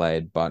year at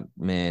Adelaide, but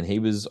man, he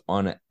was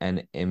on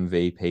an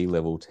MVP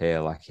level tear.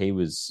 Like he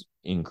was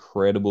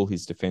incredible.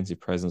 His defensive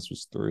presence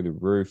was through the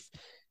roof.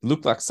 He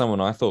looked like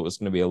someone I thought was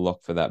going to be a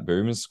lock for that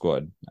Boomers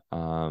squad.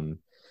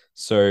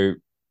 So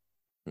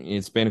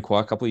it's been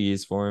quite a couple of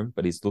years for him,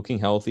 but he's looking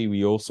healthy.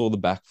 We all saw the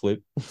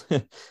backflip.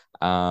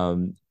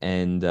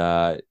 And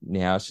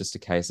now it's just a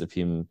case of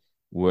him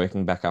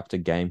working back up to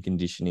game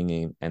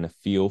conditioning and a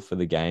feel for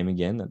the game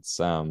again. That's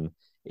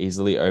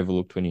easily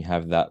overlooked when you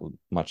have that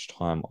much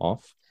time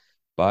off.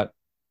 But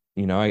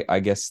I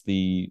guess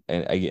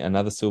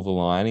another silver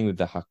lining with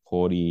the Huck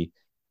Porty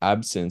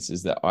absence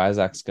is that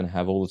Isaac's going to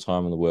have all the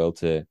time in the world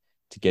to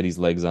get his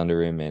legs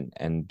under him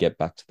and get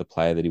back to the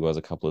player that he was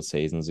a couple of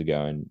seasons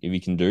ago. And if he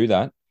can do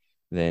that,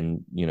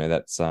 then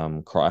that's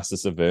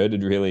crisis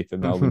averted really for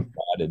Melbourne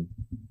United.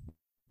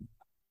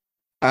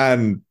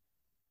 And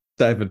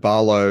David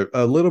Barlow,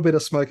 a little bit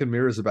of smoke and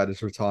mirrors about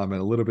his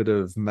retirement, a little bit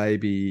of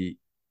maybe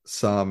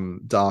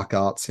some dark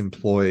arts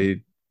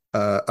employed,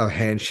 a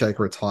handshake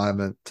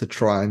retirement to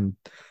try and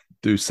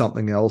do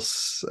something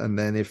else. And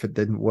then if it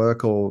didn't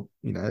work or,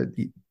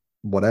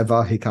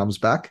 whatever, he comes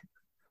back.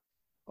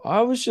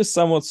 I was just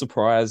somewhat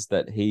surprised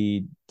that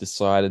he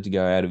decided to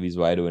go out of his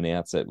way to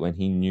announce it when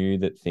he knew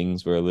that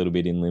things were a little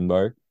bit in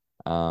limbo.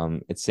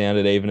 It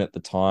sounded even at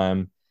the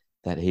time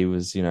that he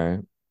was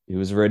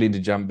ready to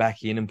jump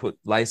back in and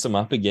lace them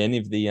up again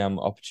if the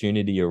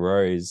opportunity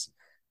arose.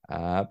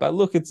 But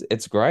look,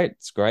 it's great.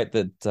 It's great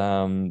that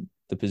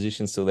the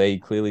position's still there. He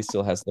clearly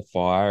still has the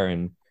fire,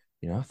 and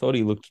I thought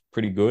he looked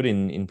pretty good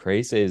in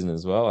preseason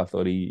as well. I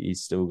thought he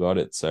still got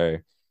it. So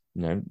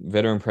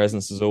veteran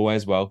presence is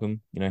always welcome.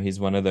 He's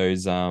one of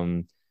those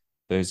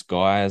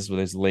guys,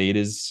 those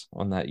leaders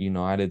on that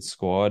United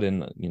squad,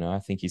 and I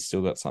think he's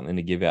still got something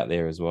to give out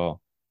there as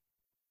well.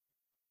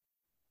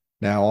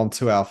 Now on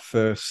to our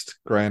first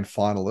grand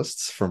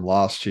finalists from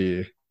last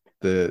year,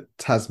 the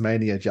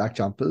Tasmania Jack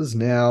Jumpers.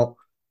 Now,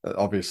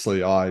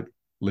 obviously, I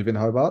live in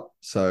Hobart,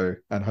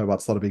 and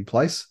Hobart's not a big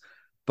place,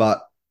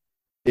 but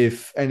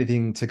if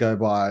anything to go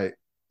by,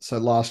 so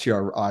last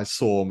year I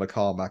saw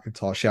Mikhail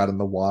McIntosh out in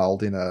the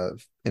wild in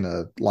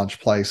a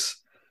lunch place,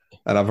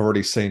 and I've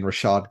already seen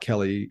Rashad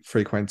Kelly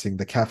frequenting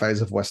the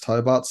cafes of West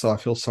Hobart, so I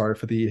feel sorry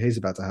for the year he's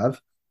about to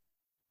have.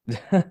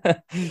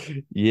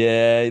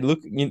 Yeah,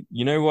 look, you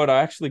know what?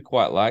 I actually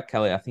quite like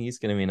Kelly. I think he's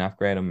going to be an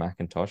upgrade on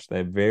McIntosh.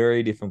 They're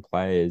very different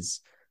players.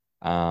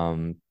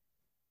 But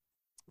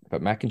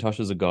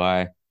McIntosh is a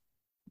guy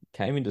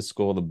came in to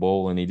score the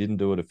ball and he didn't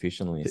do it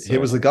efficiently. He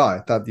was a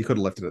guy that you could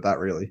have left it at that.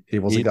 Really, he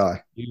was a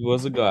guy. He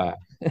was a guy.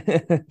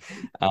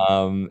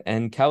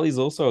 And Kelly's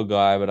also a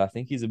guy, but I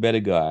think he's a better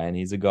guy, and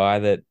he's a guy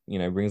that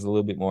brings a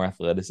little bit more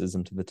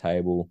athleticism to the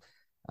table.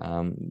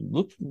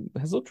 look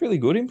has looked really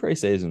good in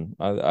preseason.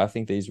 I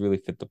think that he's really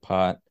fit the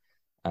part.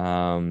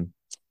 Um,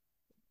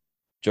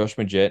 Josh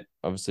Majette,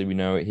 obviously we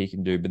know what he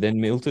can do, but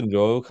then Milton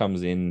Doyle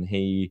comes in.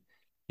 He,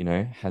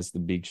 has the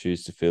big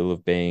shoes to fill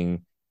of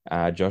being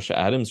Josh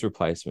Adams'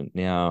 replacement.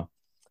 Now,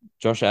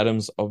 Josh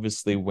Adams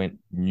obviously went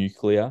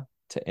nuclear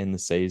to end the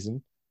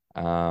season.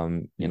 He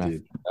I think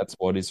did. that's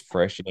what is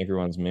fresh in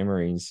everyone's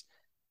memories.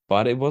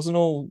 But it wasn't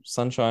all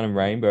sunshine and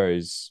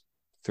rainbows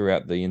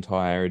throughout the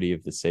entirety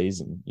of the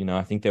season.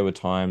 I think there were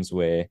times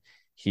where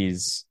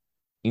his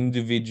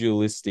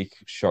individualistic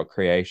shot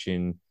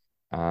creation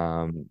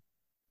um,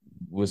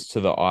 was to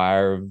the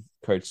ire of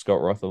Coach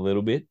Scott Roth a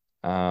little bit.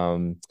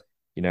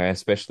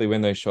 Especially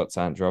when those shots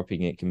aren't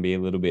dropping, it can be a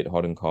little bit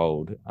hot and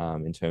cold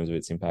in terms of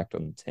its impact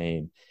on the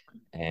team.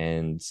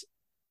 And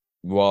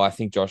while I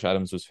think Josh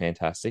Adams was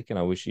fantastic and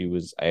I wish he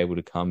was able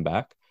to come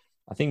back,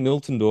 I think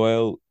Milton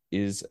Doyle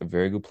is a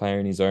very good player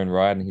in his own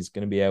right, and he's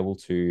going to be able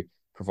to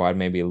provide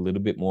maybe a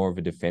little bit more of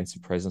a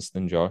defensive presence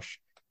than Josh.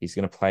 He's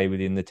going to play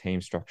within the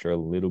team structure a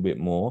little bit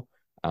more,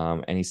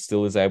 and he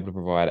still is able to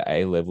provide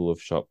a level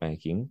of shot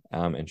making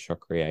and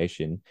shot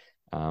creation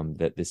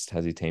that this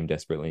Tassie team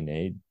desperately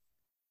need.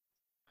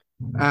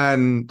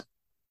 And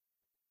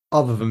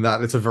other than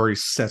that, it's a very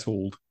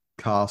settled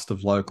cast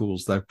of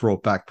locals. They've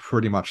brought back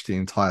pretty much the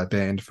entire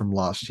band from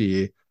last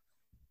year.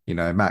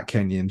 Matt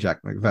Kenyon,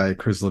 Jack McVeigh,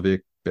 Chris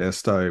Levick,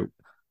 Bairstow,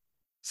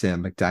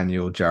 Sam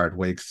McDaniel, Jared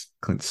Weeks,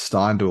 Clint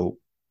Steindl.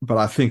 But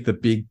I think the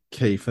big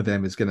key for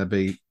them is going to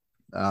be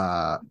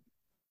uh,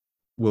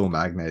 Will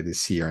Magnay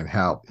this year and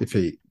how if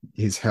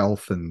his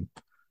health and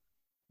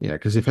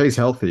because if he's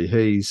healthy,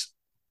 he's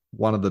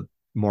one of the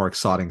more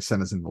exciting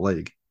centers in the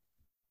league.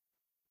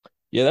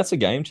 Yeah, that's a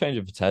game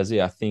changer for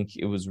Tassie. I think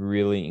it was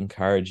really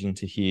encouraging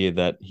to hear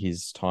that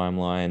his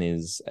timeline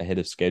is ahead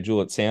of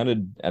schedule. It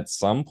sounded at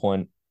some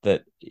point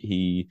that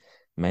he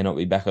may not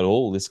be back at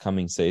all this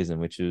coming season,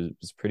 which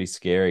was pretty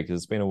scary because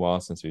it's been a while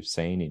since we've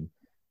seen him.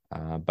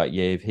 But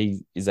yeah, if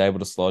he is able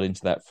to slot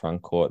into that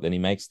front court, then he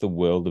makes the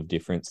world of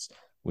difference.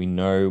 We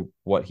know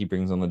what he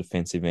brings on the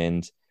defensive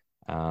end.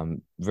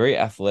 Very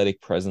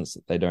athletic presence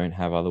that they don't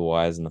have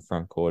otherwise in the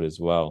front court as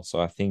well. So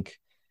I think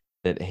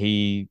that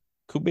he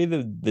could be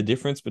the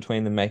difference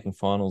between them making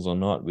finals or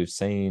not. We've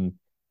seen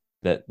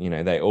that,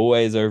 they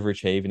always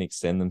overachieve and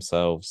extend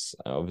themselves.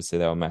 Obviously,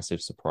 they were a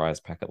massive surprise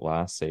packet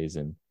last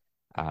season.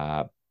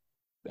 Uh,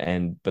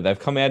 but they've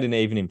come out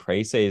even in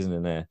preseason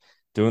and they're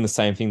doing the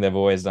same thing they've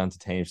always done to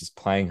teams, just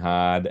playing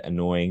hard,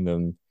 annoying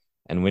them,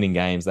 and winning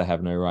games they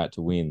have no right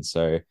to win.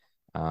 So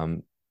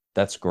um,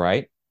 that's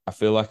great. I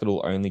feel like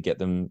it'll only get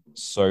them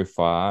so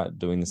far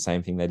doing the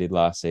same thing they did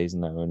last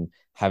season, though. And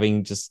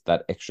having just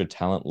that extra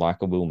talent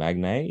like a Will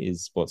Magnay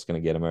is what's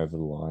going to get them over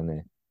the line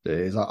there.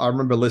 Jeez, I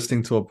remember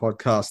listening to a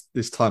podcast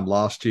this time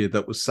last year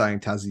that was saying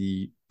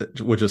Tassie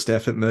were just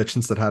effort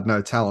merchants that had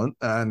no talent,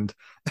 and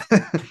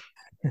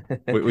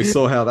we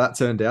saw how that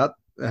turned out.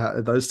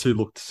 Those two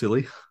looked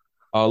silly.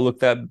 Oh, look,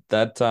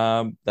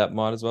 that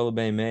might as well have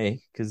been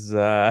me because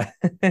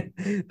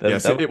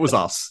Yes, it was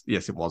us.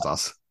 Yes, it was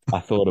us. I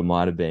thought it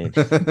might have been.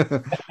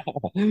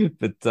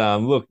 But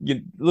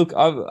look,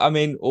 I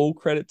mean, all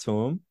credit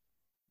to him,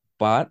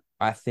 but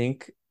I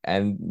think,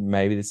 and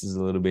maybe this is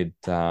a little bit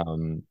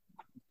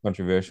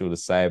controversial to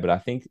say, but I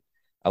think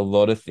a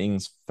lot of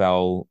things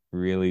fell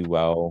really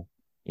well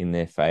in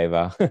their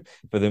favor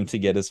for them to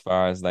get as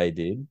far as they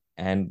did.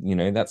 And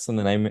that's the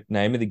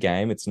name of the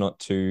game. It's not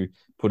to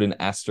put an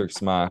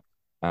asterisk mark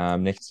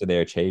next to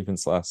their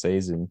achievements last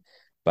season,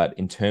 but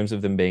in terms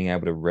of them being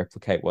able to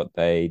replicate what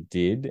they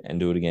did and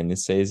do it again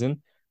this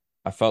season,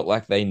 I felt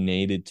like they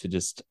needed to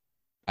just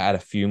add a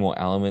few more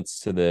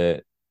elements to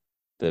the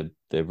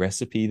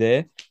recipe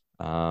there.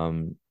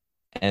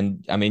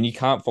 And I mean, you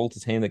can't fault a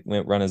team that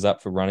went runners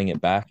up for running it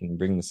back and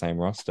bringing the same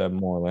roster,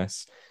 more or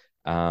less.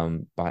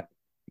 But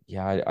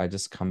yeah, I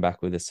just come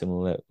back with a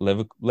similar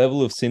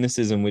level of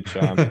cynicism, which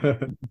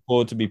I'm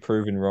forward to be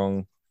proven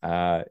wrong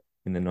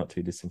in the not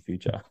too distant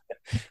future.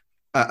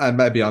 And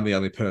maybe I'm the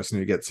only person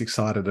who gets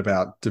excited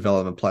about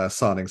development player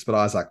signings, but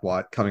Isaac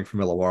White coming from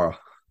Illawarra.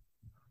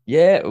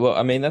 Yeah, well,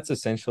 I mean, that's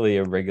essentially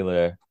a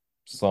regular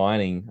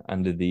signing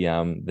under the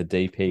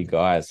DP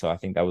guys. So I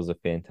think that was a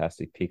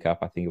fantastic pickup.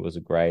 I think it was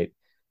a great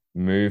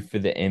move for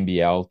the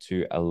NBL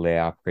to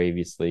allow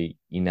previously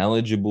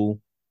ineligible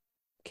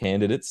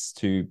candidates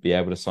to be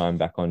able to sign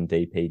back on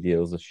DP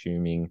deals,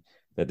 assuming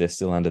that they're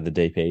still under the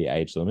DP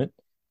age limit.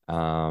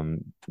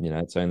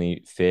 It's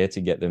only fair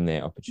to get them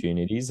their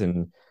opportunities.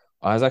 And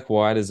Isaac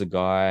White is a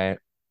guy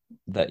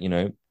that,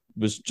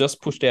 was just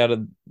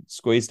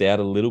squeezed out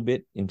a little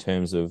bit in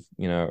terms of,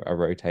 a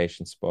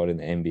rotation spot in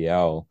the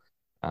NBL.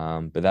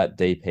 But that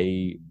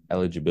DP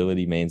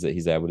eligibility means that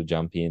he's able to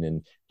jump in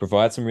and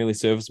provide some really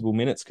serviceable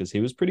minutes because he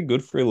was pretty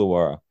good for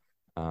Illawarra.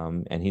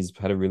 And he's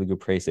had a really good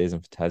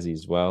preseason for Tassie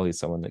as well. He's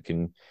someone that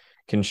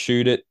can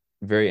shoot it,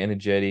 very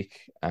energetic,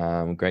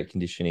 great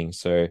conditioning.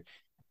 So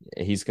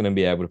he's going to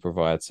be able to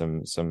provide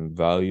some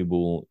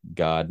valuable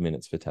guard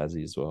minutes for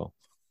Tassie as well.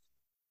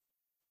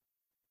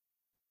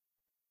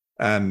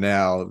 and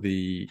now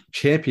the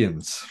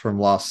champions from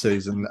last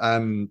season.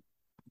 And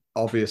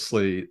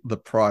obviously, the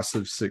price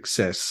of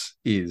success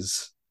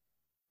is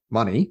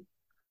money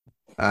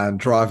and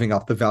driving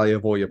up the value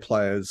of all your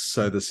players.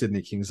 So the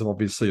Sydney Kings have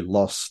obviously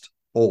lost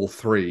all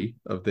three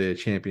of their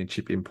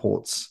championship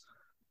imports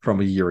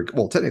from a year ago.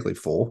 Well, technically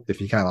four, if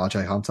you count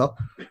RJ Hunter,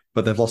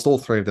 but they've lost all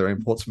three of their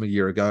imports from a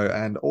year ago.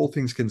 And all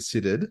things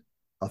considered,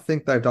 I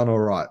think they've done all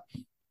right.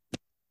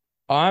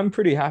 I'm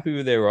pretty happy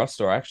with their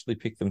roster. I actually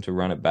picked them to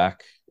run it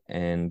back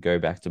and go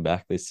back to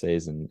back this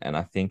season, and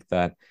I think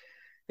that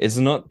it's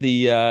not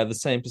the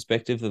same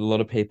perspective that a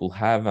lot of people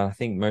have. I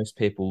think most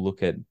people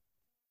look at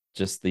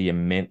just the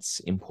immense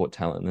import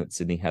talent that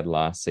Sydney had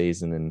last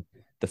season and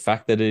the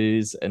fact that it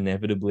is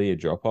inevitably a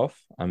drop off.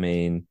 I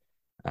mean,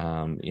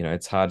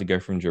 it's hard to go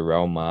from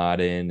Jarrell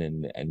Martin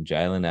and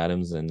Jalen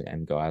Adams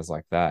and guys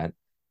like that,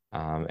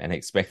 and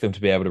expect them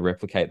to be able to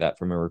replicate that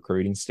from a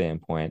recruiting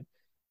standpoint.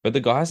 But the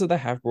guys that they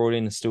have brought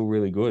in are still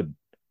really good.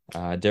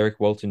 Derek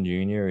Walton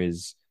Jr.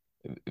 is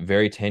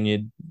very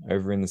tenured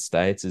over in the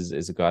States,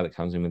 is a guy that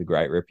comes in with a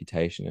great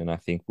reputation, and I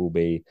think will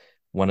be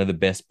one of the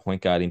best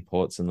point guard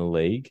imports in the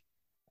league.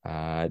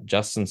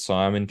 Justin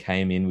Simon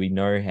came in. We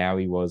know how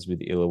he was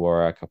with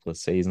Illawarra a couple of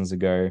seasons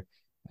ago.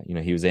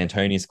 He was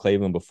Antonius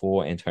Cleveland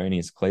before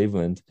Antonius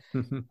Cleveland.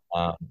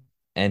 Um,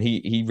 and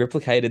he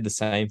replicated the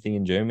same thing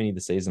in Germany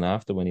the season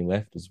after when he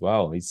left as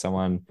well. He's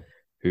someone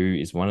who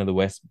is one of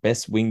the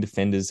best wing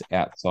defenders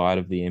outside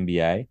of the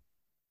NBA.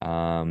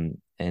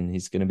 And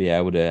he's going to be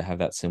able to have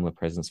that similar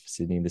presence for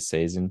Sydney this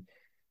season.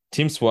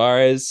 Tim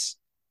Suarez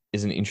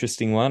is an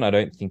interesting one. I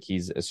don't think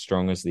he's as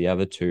strong as the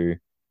other two,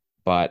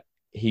 but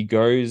he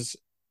goes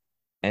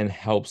and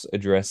helps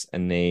address a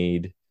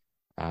need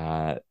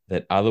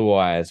that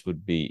otherwise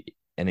would be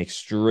an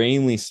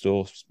extremely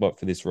sore spot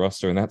for this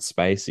roster, and that's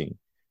spacing.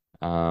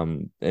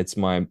 It's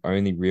my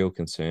only real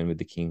concern with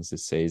the Kings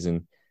this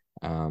season.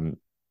 And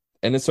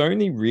it's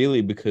only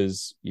really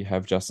because you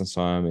have Justin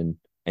Simon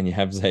and you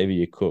have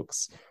Xavier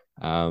Cooks.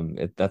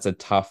 That's a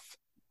tough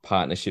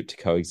partnership to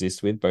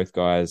coexist with. Both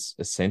guys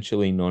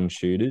essentially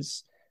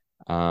non-shooters.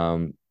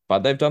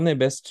 But they've done their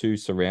best to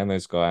surround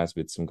those guys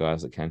with some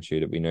guys that can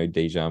shoot it. We know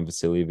Dejan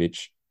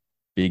Vasiljevic,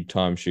 big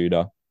time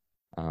shooter.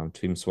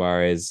 Tim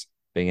Suarez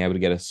being able to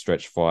get a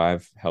stretch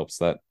five helps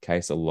that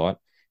case a lot.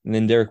 And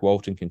then Derek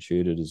Walton can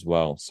shoot it as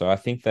well. So I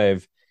think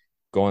they've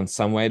gone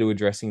some way to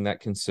addressing that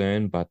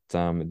concern. But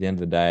at the end of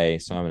the day,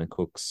 Simon and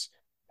Cooks,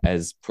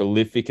 as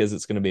prolific as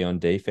it's going to be on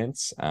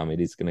defense, it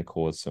is going to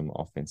cause some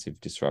offensive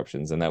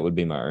disruptions. And that would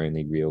be my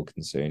only real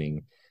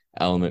concerning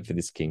element for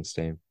this Kings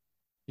team.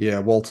 Yeah,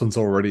 Walton's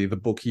already the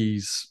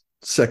bookies'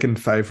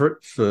 second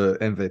favorite for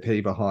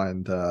MVP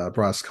behind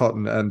Bryce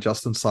Cotton, and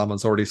Justin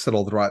Simon's already said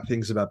all the right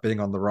things about being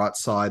on the right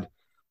side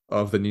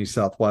of the New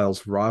South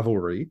Wales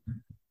rivalry.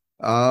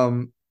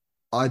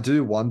 I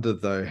do wonder,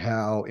 though,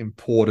 how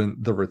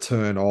important the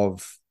return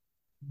of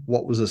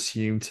what was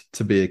assumed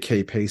to be a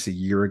key piece a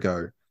year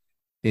ago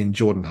in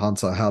Jordan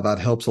Hunter, how that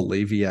helps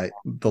alleviate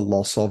the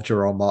loss of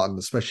Jerome Martin,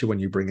 especially when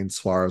you bring in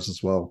Suarez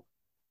as well.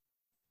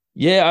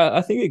 Yeah,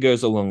 I think it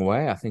goes a long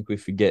way. I think we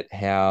forget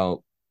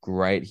how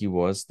great he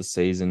was the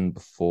season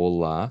before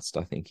last.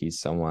 I think he's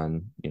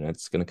someone,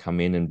 it's going to come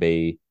in and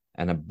be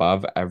an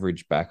above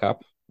average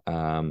backup,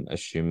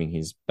 assuming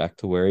he's back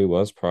to where he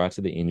was prior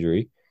to the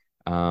injury.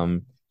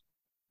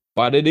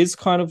 But it is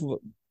kind of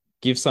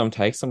give some,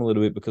 take some a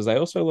little bit because they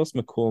also lost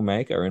Makua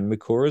Maker, and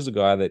Makua is a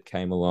guy that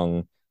came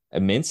along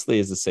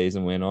immensely as the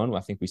season went on. I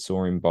think we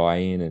saw him buy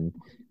in and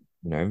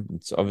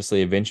it's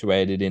obviously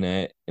eventuated in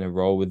a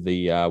role with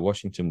the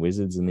Washington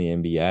Wizards in the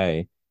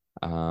NBA.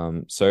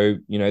 So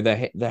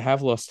they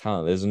have lost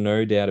talent. There's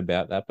no doubt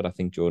about that. But I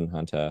think Jordan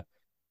Hunter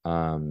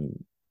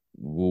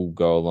will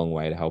go a long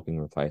way to helping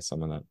replace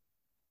some of that.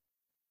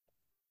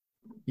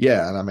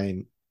 Yeah, and I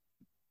mean,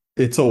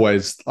 it's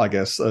always, I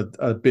guess,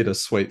 a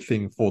bittersweet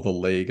thing for the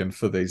league and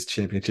for these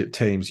championship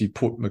teams. You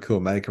put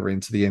Makua Maker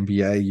into the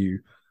NBA,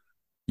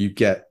 you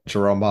get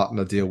Jerome Martin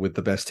a deal with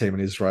the best team in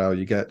Israel.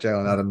 You get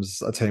Jalen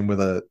Adams a team with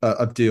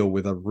a deal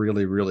with a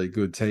really, really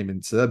good team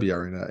in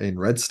Serbia in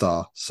Red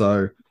Star.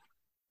 So,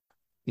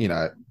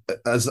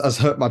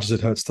 as much as it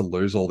hurts to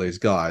lose all these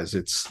guys,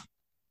 it's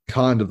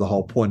kind of the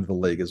whole point of the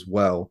league as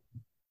well.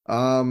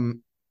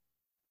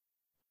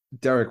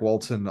 Derek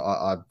Walton,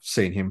 I've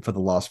seen him for the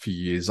last few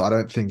years. I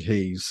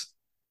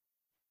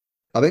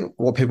think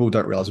what people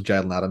don't realize with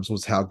Jalen Adams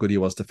was how good he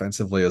was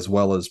defensively, as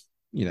well as,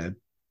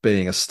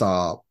 being a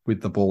star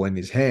with the ball in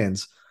his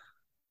hands.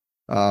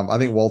 I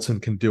think Walton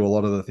can do a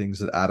lot of the things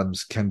that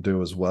Adams can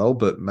do as well,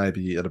 but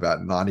maybe at about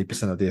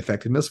 90% of the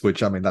effectiveness,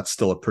 which, I mean, that's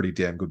still a pretty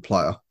damn good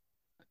player.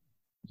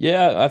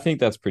 Yeah, I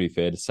think that's pretty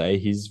fair to say.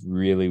 He's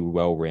really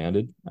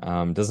well-rounded.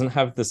 Doesn't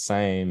have the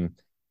same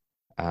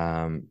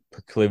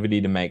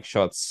proclivity to make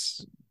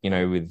shots,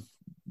 with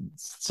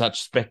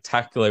such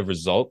spectacular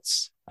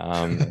results.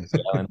 As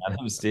Jalen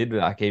Adams did.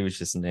 Like, he was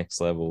just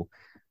next level.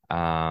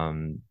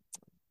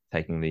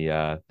 Taking the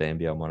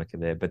NBL moniker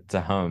there, but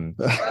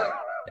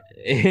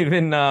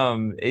even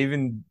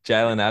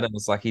Jalen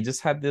Adams, like he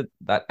just had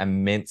that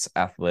immense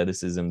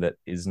athleticism that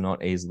is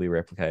not easily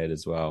replicated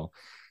as well.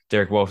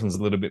 Derek Walton's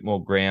a little bit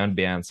more ground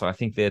bound, so I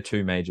think they're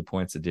two major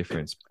points of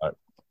difference. But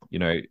you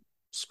know,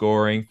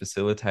 scoring,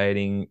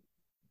 facilitating,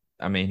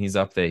 I mean, he's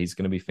up there. He's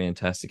going to be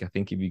fantastic. I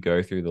think if you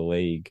go through the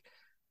league,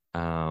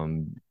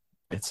 um,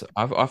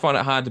 I find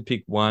it hard to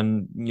pick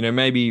one. You know,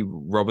 maybe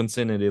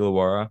Robinson at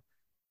Illawarra.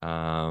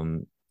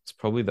 It's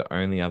probably the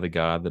only other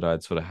guard that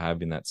I'd sort of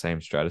have in that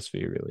same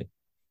stratosphere, really.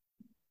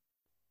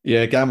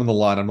 Yeah, game on the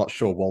line. I'm not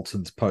sure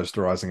Walton's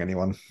posterizing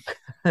anyone.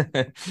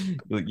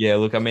 Yeah,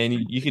 look, I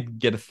mean, you could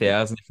get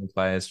 1,000 different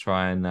players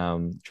try and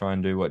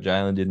do what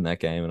Jalen did in that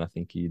game, and I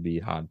think you'd be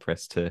hard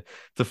pressed to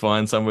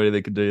find somebody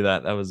that could do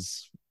that. That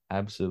was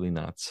absolutely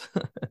nuts.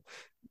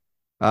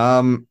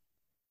 Um,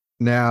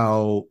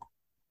 Now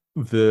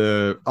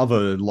the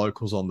other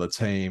locals on the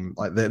team,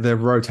 like their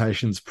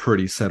rotation's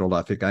pretty settled.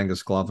 I think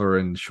Angus Glover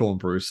and Sean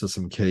Bruce are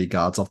some key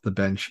guards off the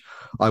bench.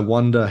 I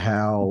wonder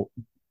how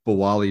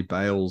Bawali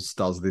Bales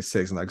does this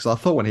season though, because I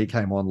thought when he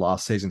came on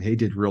last season, he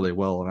did really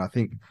well, and I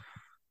think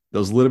there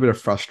was a little bit of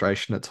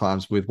frustration at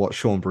times with what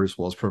Sean Bruce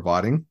was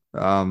providing.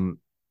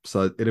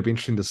 So it'd be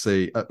interesting to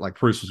see. Like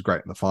Bruce was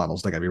great in the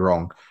finals, don't get me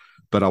wrong,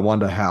 but I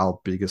wonder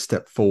how big a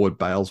step forward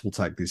Bales will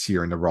take this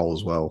year in the role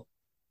as well.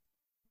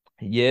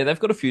 Yeah, they've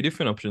got a few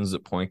different options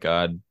at point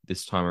guard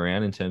this time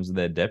around in terms of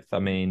their depth. I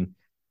mean,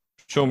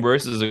 Sean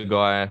Bruce is a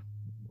guy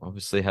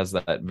obviously has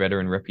that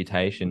veteran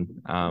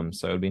reputation.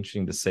 So it'll be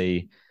interesting to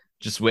see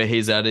just where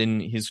he's at in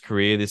his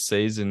career this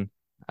season.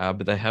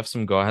 But they have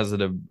some guys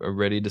that are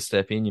ready to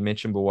step in. You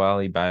mentioned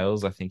Bawali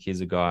Bales. I think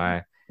he's a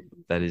guy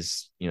that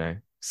is,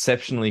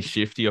 exceptionally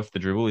shifty off the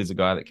dribble. He's a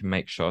guy that can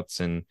make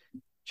shots and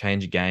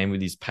change a game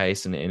with his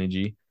pace and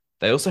energy.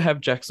 They also have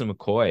Jackson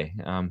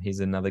McCoy. He's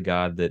another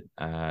guard that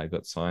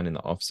got signed in the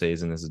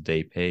offseason as a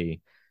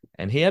DP.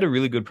 And he had a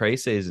really good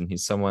preseason.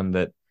 He's someone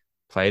that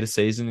played a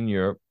season in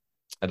Europe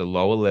at a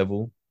lower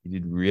level. He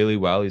did really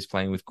well. He's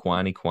playing with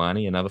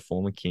Kwani, another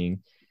former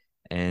King.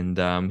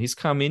 And he's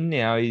come in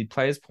now. He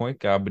plays point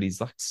guard, but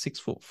he's like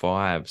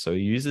 6'5". So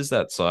he uses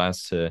that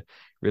size to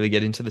really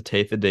get into the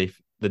teeth of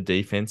the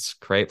defense,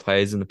 create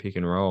plays in the pick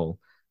and roll.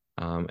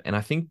 And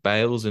I think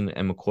Bales and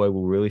McCoy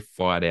will really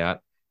fight out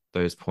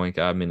those point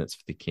guard minutes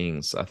for the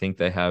Kings. I think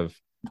they have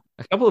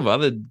a couple of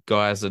other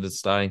guys that are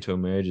starting to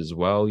emerge as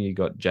well. You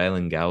got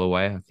Jalen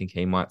Galloway. I think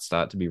he might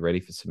start to be ready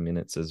for some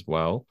minutes as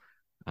well.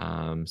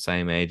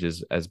 Same age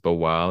as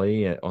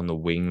Bawali on the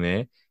wing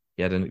there.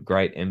 He had a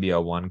great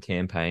NBL one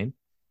campaign.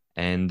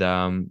 And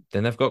then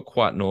they've got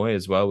Quat Noy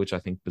as well, which I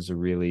think was a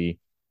really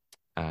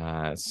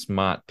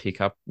smart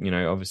pickup,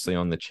 obviously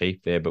on the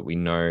cheap there, but we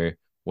know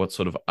what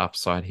sort of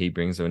upside he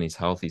brings when he's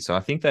healthy. So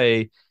I think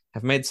they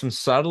have made some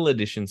subtle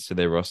additions to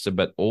their roster,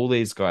 but all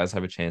these guys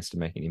have a chance to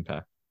make an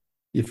impact.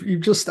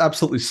 You've just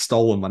absolutely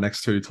stolen my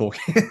next two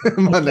talking.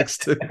 My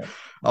next two.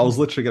 I was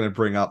literally going to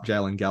bring up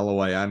Jalen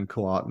Galloway and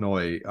Kawhi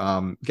Noy.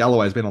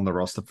 Galloway's been on the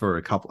roster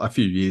for a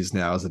few years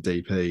now as a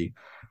DP,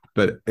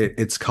 but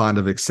it's kind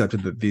of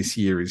accepted that this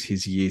year is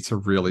his year to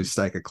really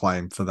stake a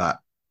claim for that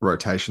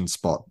rotation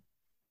spot.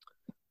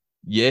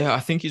 Yeah, I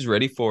think he's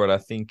ready for it. I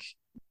think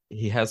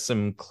he has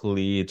some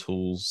clear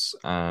tools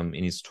in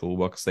his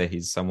toolbox there.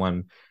 He's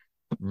someone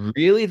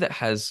really that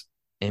has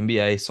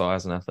NBA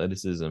size and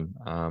athleticism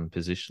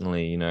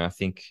positionally. I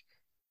think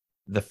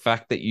the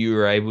fact that you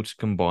were able to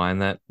combine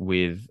that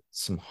with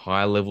some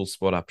high level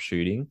spot up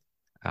shooting,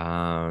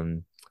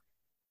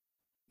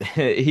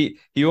 he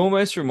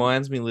almost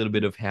reminds me a little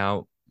bit of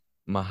how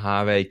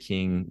Mojave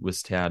King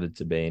was touted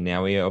to be.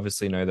 Now we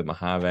obviously know that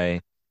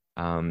Mojave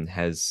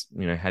has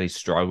had his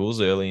struggles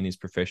early in his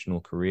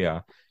professional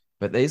career,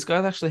 but these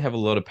guys actually have a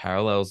lot of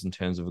parallels in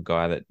terms of a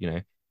guy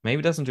that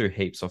maybe doesn't do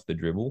heaps off the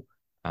dribble,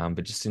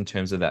 but just in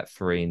terms of that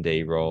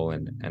 3-and-D role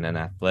and an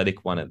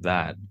athletic one at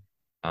that,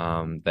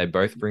 they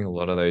both bring a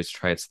lot of those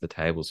traits to the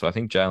table. So I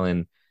think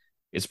Jalen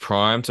is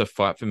primed to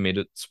fight for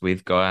minutes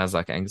with guys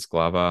like Angus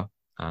Glover,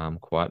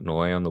 Quite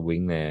Noy on the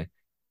wing there.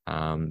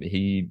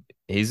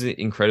 He's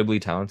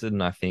incredibly talented,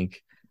 and I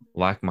think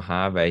like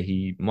Mojave,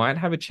 he might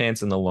have a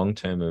chance in the long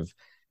term of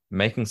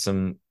making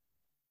some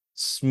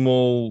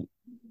small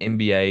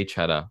NBA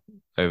chatter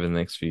over the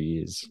next few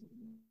years.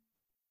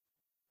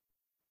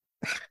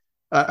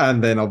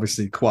 And then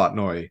obviously Quat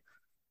Noy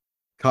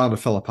kind of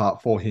fell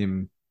apart for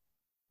him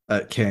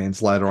at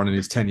Cairns later on in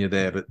his tenure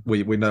there, but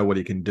we know what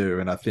he can do.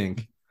 And I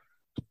think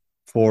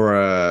for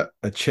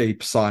a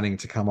cheap signing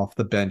to come off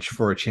the bench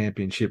for a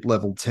championship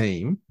level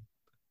team,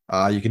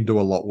 you can do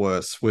a lot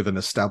worse with an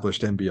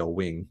established NBL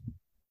wing.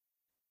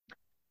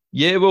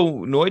 Yeah,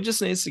 well, Noy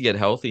just needs to get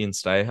healthy and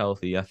stay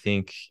healthy. I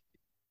think,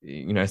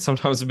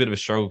 sometimes a bit of a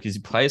struggle because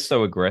he plays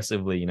so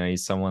aggressively.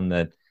 He's someone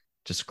that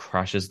just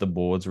crushes the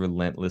boards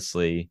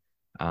relentlessly.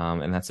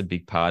 And that's a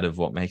big part of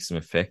what makes him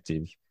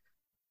effective.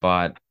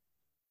 But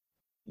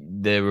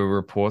there were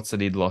reports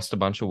that he'd lost a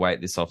bunch of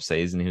weight this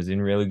offseason. He was in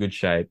really good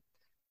shape.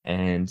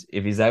 And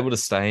if he's able to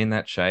stay in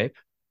that shape,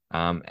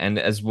 and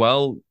as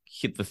well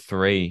hit the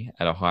three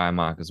at a higher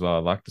mark as well,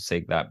 I'd like to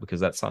seek that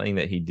because that's something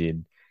that he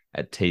did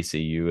at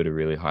TCU at a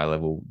really high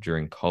level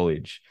during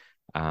college.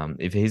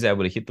 If he's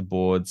able to hit the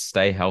boards,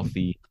 stay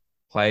healthy,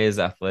 play as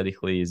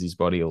athletically as his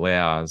body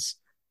allows,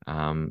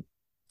 um,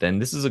 then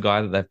this is a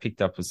guy that they've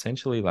picked up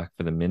essentially like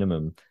for the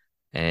minimum.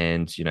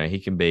 And, he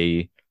can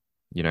be,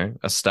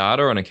 a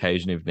starter on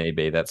occasion if need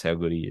be. That's how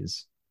good he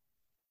is.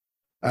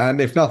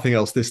 And if nothing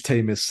else, this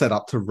team is set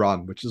up to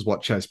run, which is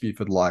what Chase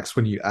Buford likes.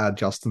 When you add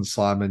Justin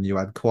Simon, you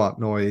add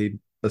Kouat,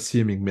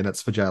 assuming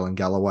minutes for Jalen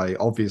Galloway.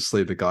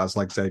 Obviously, the guys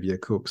like Xavier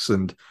Cooks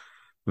and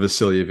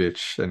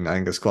Vasiljevic and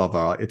Angus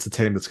Glover, it's a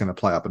team that's going to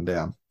play up and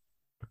down.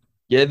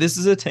 Yeah, this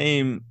is a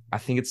team. I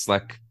think it's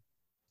like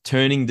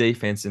turning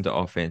defense into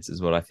offense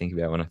is what I think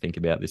about when I think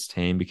about this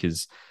team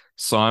because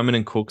Simon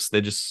and Cooks, they're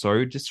just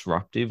so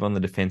disruptive on the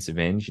defensive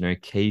end,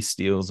 key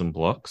steals and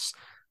blocks.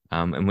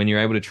 And when you're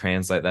able to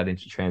translate that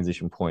into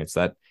transition points,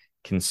 that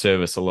can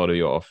service a lot of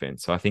your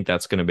offense. So I think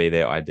that's going to be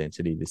their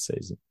identity this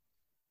season.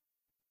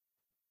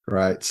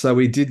 Right. So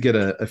we did get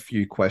a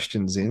few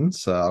questions in.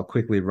 So I'll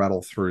quickly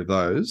rattle through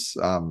those,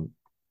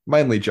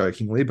 mainly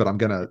jokingly, but I'm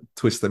going to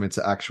twist them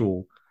into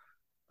actual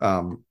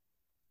um,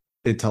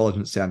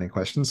 intelligent sounding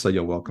questions. So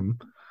you're welcome.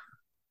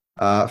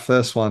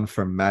 First one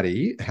from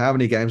Maddie. How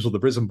many games will the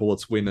Brisbane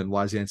Bullets win and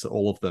why is the answer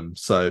all of them?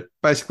 So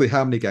basically,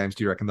 how many games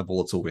do you reckon the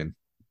Bullets will win?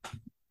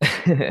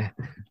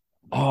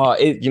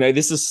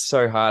 This is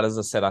so hard. As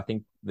I said, I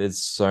think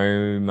there's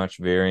so much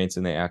variance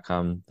in the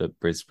outcome that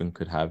Brisbane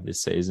could have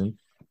this season.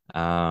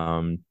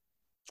 I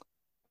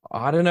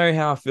don't know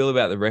how I feel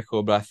about the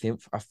record, but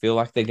I feel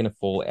like they're going to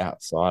fall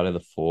outside of the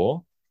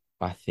four.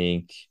 I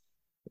think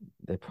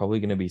they're probably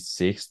going to be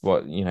sixth.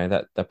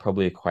 That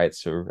probably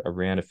equates to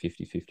around a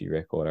 50-50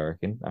 record, I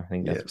reckon. I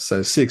think Yeah.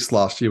 So sixth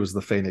last year was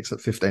the Phoenix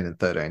at 15 and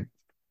 13.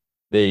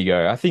 There you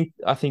go. I think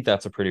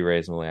that's a pretty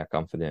reasonable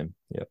outcome for them.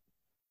 Yep.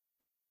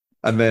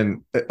 And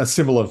then a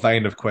similar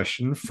vein of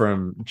question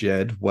from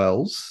Jed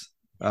Wells,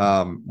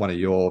 one of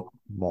your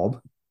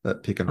mob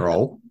at Pick and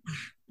Roll.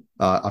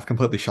 I've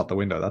completely shut the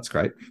window. That's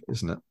great,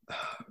 isn't it?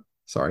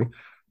 Sorry.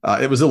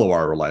 It was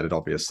Illawarra related,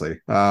 obviously.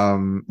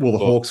 Will the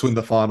Hawks win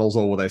the finals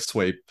or will they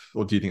sweep?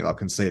 Or do you think they'll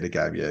concede a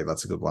game? Yeah,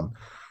 that's a good one.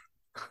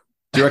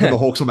 Do you reckon the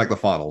Hawks will make the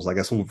finals? I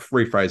guess we'll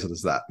rephrase it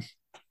as that.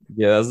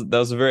 Yeah, that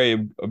was a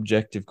very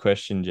objective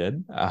question,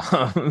 Jed.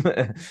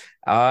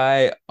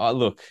 I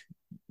look,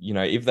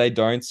 if they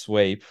don't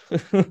sweep,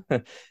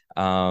 then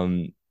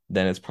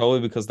it's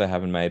probably because they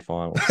haven't made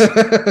finals.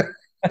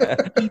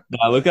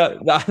 No, look,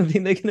 I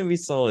think they're going to be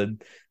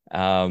solid.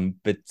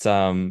 But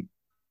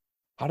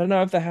I don't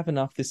know if they have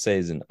enough this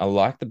season. I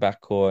like the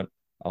backcourt.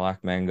 I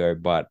like Mango,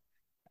 but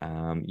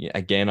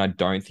again, I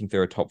don't think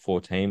they're a top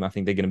four team. I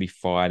think they're going to be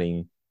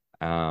fighting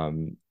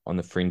on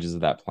the fringes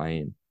of that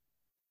play-in.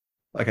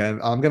 Okay,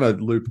 I'm going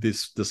to loop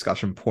this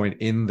discussion point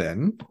in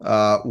then.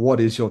 What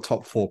is your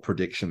top four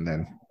prediction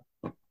then?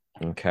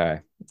 Okay.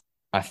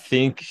 I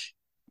think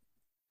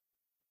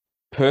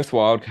Perth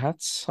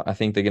Wildcats, I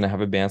think they're going to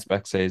have a bounce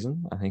back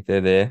season. I think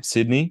they're there.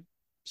 Sydney,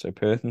 so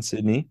Perth and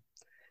Sydney.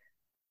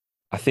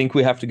 I think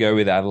we have to go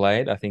with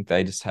Adelaide. I think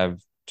they just have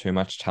too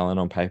much talent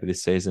on paper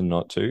this season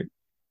not to.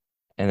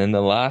 And then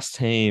the last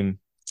team,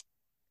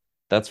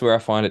 that's where I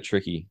find it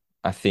tricky.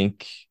 I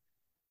think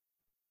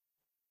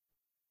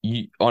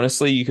you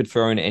could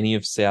throw in any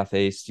of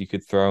Southeast. You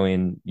could throw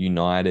in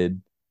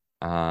United,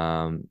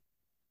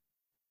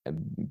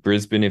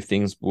 Brisbane if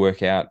things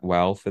work out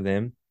well for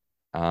them.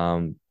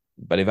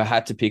 But if I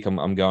had to pick,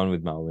 I'm going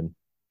with Melbourne.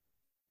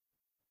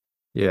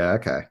 Yeah,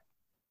 okay.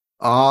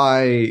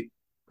 I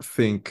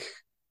think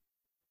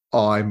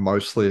I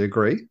mostly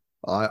agree.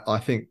 I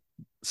think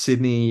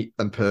Sydney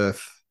and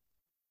Perth,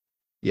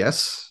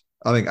 yes.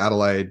 I think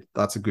Adelaide,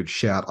 that's a good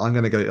shout. I'm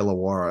going to go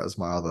Illawarra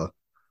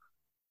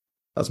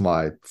as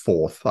my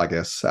fourth, I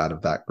guess, out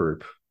of that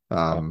group.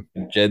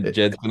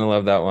 Jed's gonna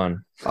love that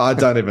one. I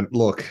don't even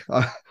look.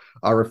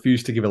 I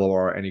refuse to give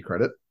Illawarra any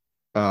credit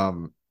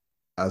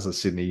as a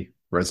Sydney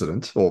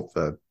resident or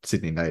a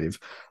Sydney native,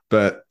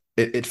 but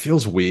it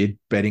feels weird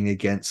betting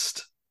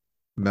against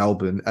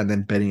Melbourne and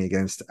then betting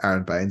against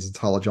Aaron Baines and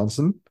Tyler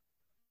Johnson.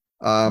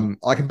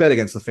 I can bet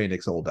against the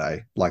Phoenix all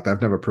day. Like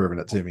they've never proven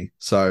it to me.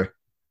 So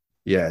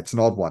yeah, it's an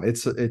odd one.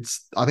 It's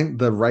I think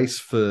the race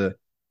for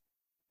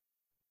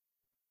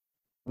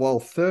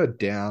third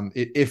down,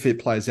 if it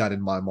plays out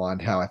in my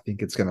mind how I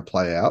think it's going to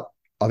play out,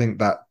 I think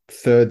that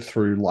third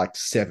through like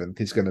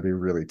seventh is going to be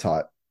really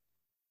tight.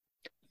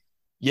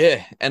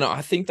 Yeah, and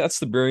I think that's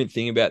the brilliant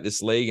thing about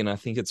this league, and I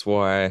think it's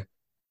why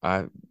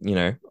I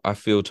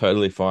feel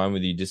totally fine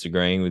with you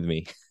disagreeing with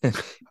me,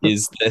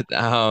 is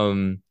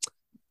that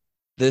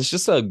there's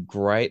just a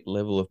great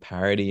level of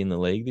parity in the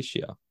league this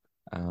year.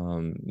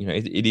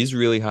 It is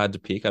really hard to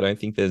pick. I don't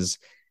think there's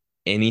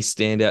any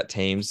standout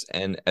teams,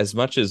 and as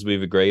much as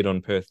we've agreed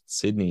on Perth,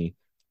 Sydney,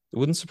 it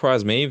wouldn't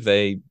surprise me if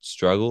they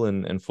struggle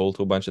and fall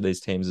to a bunch of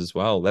these teams as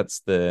well.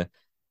 That's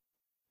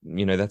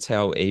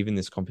how even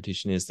this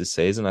competition is this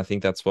season. I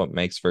think that's what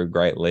makes for a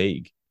great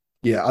league.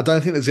 Yeah, I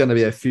don't think there's going to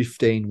be a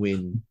 15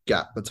 win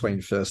gap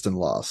between first and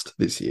last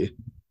this year.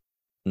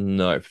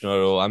 Nope, not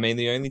at all. I mean,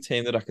 the only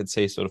team that I could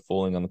see sort of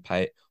falling on the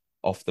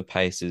off the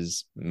pace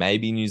as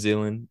maybe New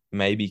Zealand,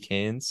 maybe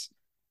Cairns.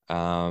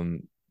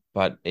 Um,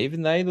 but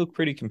even they look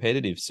pretty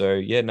competitive. So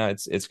yeah, no,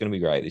 it's going to be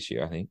great this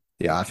year, I think.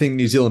 Yeah, I think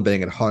New Zealand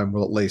being at home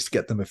will at least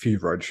get them a few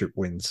road trip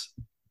wins.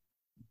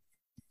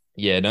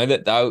 Yeah, no,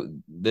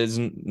 there's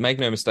make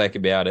no mistake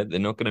about it. They're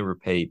not going to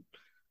repeat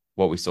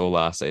what we saw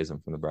last season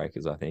from the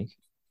Breakers, I think.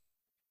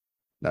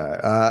 No,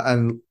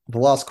 and the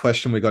last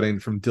question we got in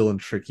from Dylan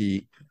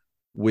Tricky,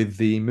 with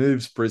the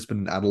moves Brisbane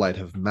and Adelaide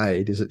have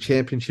made, is it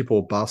championship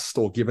or bust?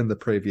 Or given the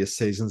previous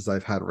seasons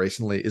they've had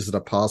recently, is it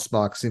a pass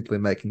mark simply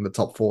making the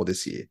top four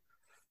this year?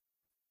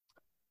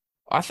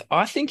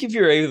 I think if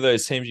you're either of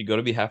those teams, you've got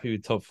to be happy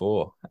with top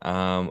four.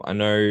 I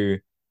know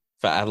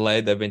for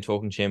Adelaide they've been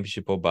talking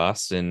championship or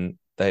bust, and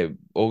they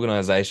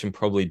organisation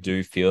probably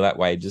do feel that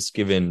way, just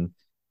given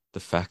the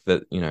fact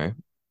that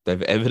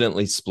they've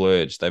evidently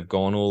splurged. They've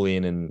gone all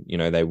in, and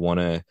they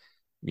want to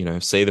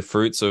see the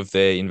fruits of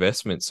their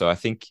investment. So I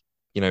think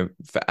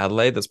for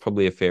Adelaide that's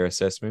probably a fair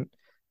assessment.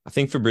 I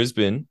think for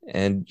Brisbane,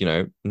 and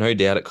no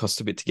doubt it cost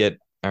a bit to get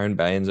Aaron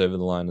Baynes over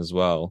the line as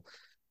well,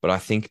 but I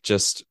think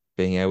just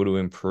being able to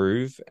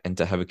improve and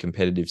to have a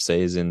competitive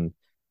season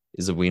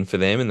is a win for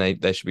them, and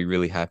they should be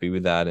really happy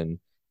with that. And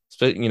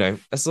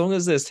as long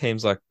as there's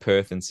teams like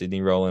Perth and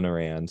Sydney rolling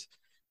around,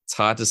 it's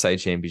hard to say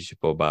championship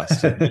or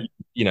bust.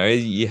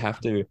 You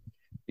have to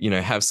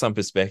have some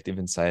perspective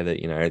and say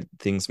that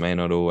things may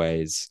not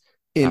always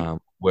in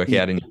work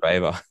out in your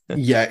favor.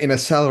 Yeah, in a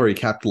salary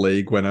capped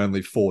league when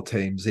only four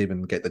teams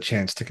even get the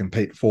chance to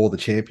compete for the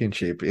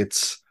championship,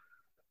 it's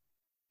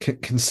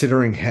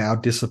considering how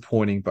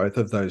disappointing both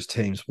of those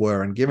teams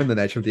were, and given the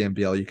nature of the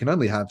NBL, you can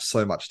only have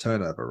so much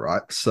turnover,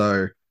 right?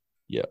 So,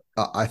 Yeah,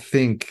 I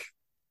think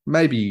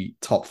maybe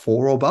top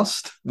four or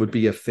bust would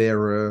be a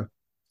fairer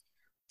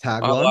I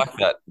tagline. like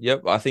that.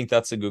 Yep, I think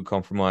that's a good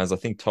compromise. I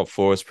think top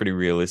four is pretty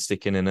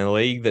realistic, and in a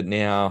league that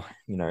now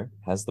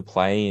has the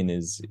play in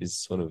is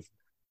sort of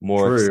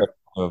more True.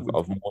 acceptable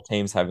of more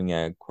teams having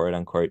a quote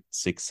unquote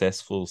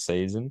successful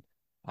season.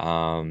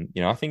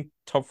 I think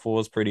top four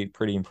is pretty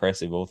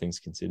impressive, all things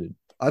considered.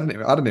 I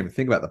didn't even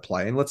think about the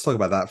play-in. Let's talk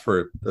about that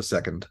for a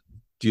second.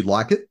 Do you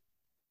like it?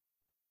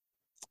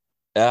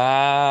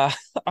 Uh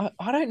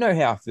I don't know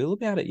how I feel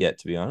about it yet,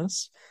 to be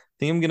honest. I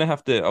think I'm gonna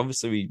have to.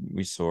 Obviously,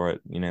 we saw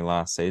it,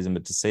 last season,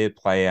 but to see it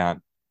play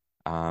out,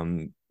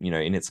 in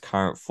its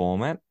current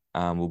format,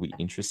 will be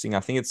interesting.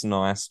 I think it's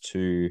nice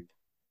to,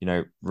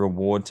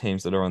 reward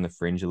teams that are on the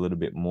fringe a little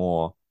bit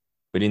more.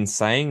 But in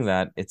saying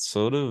that, it's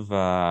sort of,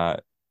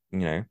 you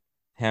know,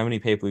 how many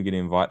people are going to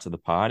invite to the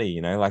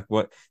party? Like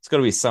what? It's got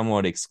to be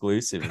somewhat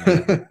exclusive.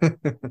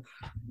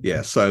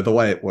 Yeah, so the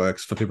way it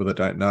works for people that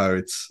don't know,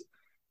 it's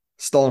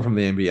stolen from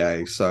the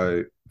NBA.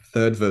 So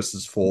third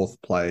versus fourth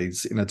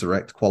plays in a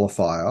direct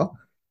qualifier,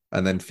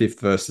 and then fifth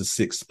versus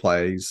sixth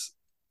plays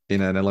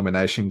in an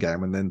elimination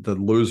game, and then the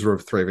loser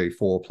of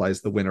 3v4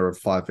 plays the winner of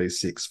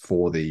 5v6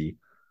 for the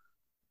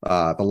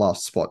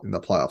last spot in the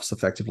playoffs,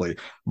 effectively.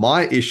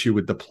 My issue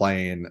with the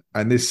play-in,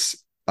 and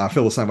this I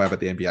feel the same way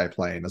about the NBA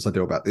play-in as I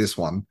do about this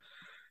one,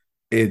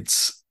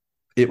 it's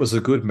it was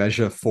a good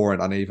measure for an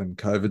uneven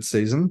COVID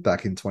season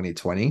back in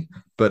 2020,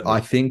 but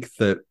I think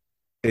that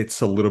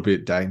it's a little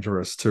bit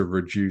dangerous to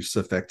reduce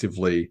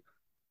effectively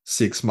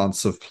 6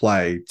 months of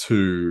play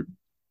to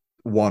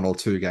one or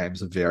two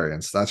games of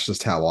variance. That's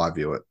just how I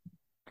view it.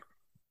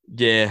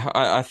 Yeah,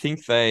 I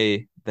think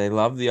they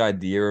love the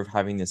idea of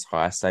having this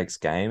high stakes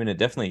game, and it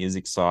definitely is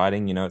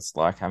exciting. It's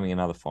like having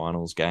another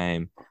finals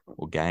game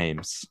or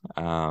games.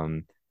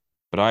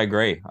 But I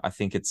agree. I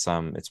think it's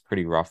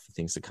pretty rough for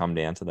things to come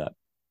down to that.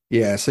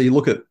 Yeah, so you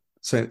look at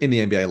so in the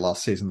NBA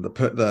last season,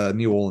 the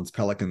New Orleans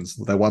Pelicans,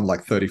 they won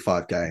like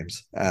 35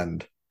 games,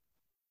 and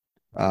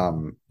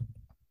um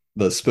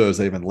the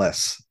Spurs even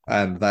less,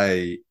 and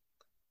they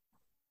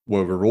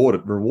were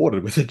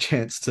rewarded with a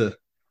chance to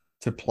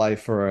play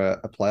for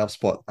a playoff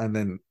spot. And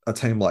then a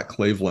team like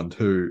Cleveland,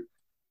 who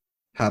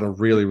had a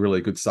really,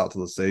 really good start to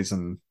the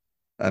season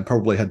and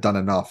probably had done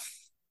enough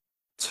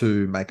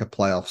to make a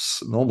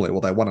playoffs normally.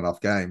 Well, they won enough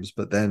games,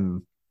 but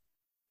then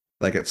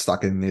they get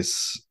stuck in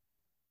this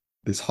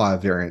higher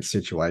variance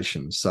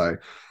situation. So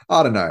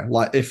I don't know.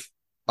 Like if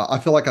I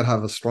feel like I'd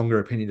have a stronger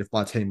opinion if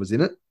my team was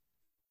in it,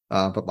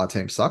 but my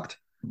team sucked.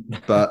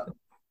 But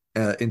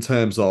in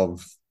terms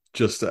of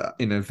just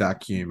in a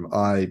vacuum,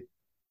 I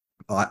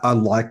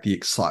like the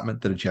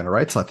excitement that it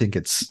generates. I think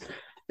it's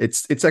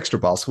extra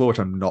basketball, which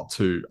I'm not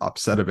too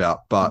upset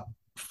about. But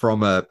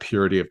from a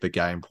purity of the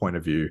game point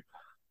of view,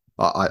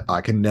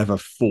 I can never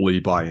fully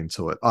buy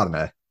into it. I don't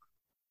know.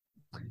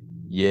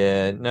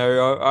 Yeah,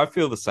 no, I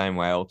feel the same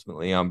way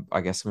ultimately.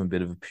 I guess I'm a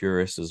bit of a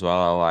purist as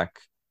well. I like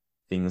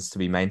things to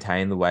be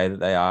maintained the way that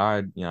they are.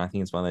 I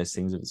think it's one of those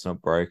things, if it's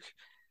not broke,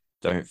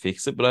 don't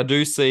fix it. But I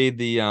do see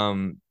the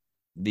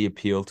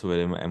appeal to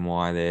it, and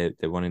why they're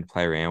wanting to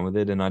play around with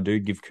it. And I do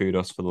give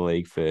kudos for the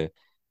league for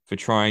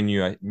trying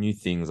new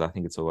things. I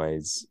think it's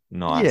always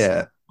nice.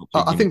 Yeah,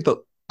 I think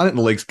the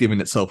league's given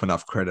itself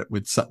enough credit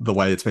with the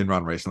way it's been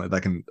run recently.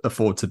 They can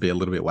afford to be a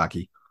little bit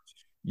wacky.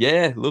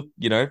 Yeah, look,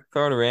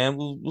 throw it around.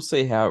 We'll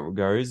see how it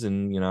goes,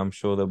 and I'm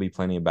sure there'll be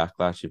plenty of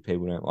backlash if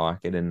people don't like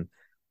it, and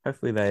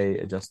hopefully they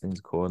adjust things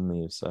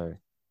accordingly. If so,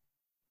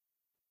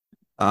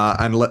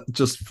 And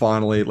just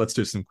finally, let's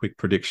do some quick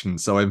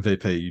predictions. So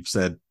MVP, you've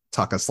said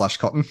Tucker slash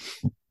Cotton.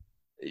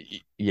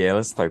 Yeah,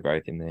 let's throw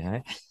both in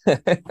there,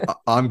 hey?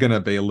 I'm gonna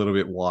be a little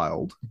bit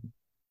wild.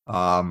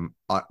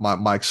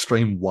 My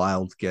extreme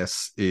wild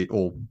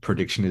or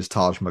prediction is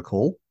Taj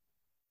McCall,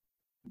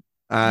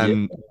 Yeah,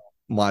 and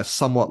my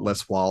somewhat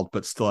less wild,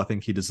 but still I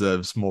think he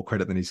deserves more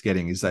credit than he's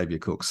getting is Xavier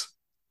Cooks.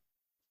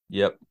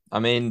 yep. I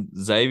mean,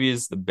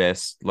 Xavier's the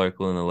best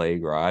local in the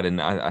league, right?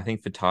 And I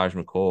think for Taj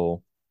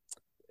McCall,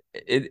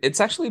 it's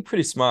actually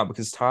pretty smart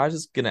because Taj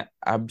is gonna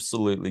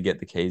absolutely get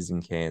the keys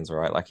and cans,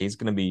 right? Like he's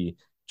gonna be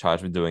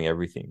charged with doing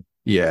everything.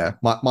 Yeah,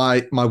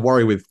 my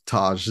worry with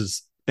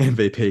Taj's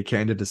MVP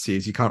candidacy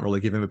is you can't really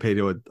give MVP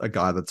to a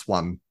guy that's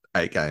won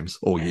 8 games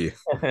all year.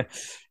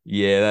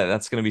 Yeah,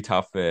 that's going to be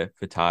tough for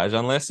Taj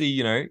unless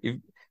he,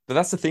 but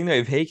that's the thing though.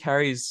 If he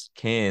carries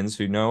Cairns,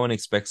 who no one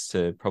expects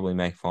to probably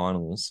make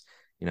finals,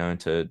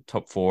 into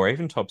top four,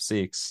 even top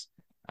six,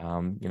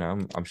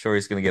 I'm sure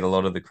he's going to get a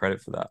lot of the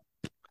credit for that.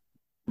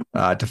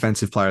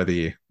 Defensive Player of the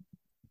Year.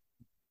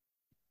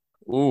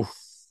 Oof.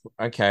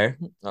 Okay.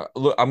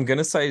 Look, I'm going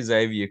to say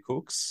Xavier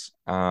Cooks,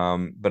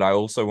 but I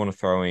also want to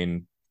throw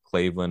in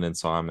Cleveland and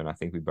Simon. I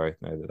think we both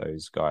know that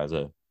those guys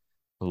are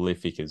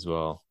prolific as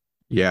well.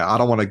 Yeah, I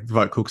don't want to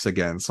vote Cooks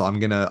again, so I'm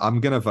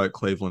gonna vote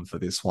Cleveland for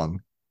this one.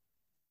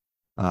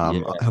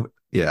 Yeah.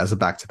 Yeah, as a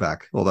back to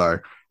back. Although,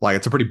 like,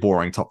 it's a pretty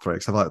boring top three.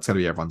 Because I feel like it's gonna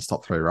be everyone's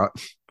top three, right?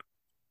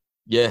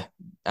 Yeah,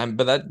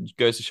 but that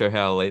goes to show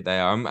how elite they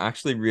are. I'm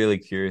actually really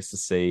curious to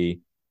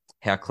see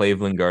how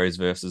Cleveland goes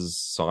versus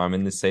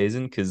Simon this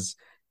season because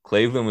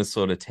Cleveland was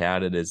sort of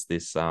touted as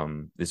this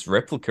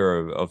replica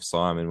of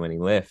Simon when he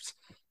left.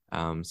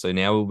 So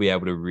now we'll be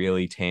able to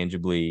really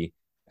tangibly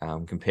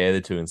compare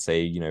the two and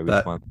see, which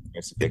That one's the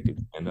most it, effective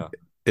defender.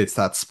 it's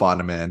that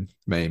Spider-Man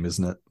meme,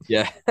 isn't it?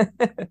 Yeah.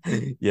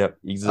 Yep,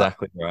 Uh,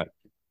 exactly right.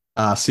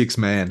 Six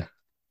man.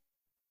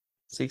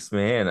 Six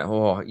man.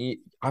 Oh,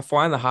 I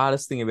find the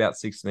hardest thing about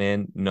six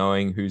man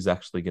knowing who's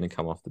actually going to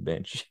come off the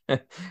bench.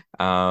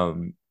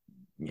 um,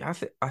 yeah,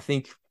 I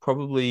think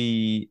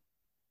probably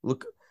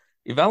look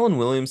if Alan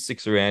Williams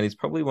sticks around, he's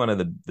probably one of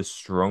the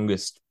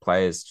strongest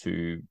players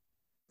to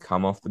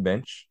come off the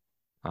bench.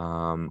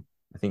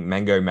 I think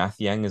Mango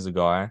Mathiang is a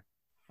guy.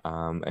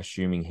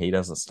 Assuming he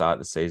doesn't start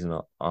the season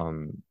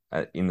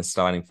in the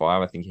starting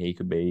five, I think he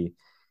could be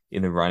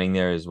in the running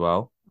there as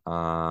well.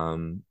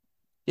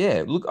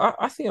 Yeah, look,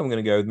 I think I'm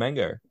going to go with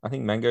Mango. I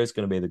think Mango is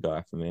going to be the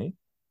guy for me.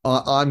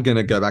 I'm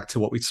gonna go back to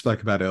what we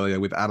spoke about earlier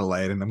with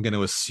Adelaide, and I'm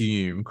gonna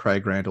assume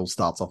Craig Randall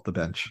starts off the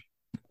bench.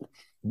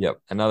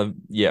 Yep,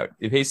 yeah.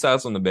 If he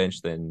starts on the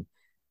bench, then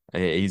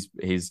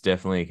he's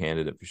definitely a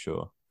candidate for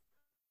sure.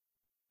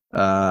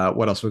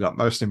 What else we got?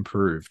 Most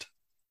improved.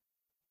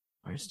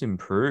 Most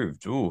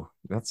improved. Ooh,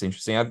 that's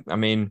interesting. I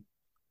mean,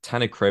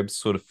 Tanner Krebs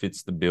sort of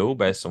fits the bill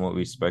based on what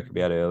we spoke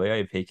about earlier.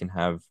 If he can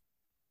have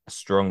a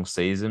strong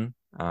season,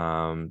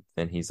 then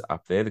he's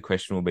up there. The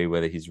question will be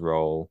whether his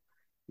role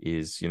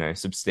is,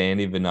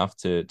 substantive enough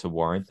to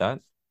warrant that.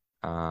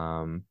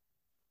 Um,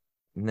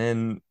 and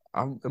then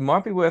it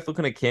might be worth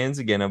looking at Cairns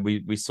again.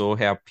 We saw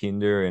how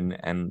Pinder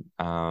and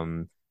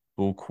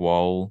Bull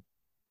Quoll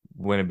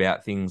went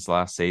about things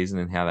last season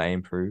and how they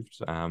improved.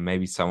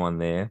 Maybe someone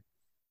there.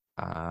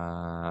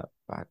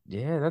 But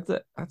yeah,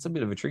 that's a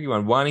bit of a tricky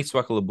one. Wani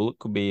Swakala Bullock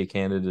could be a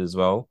candidate as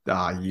well.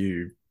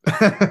 You.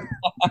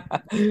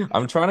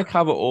 I'm trying to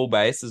cover all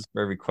bases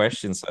for every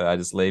question, so I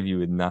just leave you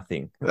with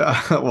nothing.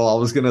 Well, I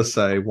was gonna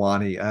say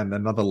Wani, and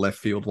another left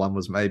field one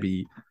was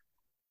maybe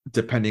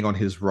depending on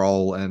his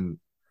role, and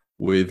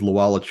with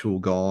Luala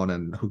Chul gone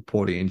and Hook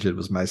Porty injured,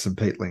 was Mason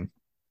Peatling.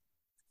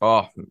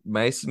 Oh,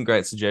 Mason,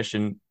 great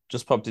suggestion.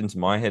 Just popped into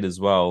my head as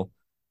well.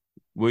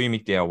 William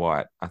McDowell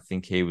White. I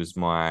think he was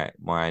my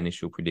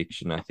initial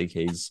prediction. I think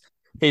he's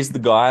the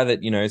guy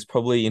that is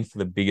probably in for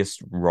the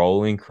biggest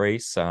role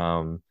increase.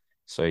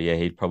 So yeah,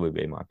 he'd probably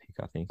be my pick.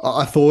 I think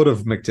I thought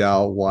of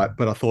McDowell White,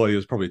 but I thought he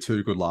was probably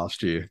too good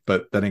last year.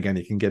 But then again,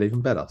 he can get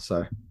even better.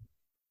 So,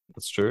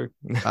 that's true.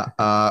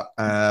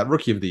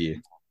 Rookie of the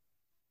Year.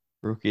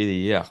 Rookie of the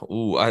year.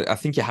 Ooh, I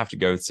think you have to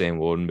go with Sam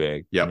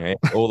Wardenberg. Yep.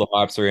 All the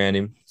hypes around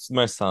him. He's the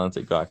most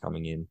talented guy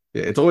coming in.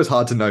 Yeah, it's always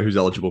hard to know who's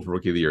eligible for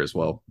Rookie of the Year as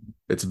well.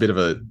 It's a bit of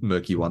a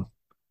murky one.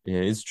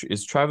 Yeah, is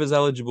Travers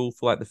eligible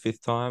for like the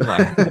fifth time?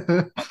 Like,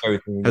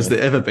 Has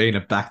there ever been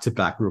a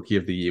back-to-back Rookie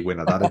of the Year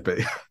winner? That'd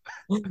be.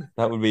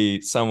 That would be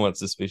somewhat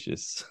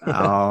suspicious.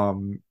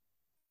 And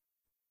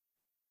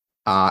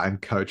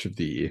Coach of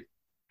the Year.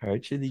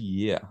 Coach of the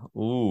year.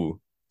 Ooh,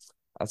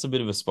 that's a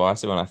bit of a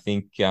spicy one. I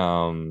think.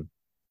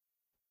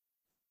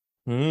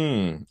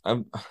 Hmm.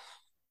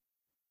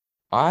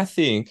 I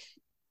think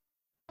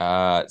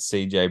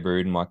CJ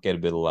Bruden might get a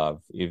bit of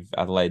love if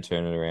Adelaide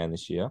turn it around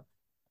this year.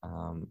 I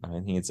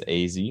don't think it's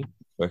easy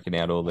working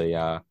out all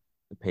the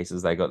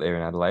pieces they got there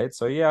in Adelaide.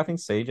 So yeah, I think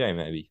CJ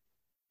maybe.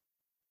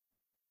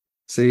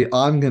 See,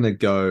 I'm gonna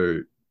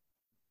go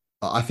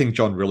I think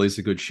John Riley's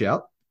a good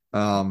shout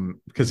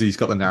because he's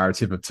got the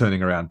narrative of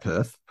turning around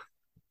Perth.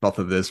 Not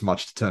that there's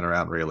much to turn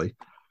around, really.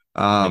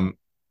 Yeah, Um,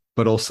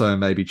 but also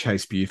maybe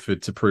Chase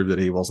Buford to prove that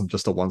he wasn't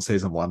just a one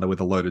season wonder with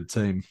a loaded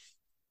team.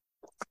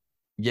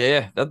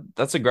 yeah,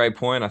 that's a great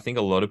point. I think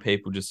a lot of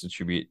people just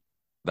attribute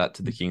that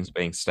to the Kings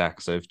being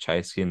stacked. So if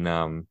Chase can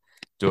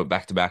do it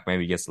back to back,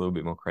 maybe he gets a little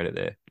bit more credit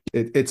there.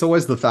 It's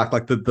always the fact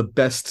like the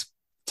best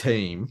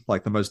team,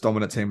 like the most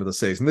dominant team of the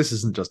season. This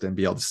isn't just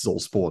NBL. This is all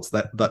sports.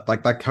 That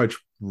like that coach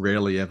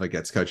rarely ever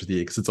gets coach of the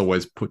year because it's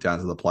always put down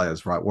to the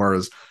players, right?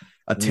 Whereas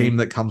a Mm. team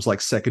that comes like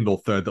second or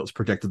third that was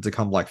projected to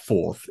come like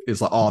fourth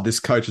is like, oh, this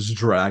coach has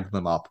dragged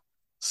them up.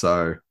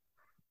 So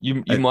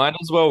You it, might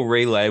as well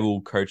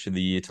relabel Coach of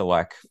the Year to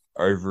like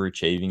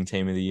overachieving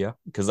Team of the Year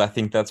because I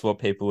think that's what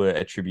people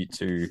attribute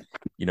to,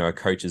 a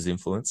coach's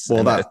influence. well,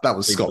 And that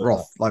was Scott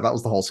Roth. Like that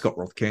was the whole Scott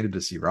Roth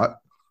candidacy, right?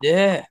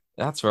 yeah,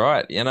 that's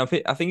right. And I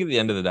think at the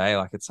end of the day,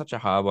 like it's such a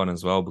hard one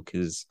as well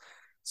because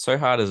it's so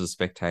hard as a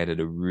spectator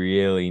to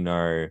really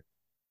know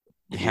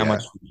how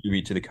much Yeah. to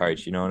contribute to the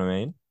coach. You know what I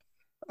mean?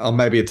 Or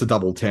maybe it's a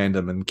double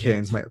tandem and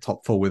Cairns make the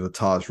top four with a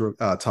Taj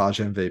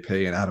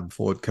MVP and Adam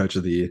Ford coach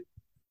of the year.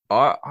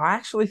 I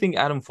actually think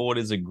Adam Ford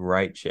is a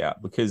great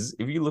shout because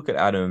if you look at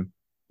Adam,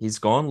 he's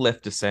gone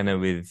left to center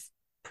with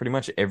pretty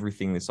much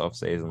everything this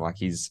offseason. Like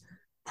he's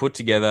put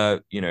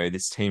together,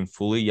 this team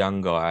full of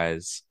young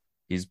guys.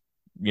 He's,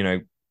 you know,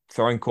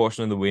 throwing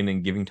caution to the wind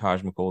and giving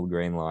Taj McCall the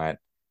green light.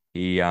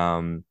 He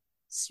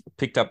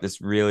picked up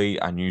this really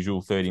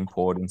unusual third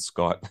import in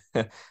Scott.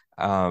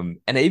 And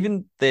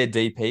even their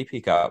DP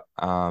pickup,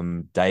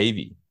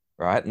 Davey,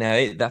 right?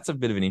 Now that's a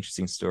bit of an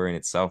interesting story in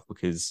itself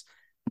because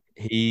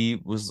he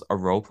was a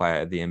role player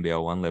at the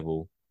NBL one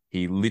level.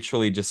 He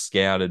literally just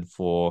scouted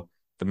for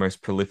the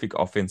most prolific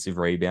offensive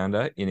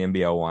rebounder in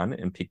NBL one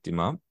and picked him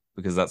up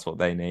because that's what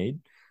they need.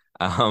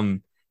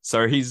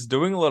 So he's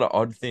doing a lot of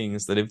odd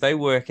things that if they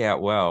work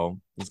out well,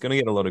 he's going to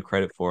get a lot of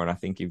credit for. And I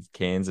think if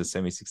Cairns is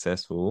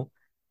semi-successful,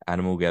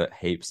 Adam will get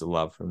heaps of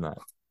love from that.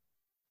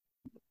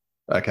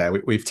 Okay,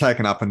 we've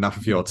taken up enough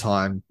of your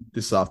time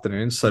this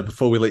afternoon. So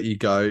before we let you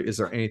go, is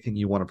there anything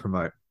you want to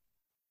promote?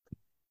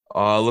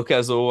 Look,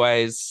 as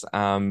always,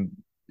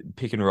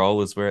 pick and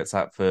roll is where it's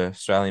at for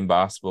Australian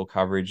basketball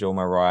coverage. All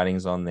my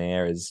writings on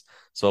there, as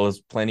well as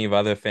plenty of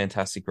other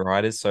fantastic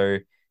writers. So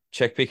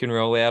check pick and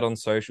roll out on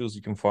socials.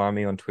 You can find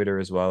me on Twitter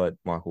as well at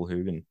Michael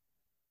Hoogan.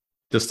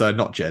 Just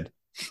not Jed.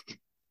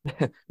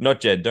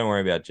 Not Jed. Don't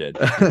worry about Jed.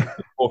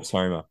 Hawks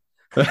Homer.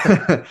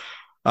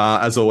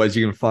 As always,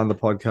 you can find the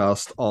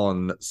podcast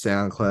on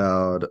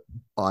SoundCloud,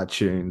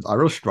 iTunes. I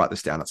really should write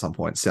this down at some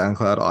point.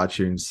 SoundCloud,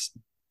 iTunes,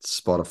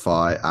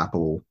 Spotify,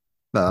 Apple,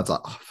 that's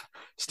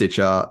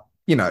Stitcher,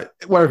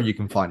 wherever you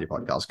can find your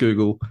podcast,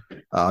 Google,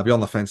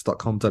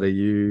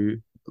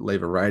 beyondthefence.com.au,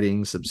 leave a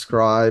rating,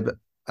 subscribe.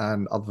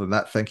 And other than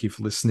that, thank you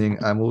for listening,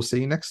 and we'll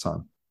see you next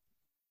time.